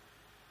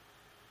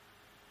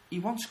 He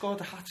once scored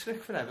a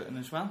hat-trick for Everton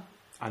as well.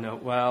 I know.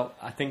 Well,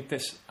 I think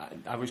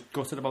I was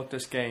gutted about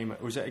this game.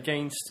 Was it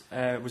against...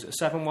 was it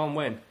a 7-1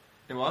 win?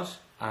 It was.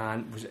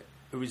 And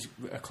it was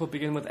a club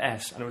beginning with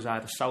S, and it was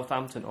either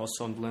Southampton or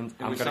Sunderland.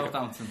 It was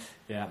Southampton.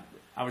 Yeah,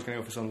 I was going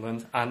to go for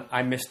Sunderland. And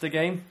I missed the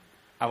game.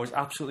 I was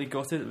absolutely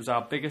gutted. It was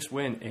our biggest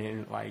win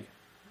in,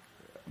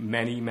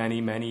 many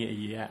a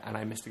year, and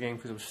I missed the game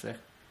because I was sick.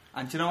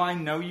 And I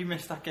know you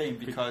missed that game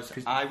because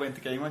I went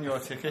the game on your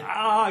ticket.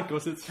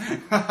 Gutted.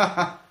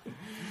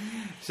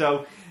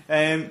 So,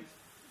 and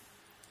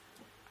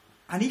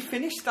he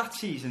finished that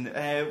season.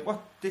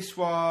 This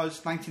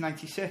was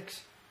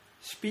 1996.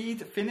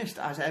 Speed finished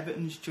as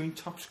Everton's joint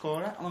top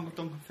scorer along with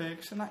Duncan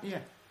Ferguson that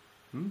year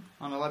on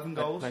 11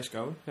 goals. Nice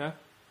goal, yeah.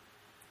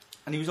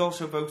 And he was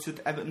also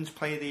voted Everton's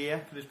Player of the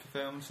Year for his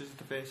performances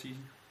the first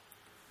season.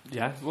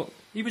 Yeah, well,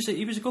 he was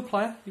a good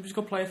player. He was a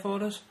good player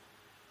for us.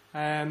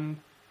 And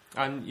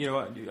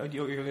you're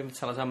going to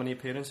tell us how many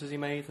appearances he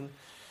made and.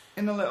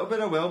 In a little bit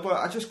I will, but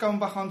I just going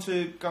back on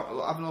to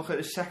having a look at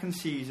his second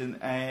season.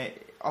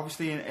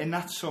 Obviously, in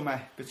that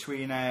summer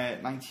between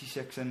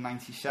 96 and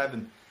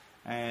 97,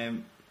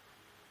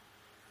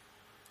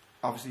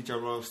 obviously Joe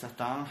Royle stepped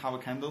down.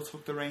 Howard Kendall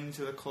took the reins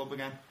of the club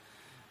again,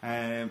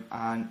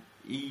 and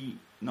he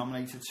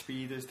nominated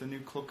Speed as the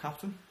new club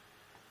captain.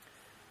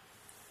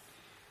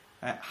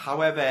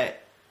 However,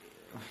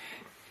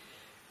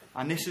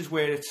 and this is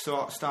where it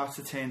starts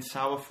to turn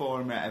sour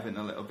for him at Everton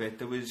a little bit.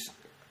 There was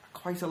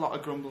quite a lot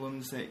of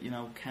grumblings that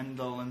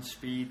Kendall and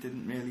Speed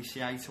didn't really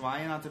see eye to eye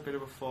and had a bit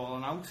of a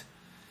falling out,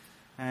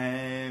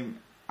 and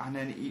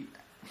then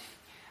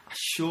a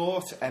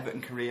short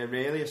Everton career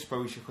really, I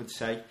suppose you could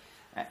say,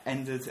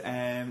 ended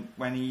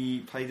when he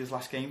played his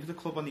last game for the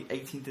club on the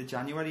 18th of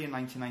January in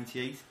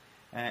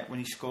 1998 when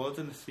he scored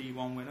in a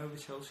 3-1 win over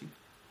Chelsea.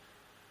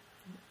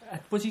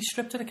 Was he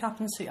stripped of the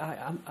captaincy?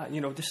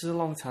 This is a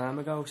long time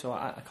ago, so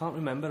I can't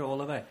remember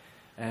all of it.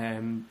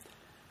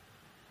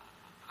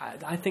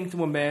 I think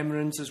there were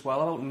murmurings as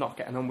well about not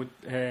getting on with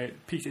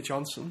Peter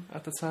Johnson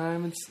at the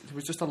time. There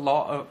was just a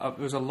lot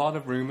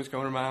of rumours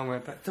going around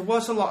with it. There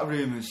was a lot of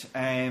rumours,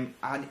 and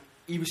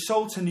he was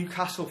sold to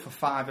Newcastle for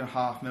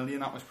 $5.5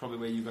 million. That was probably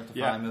where you got the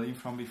 $5 million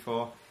from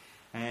before.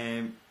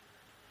 And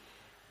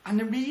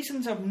the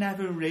reasons have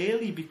never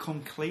really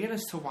become clear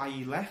as to why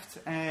he left.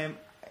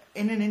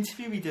 In an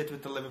interview he did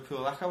with the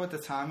Liverpool Echo at the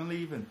time of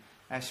leaving,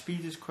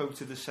 Speed is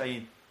quoted as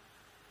saying,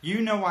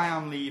 "You know I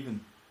am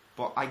leaving,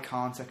 but I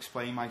can't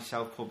explain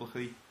myself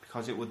publicly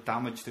because it would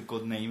damage the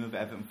good name of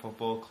Everton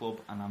Football Club,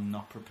 and I'm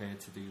not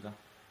prepared to do that."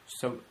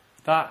 So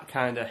that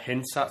kind of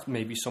hints at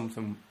maybe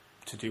something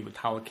to do with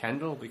Howard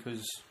Kendall,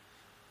 because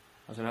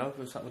I don't know.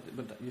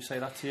 Would you say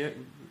that to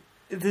you?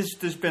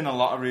 There's been a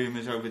lot of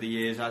rumours over the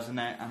years, hasn't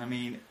there? And I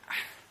mean,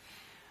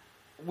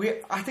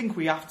 I think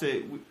we have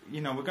to.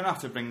 We're going to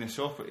have to bring this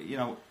up.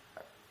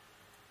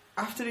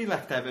 After he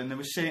left Everton, there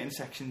were certain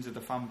sections of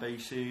the fan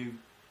base who,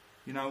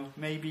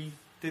 maybe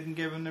didn't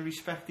give him the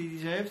respect he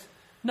deserved.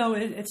 No,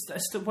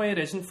 it's the way it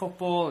is in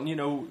football.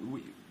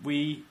 And,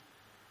 we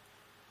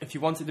if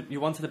you wanted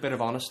a bit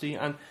of honesty,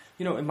 and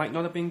it might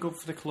not have been good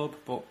for the club,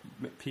 but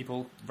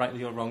people,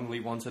 rightly or wrongly,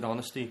 wanted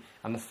honesty,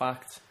 and the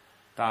fact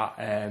that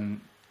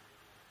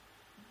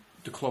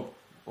the club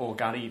or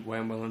Gary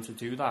weren't willing to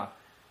do that,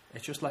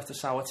 it just left a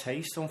sour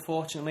taste,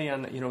 unfortunately,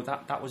 and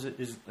that was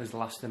his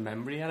lasting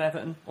memory at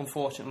Everton,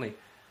 unfortunately.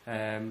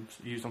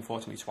 Used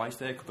unfortunately twice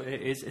there, but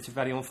it's a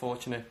very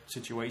unfortunate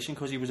situation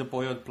because he was a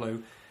boyhood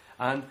blue,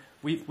 And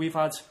we've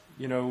had,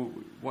 you know,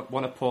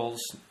 one of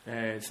Paul's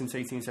since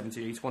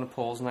 1878, one of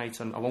Paul's nights,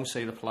 and I won't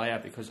say the player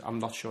because I'm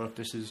not sure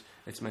if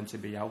it's meant to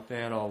be out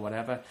there or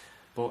whatever,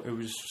 but it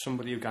was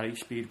somebody who Gary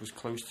Speed was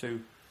close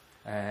to.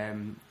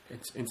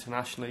 It's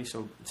internationally,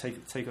 so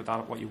take of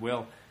that what you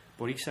will.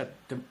 But he said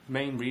the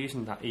main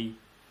reason that he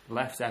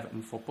left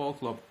Everton Football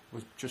Club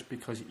was just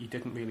because he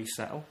didn't really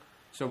settle.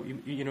 So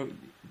you know,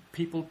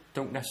 people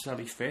don't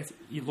necessarily fit.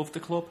 He loved the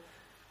club.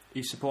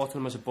 He supported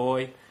them as a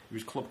boy. He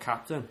was club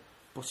captain.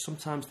 But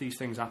sometimes these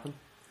things happen.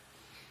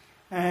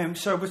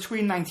 So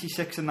between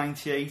 96 and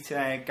 98,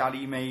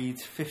 Gary made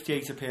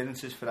 58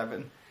 appearances for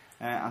Everton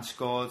and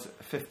scored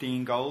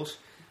 15 goals.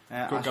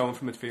 Good going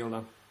from midfield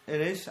now. It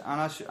is,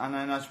 and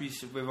then as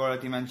we've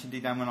already mentioned,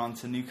 he then went on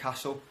to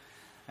Newcastle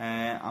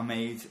and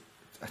made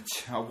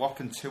a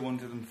whopping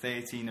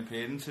 213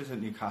 appearances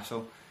at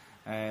Newcastle.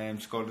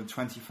 Scored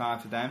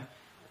 25 for them.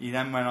 He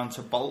then went on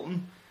to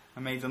Bolton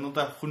and made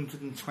another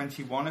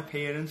 121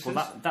 appearances.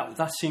 Well,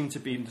 that seemed to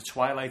be in the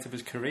twilight of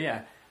his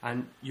career,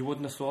 and you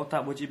wouldn't have thought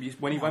that, would you?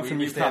 When he went from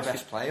Newcastle, he was their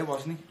best player,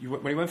 wasn't he?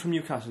 When he went from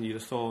Newcastle, you'd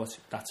have thought,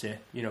 that's it.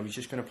 You know, he's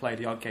just going to play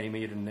the odd game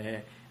here and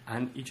there,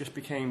 and he just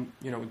became,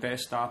 you know, their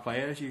star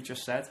player, as you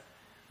just said.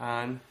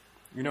 And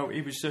you know,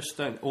 he was just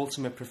an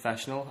ultimate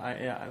professional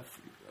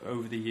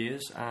over the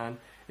years, and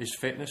his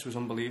fitness was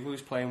unbelievable. He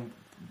was playing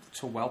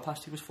till well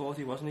past he was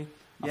 40, wasn't he?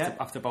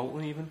 After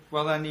Bolton even.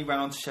 Well, then he went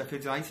on to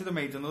Sheffield United and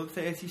made another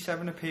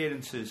 37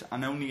 appearances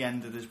and only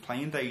ended his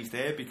playing days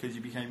there because he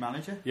became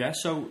manager. Yeah,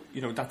 so,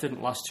 you know, that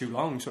didn't last too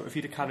long. So if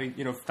he'd have carried,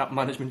 you know, if that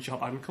management job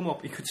hadn't come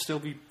up, he could still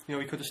be, you know,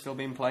 he could have still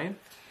been playing.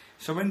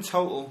 So in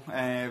total,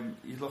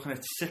 you're looking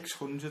at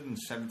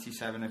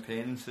 677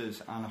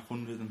 appearances and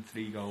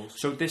 103 goals.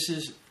 So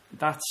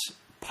that's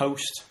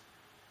post,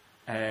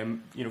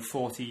 you know,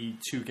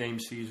 42 game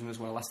season as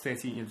well. That's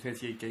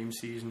 38 game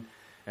season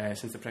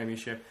since the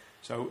Premiership.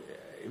 So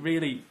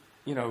really,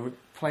 you know,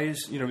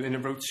 players, you know, in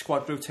a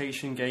squad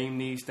rotation game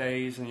these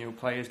days, and you know,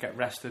 players get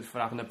rested for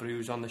having a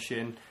bruise on the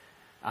shin.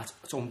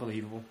 It's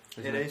unbelievable.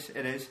 It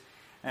is.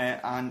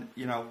 And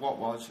you know, what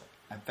was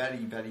a very,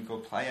 very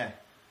good player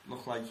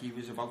looked like he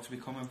was about to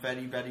become a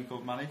very, very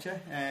good manager.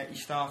 He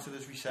started,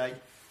 as we say,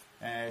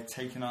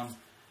 taking on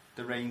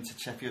the reins at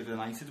Sheffield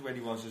United, where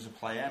he was as a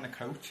player and a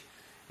coach,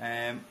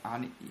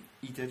 and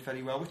he did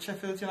very well with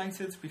Sheffield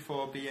United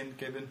before being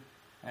given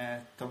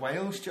the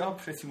Wales job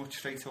pretty much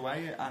straight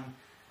away, and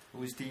it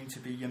was deemed to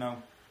be, you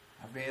know,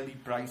 a really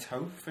bright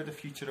hope for the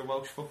future of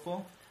Welsh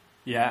football.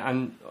 Yeah,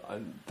 and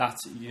that,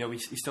 you know, he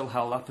still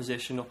held that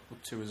position up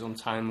to his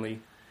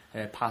untimely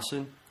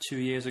passing 2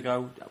 years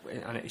ago,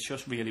 and it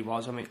just really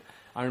was. I mean,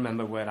 I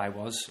remember where I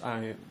was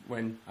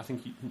when I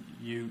think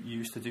you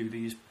used to do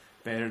these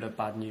bearer of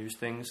bad news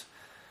things,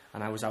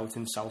 and I was out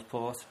in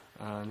Southport,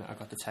 and I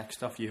got the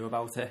text off you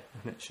about it,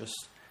 and it's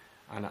just.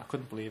 And I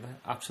couldn't believe it.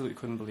 Absolutely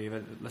couldn't believe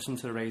it. Listened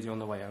to the radio on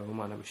the way home,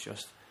 and it's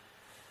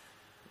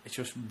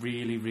just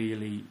really,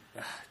 really,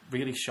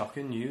 really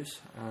shocking news.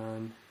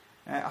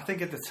 I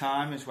think at the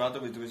time as well,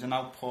 there was an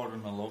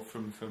outpouring of love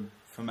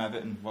from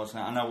Everton,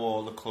 wasn't it? I know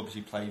all the clubs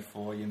he played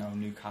for, you know,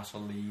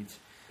 Newcastle, Leeds,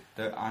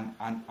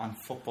 and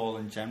football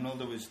in general.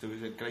 There was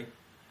a great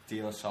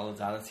deal of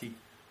solidarity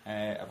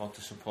about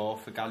the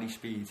support for Gary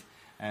Speed.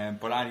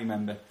 But I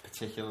remember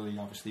particularly,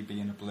 obviously,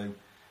 being a Blue.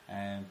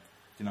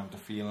 You know, the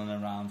feeling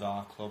around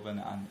our club,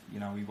 and you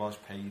know, he was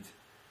paid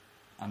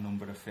a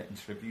number of fitting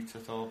tributes, I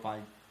thought, by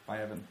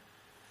Everton.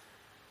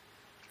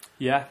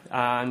 Yeah,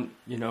 and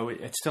you know,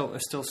 it's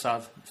still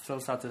sad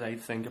today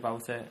to think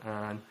about it.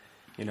 And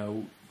you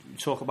know,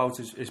 talk about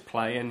his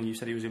play, and you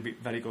said he was a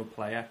very good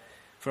player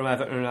from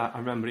Everton. I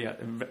remember he had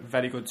a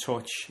very good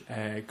touch,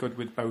 good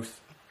with both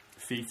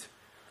feet,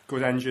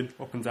 good engine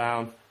up and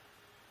down.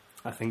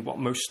 I think what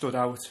most stood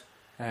out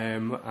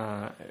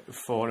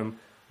for him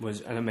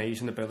was an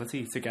amazing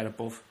ability to get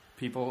above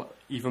people,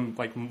 even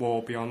like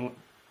more beyond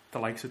the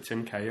likes of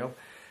Tim Cahill.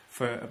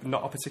 For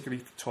not a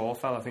particularly tall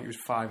fella, I think he was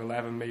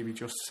 5'11", maybe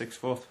just 6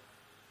 foot.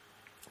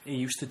 He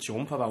used to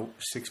jump about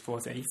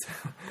 6'8"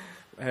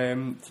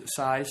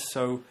 size,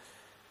 so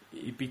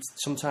he'd be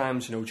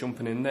sometimes, you know,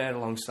 jumping in there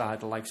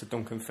alongside the likes of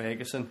Duncan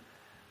Ferguson,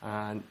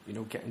 and you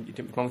know, getting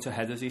the amount of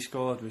headers he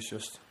scored was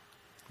just,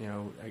 you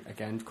know,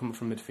 again, coming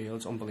from midfield,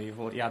 it's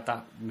unbelievable. He had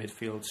that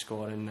midfield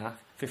scoring knack.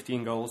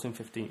 15 goals in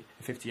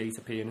 58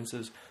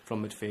 appearances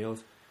from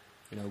midfield.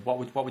 You know,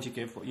 what would you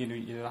give? You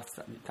know,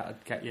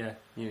 that'd get you.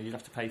 You know, you'd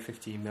have to pay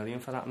 15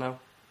 million for that now.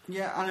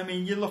 Yeah, and I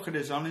mean, you look at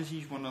his honours.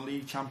 He's won a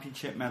league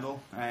championship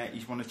medal.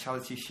 He's won a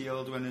Charity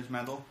Shield winners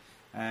medal.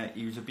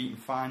 He was a beaten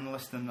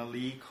finalist in the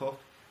League Cup.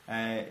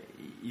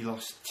 He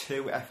lost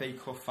 2 FA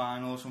Cup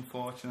finals,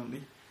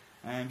 unfortunately.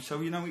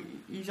 So you know,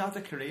 he's had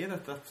a career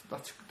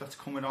that's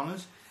come with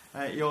honours.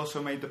 He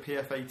also made the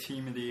PFA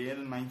Team of the Year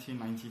in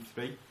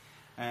 1993.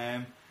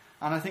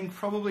 And I think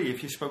probably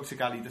if you spoke to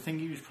Gary, the thing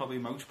he was probably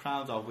most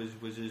proud of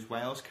was his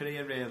Wales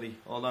career, really.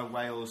 Although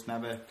Wales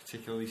never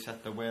particularly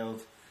set the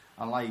world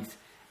alight,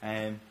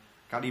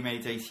 Gary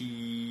made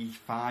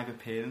 85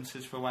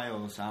 appearances for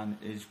Wales and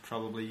is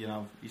probably, you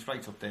know, he's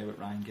right up there with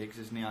Ryan Giggs,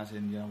 isn't he? As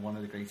in, you know, one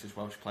of the greatest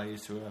Welsh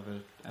players to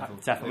ever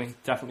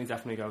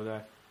Definitely go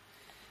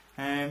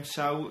there.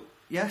 So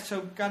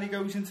Gary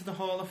goes into the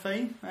Hall of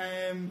Fame.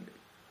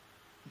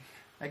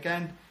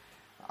 Again,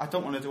 I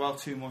don't want to dwell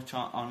too much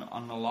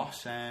on the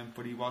loss,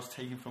 but he was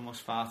taken from us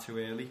far too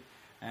early,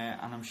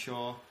 and I'm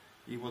sure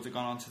he would have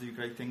gone on to do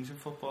great things in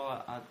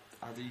football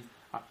had he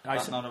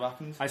not have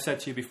happened. I said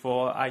to you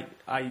before, I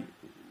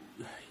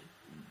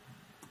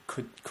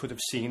could have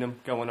seen him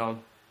going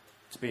on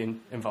to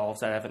being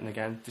involved at Everton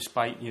again,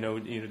 despite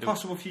the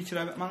possible future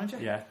Everton manager.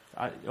 Yeah,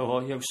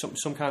 or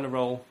some kind of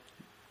role,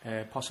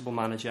 possible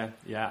manager.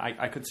 Yeah,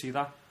 I could see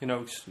that.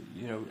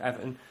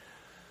 Everton.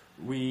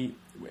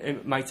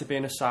 It might have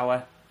been a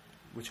sour,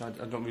 which I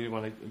don't really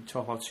want to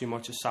talk about too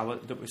much. A sour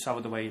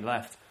the way he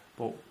left,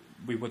 but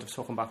we would have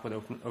took him back with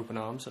open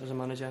arms as a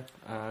manager.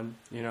 And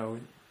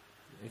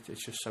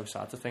it's just so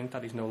sad to think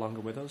that he's no longer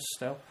with us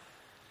still.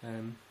 At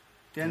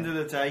the end of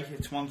the day,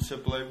 it's once a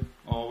blue,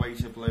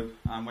 always a blue,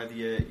 and whether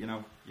you're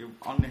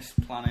on this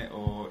planet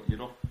or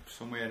you're up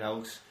somewhere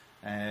else,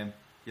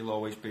 you'll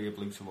always be a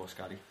blue to us,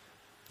 Gary.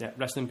 Yeah,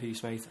 rest in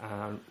peace, mate,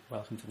 and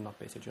welcome to the Not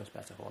Bitter Just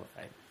Better Hall of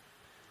Fame.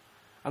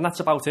 And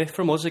that's about it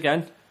from us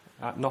again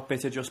at Not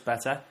Bitter Just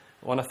Better.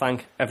 I want to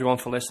thank everyone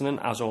for listening,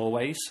 as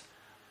always.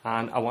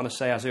 And I want to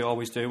say, as I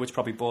always do, which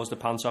probably bores the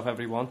pants off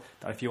everyone,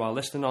 that if you are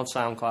listening on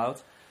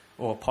SoundCloud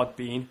or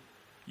Podbean,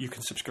 you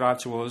can subscribe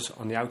to us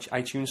on the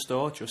iTunes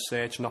store. Just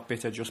search Not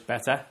Bitter Just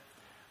Better.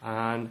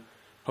 And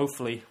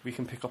hopefully we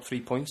can pick up 3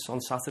 points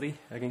on Saturday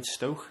against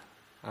Stoke.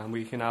 And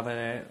we can have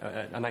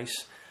a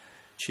nice,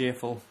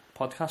 cheerful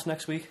podcast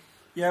next week.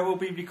 Yeah, we'll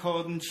be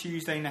recording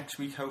Tuesday next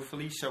week,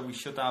 hopefully, so we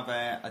should have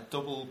a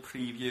double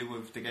preview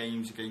of the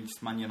games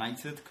against Man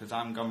United, because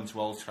I'm going to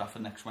Old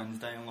Trafford next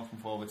Wednesday and looking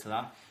forward to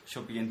that.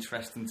 Should be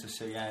interesting to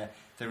see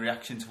the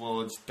reaction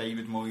towards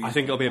David Moyes. I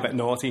think it'll be a bit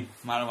naughty.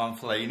 Marouane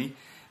Fellaini.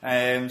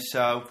 I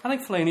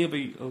think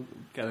Fellaini will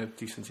get a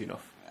decent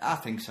enough. I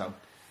think so.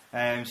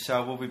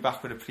 So we'll be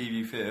back with a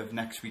preview of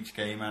next week's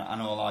game and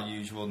all our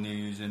usual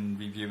news and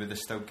review of the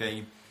Stoke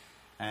game.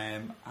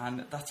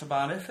 And that's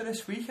about it for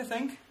this week, I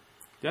think.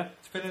 Yeah.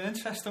 It's been an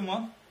interesting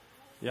one.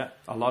 Yeah,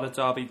 a lot of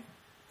derby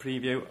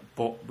preview,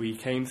 but we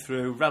came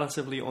through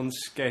relatively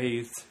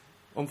unscathed.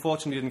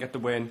 Unfortunately, didn't get the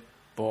win,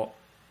 but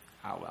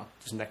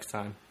just next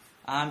time.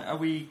 And are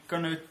we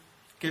going to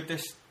give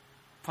this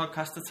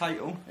podcast a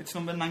title? It's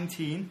number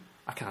 19.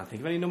 I can't think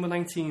of any number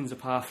 19s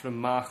apart from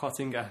Mark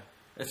Hottinger.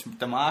 It's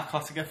the Mark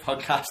Hottinger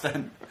podcast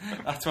then.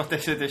 That's what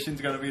this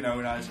edition's going to be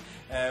known as.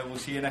 We'll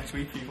see you next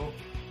week, people.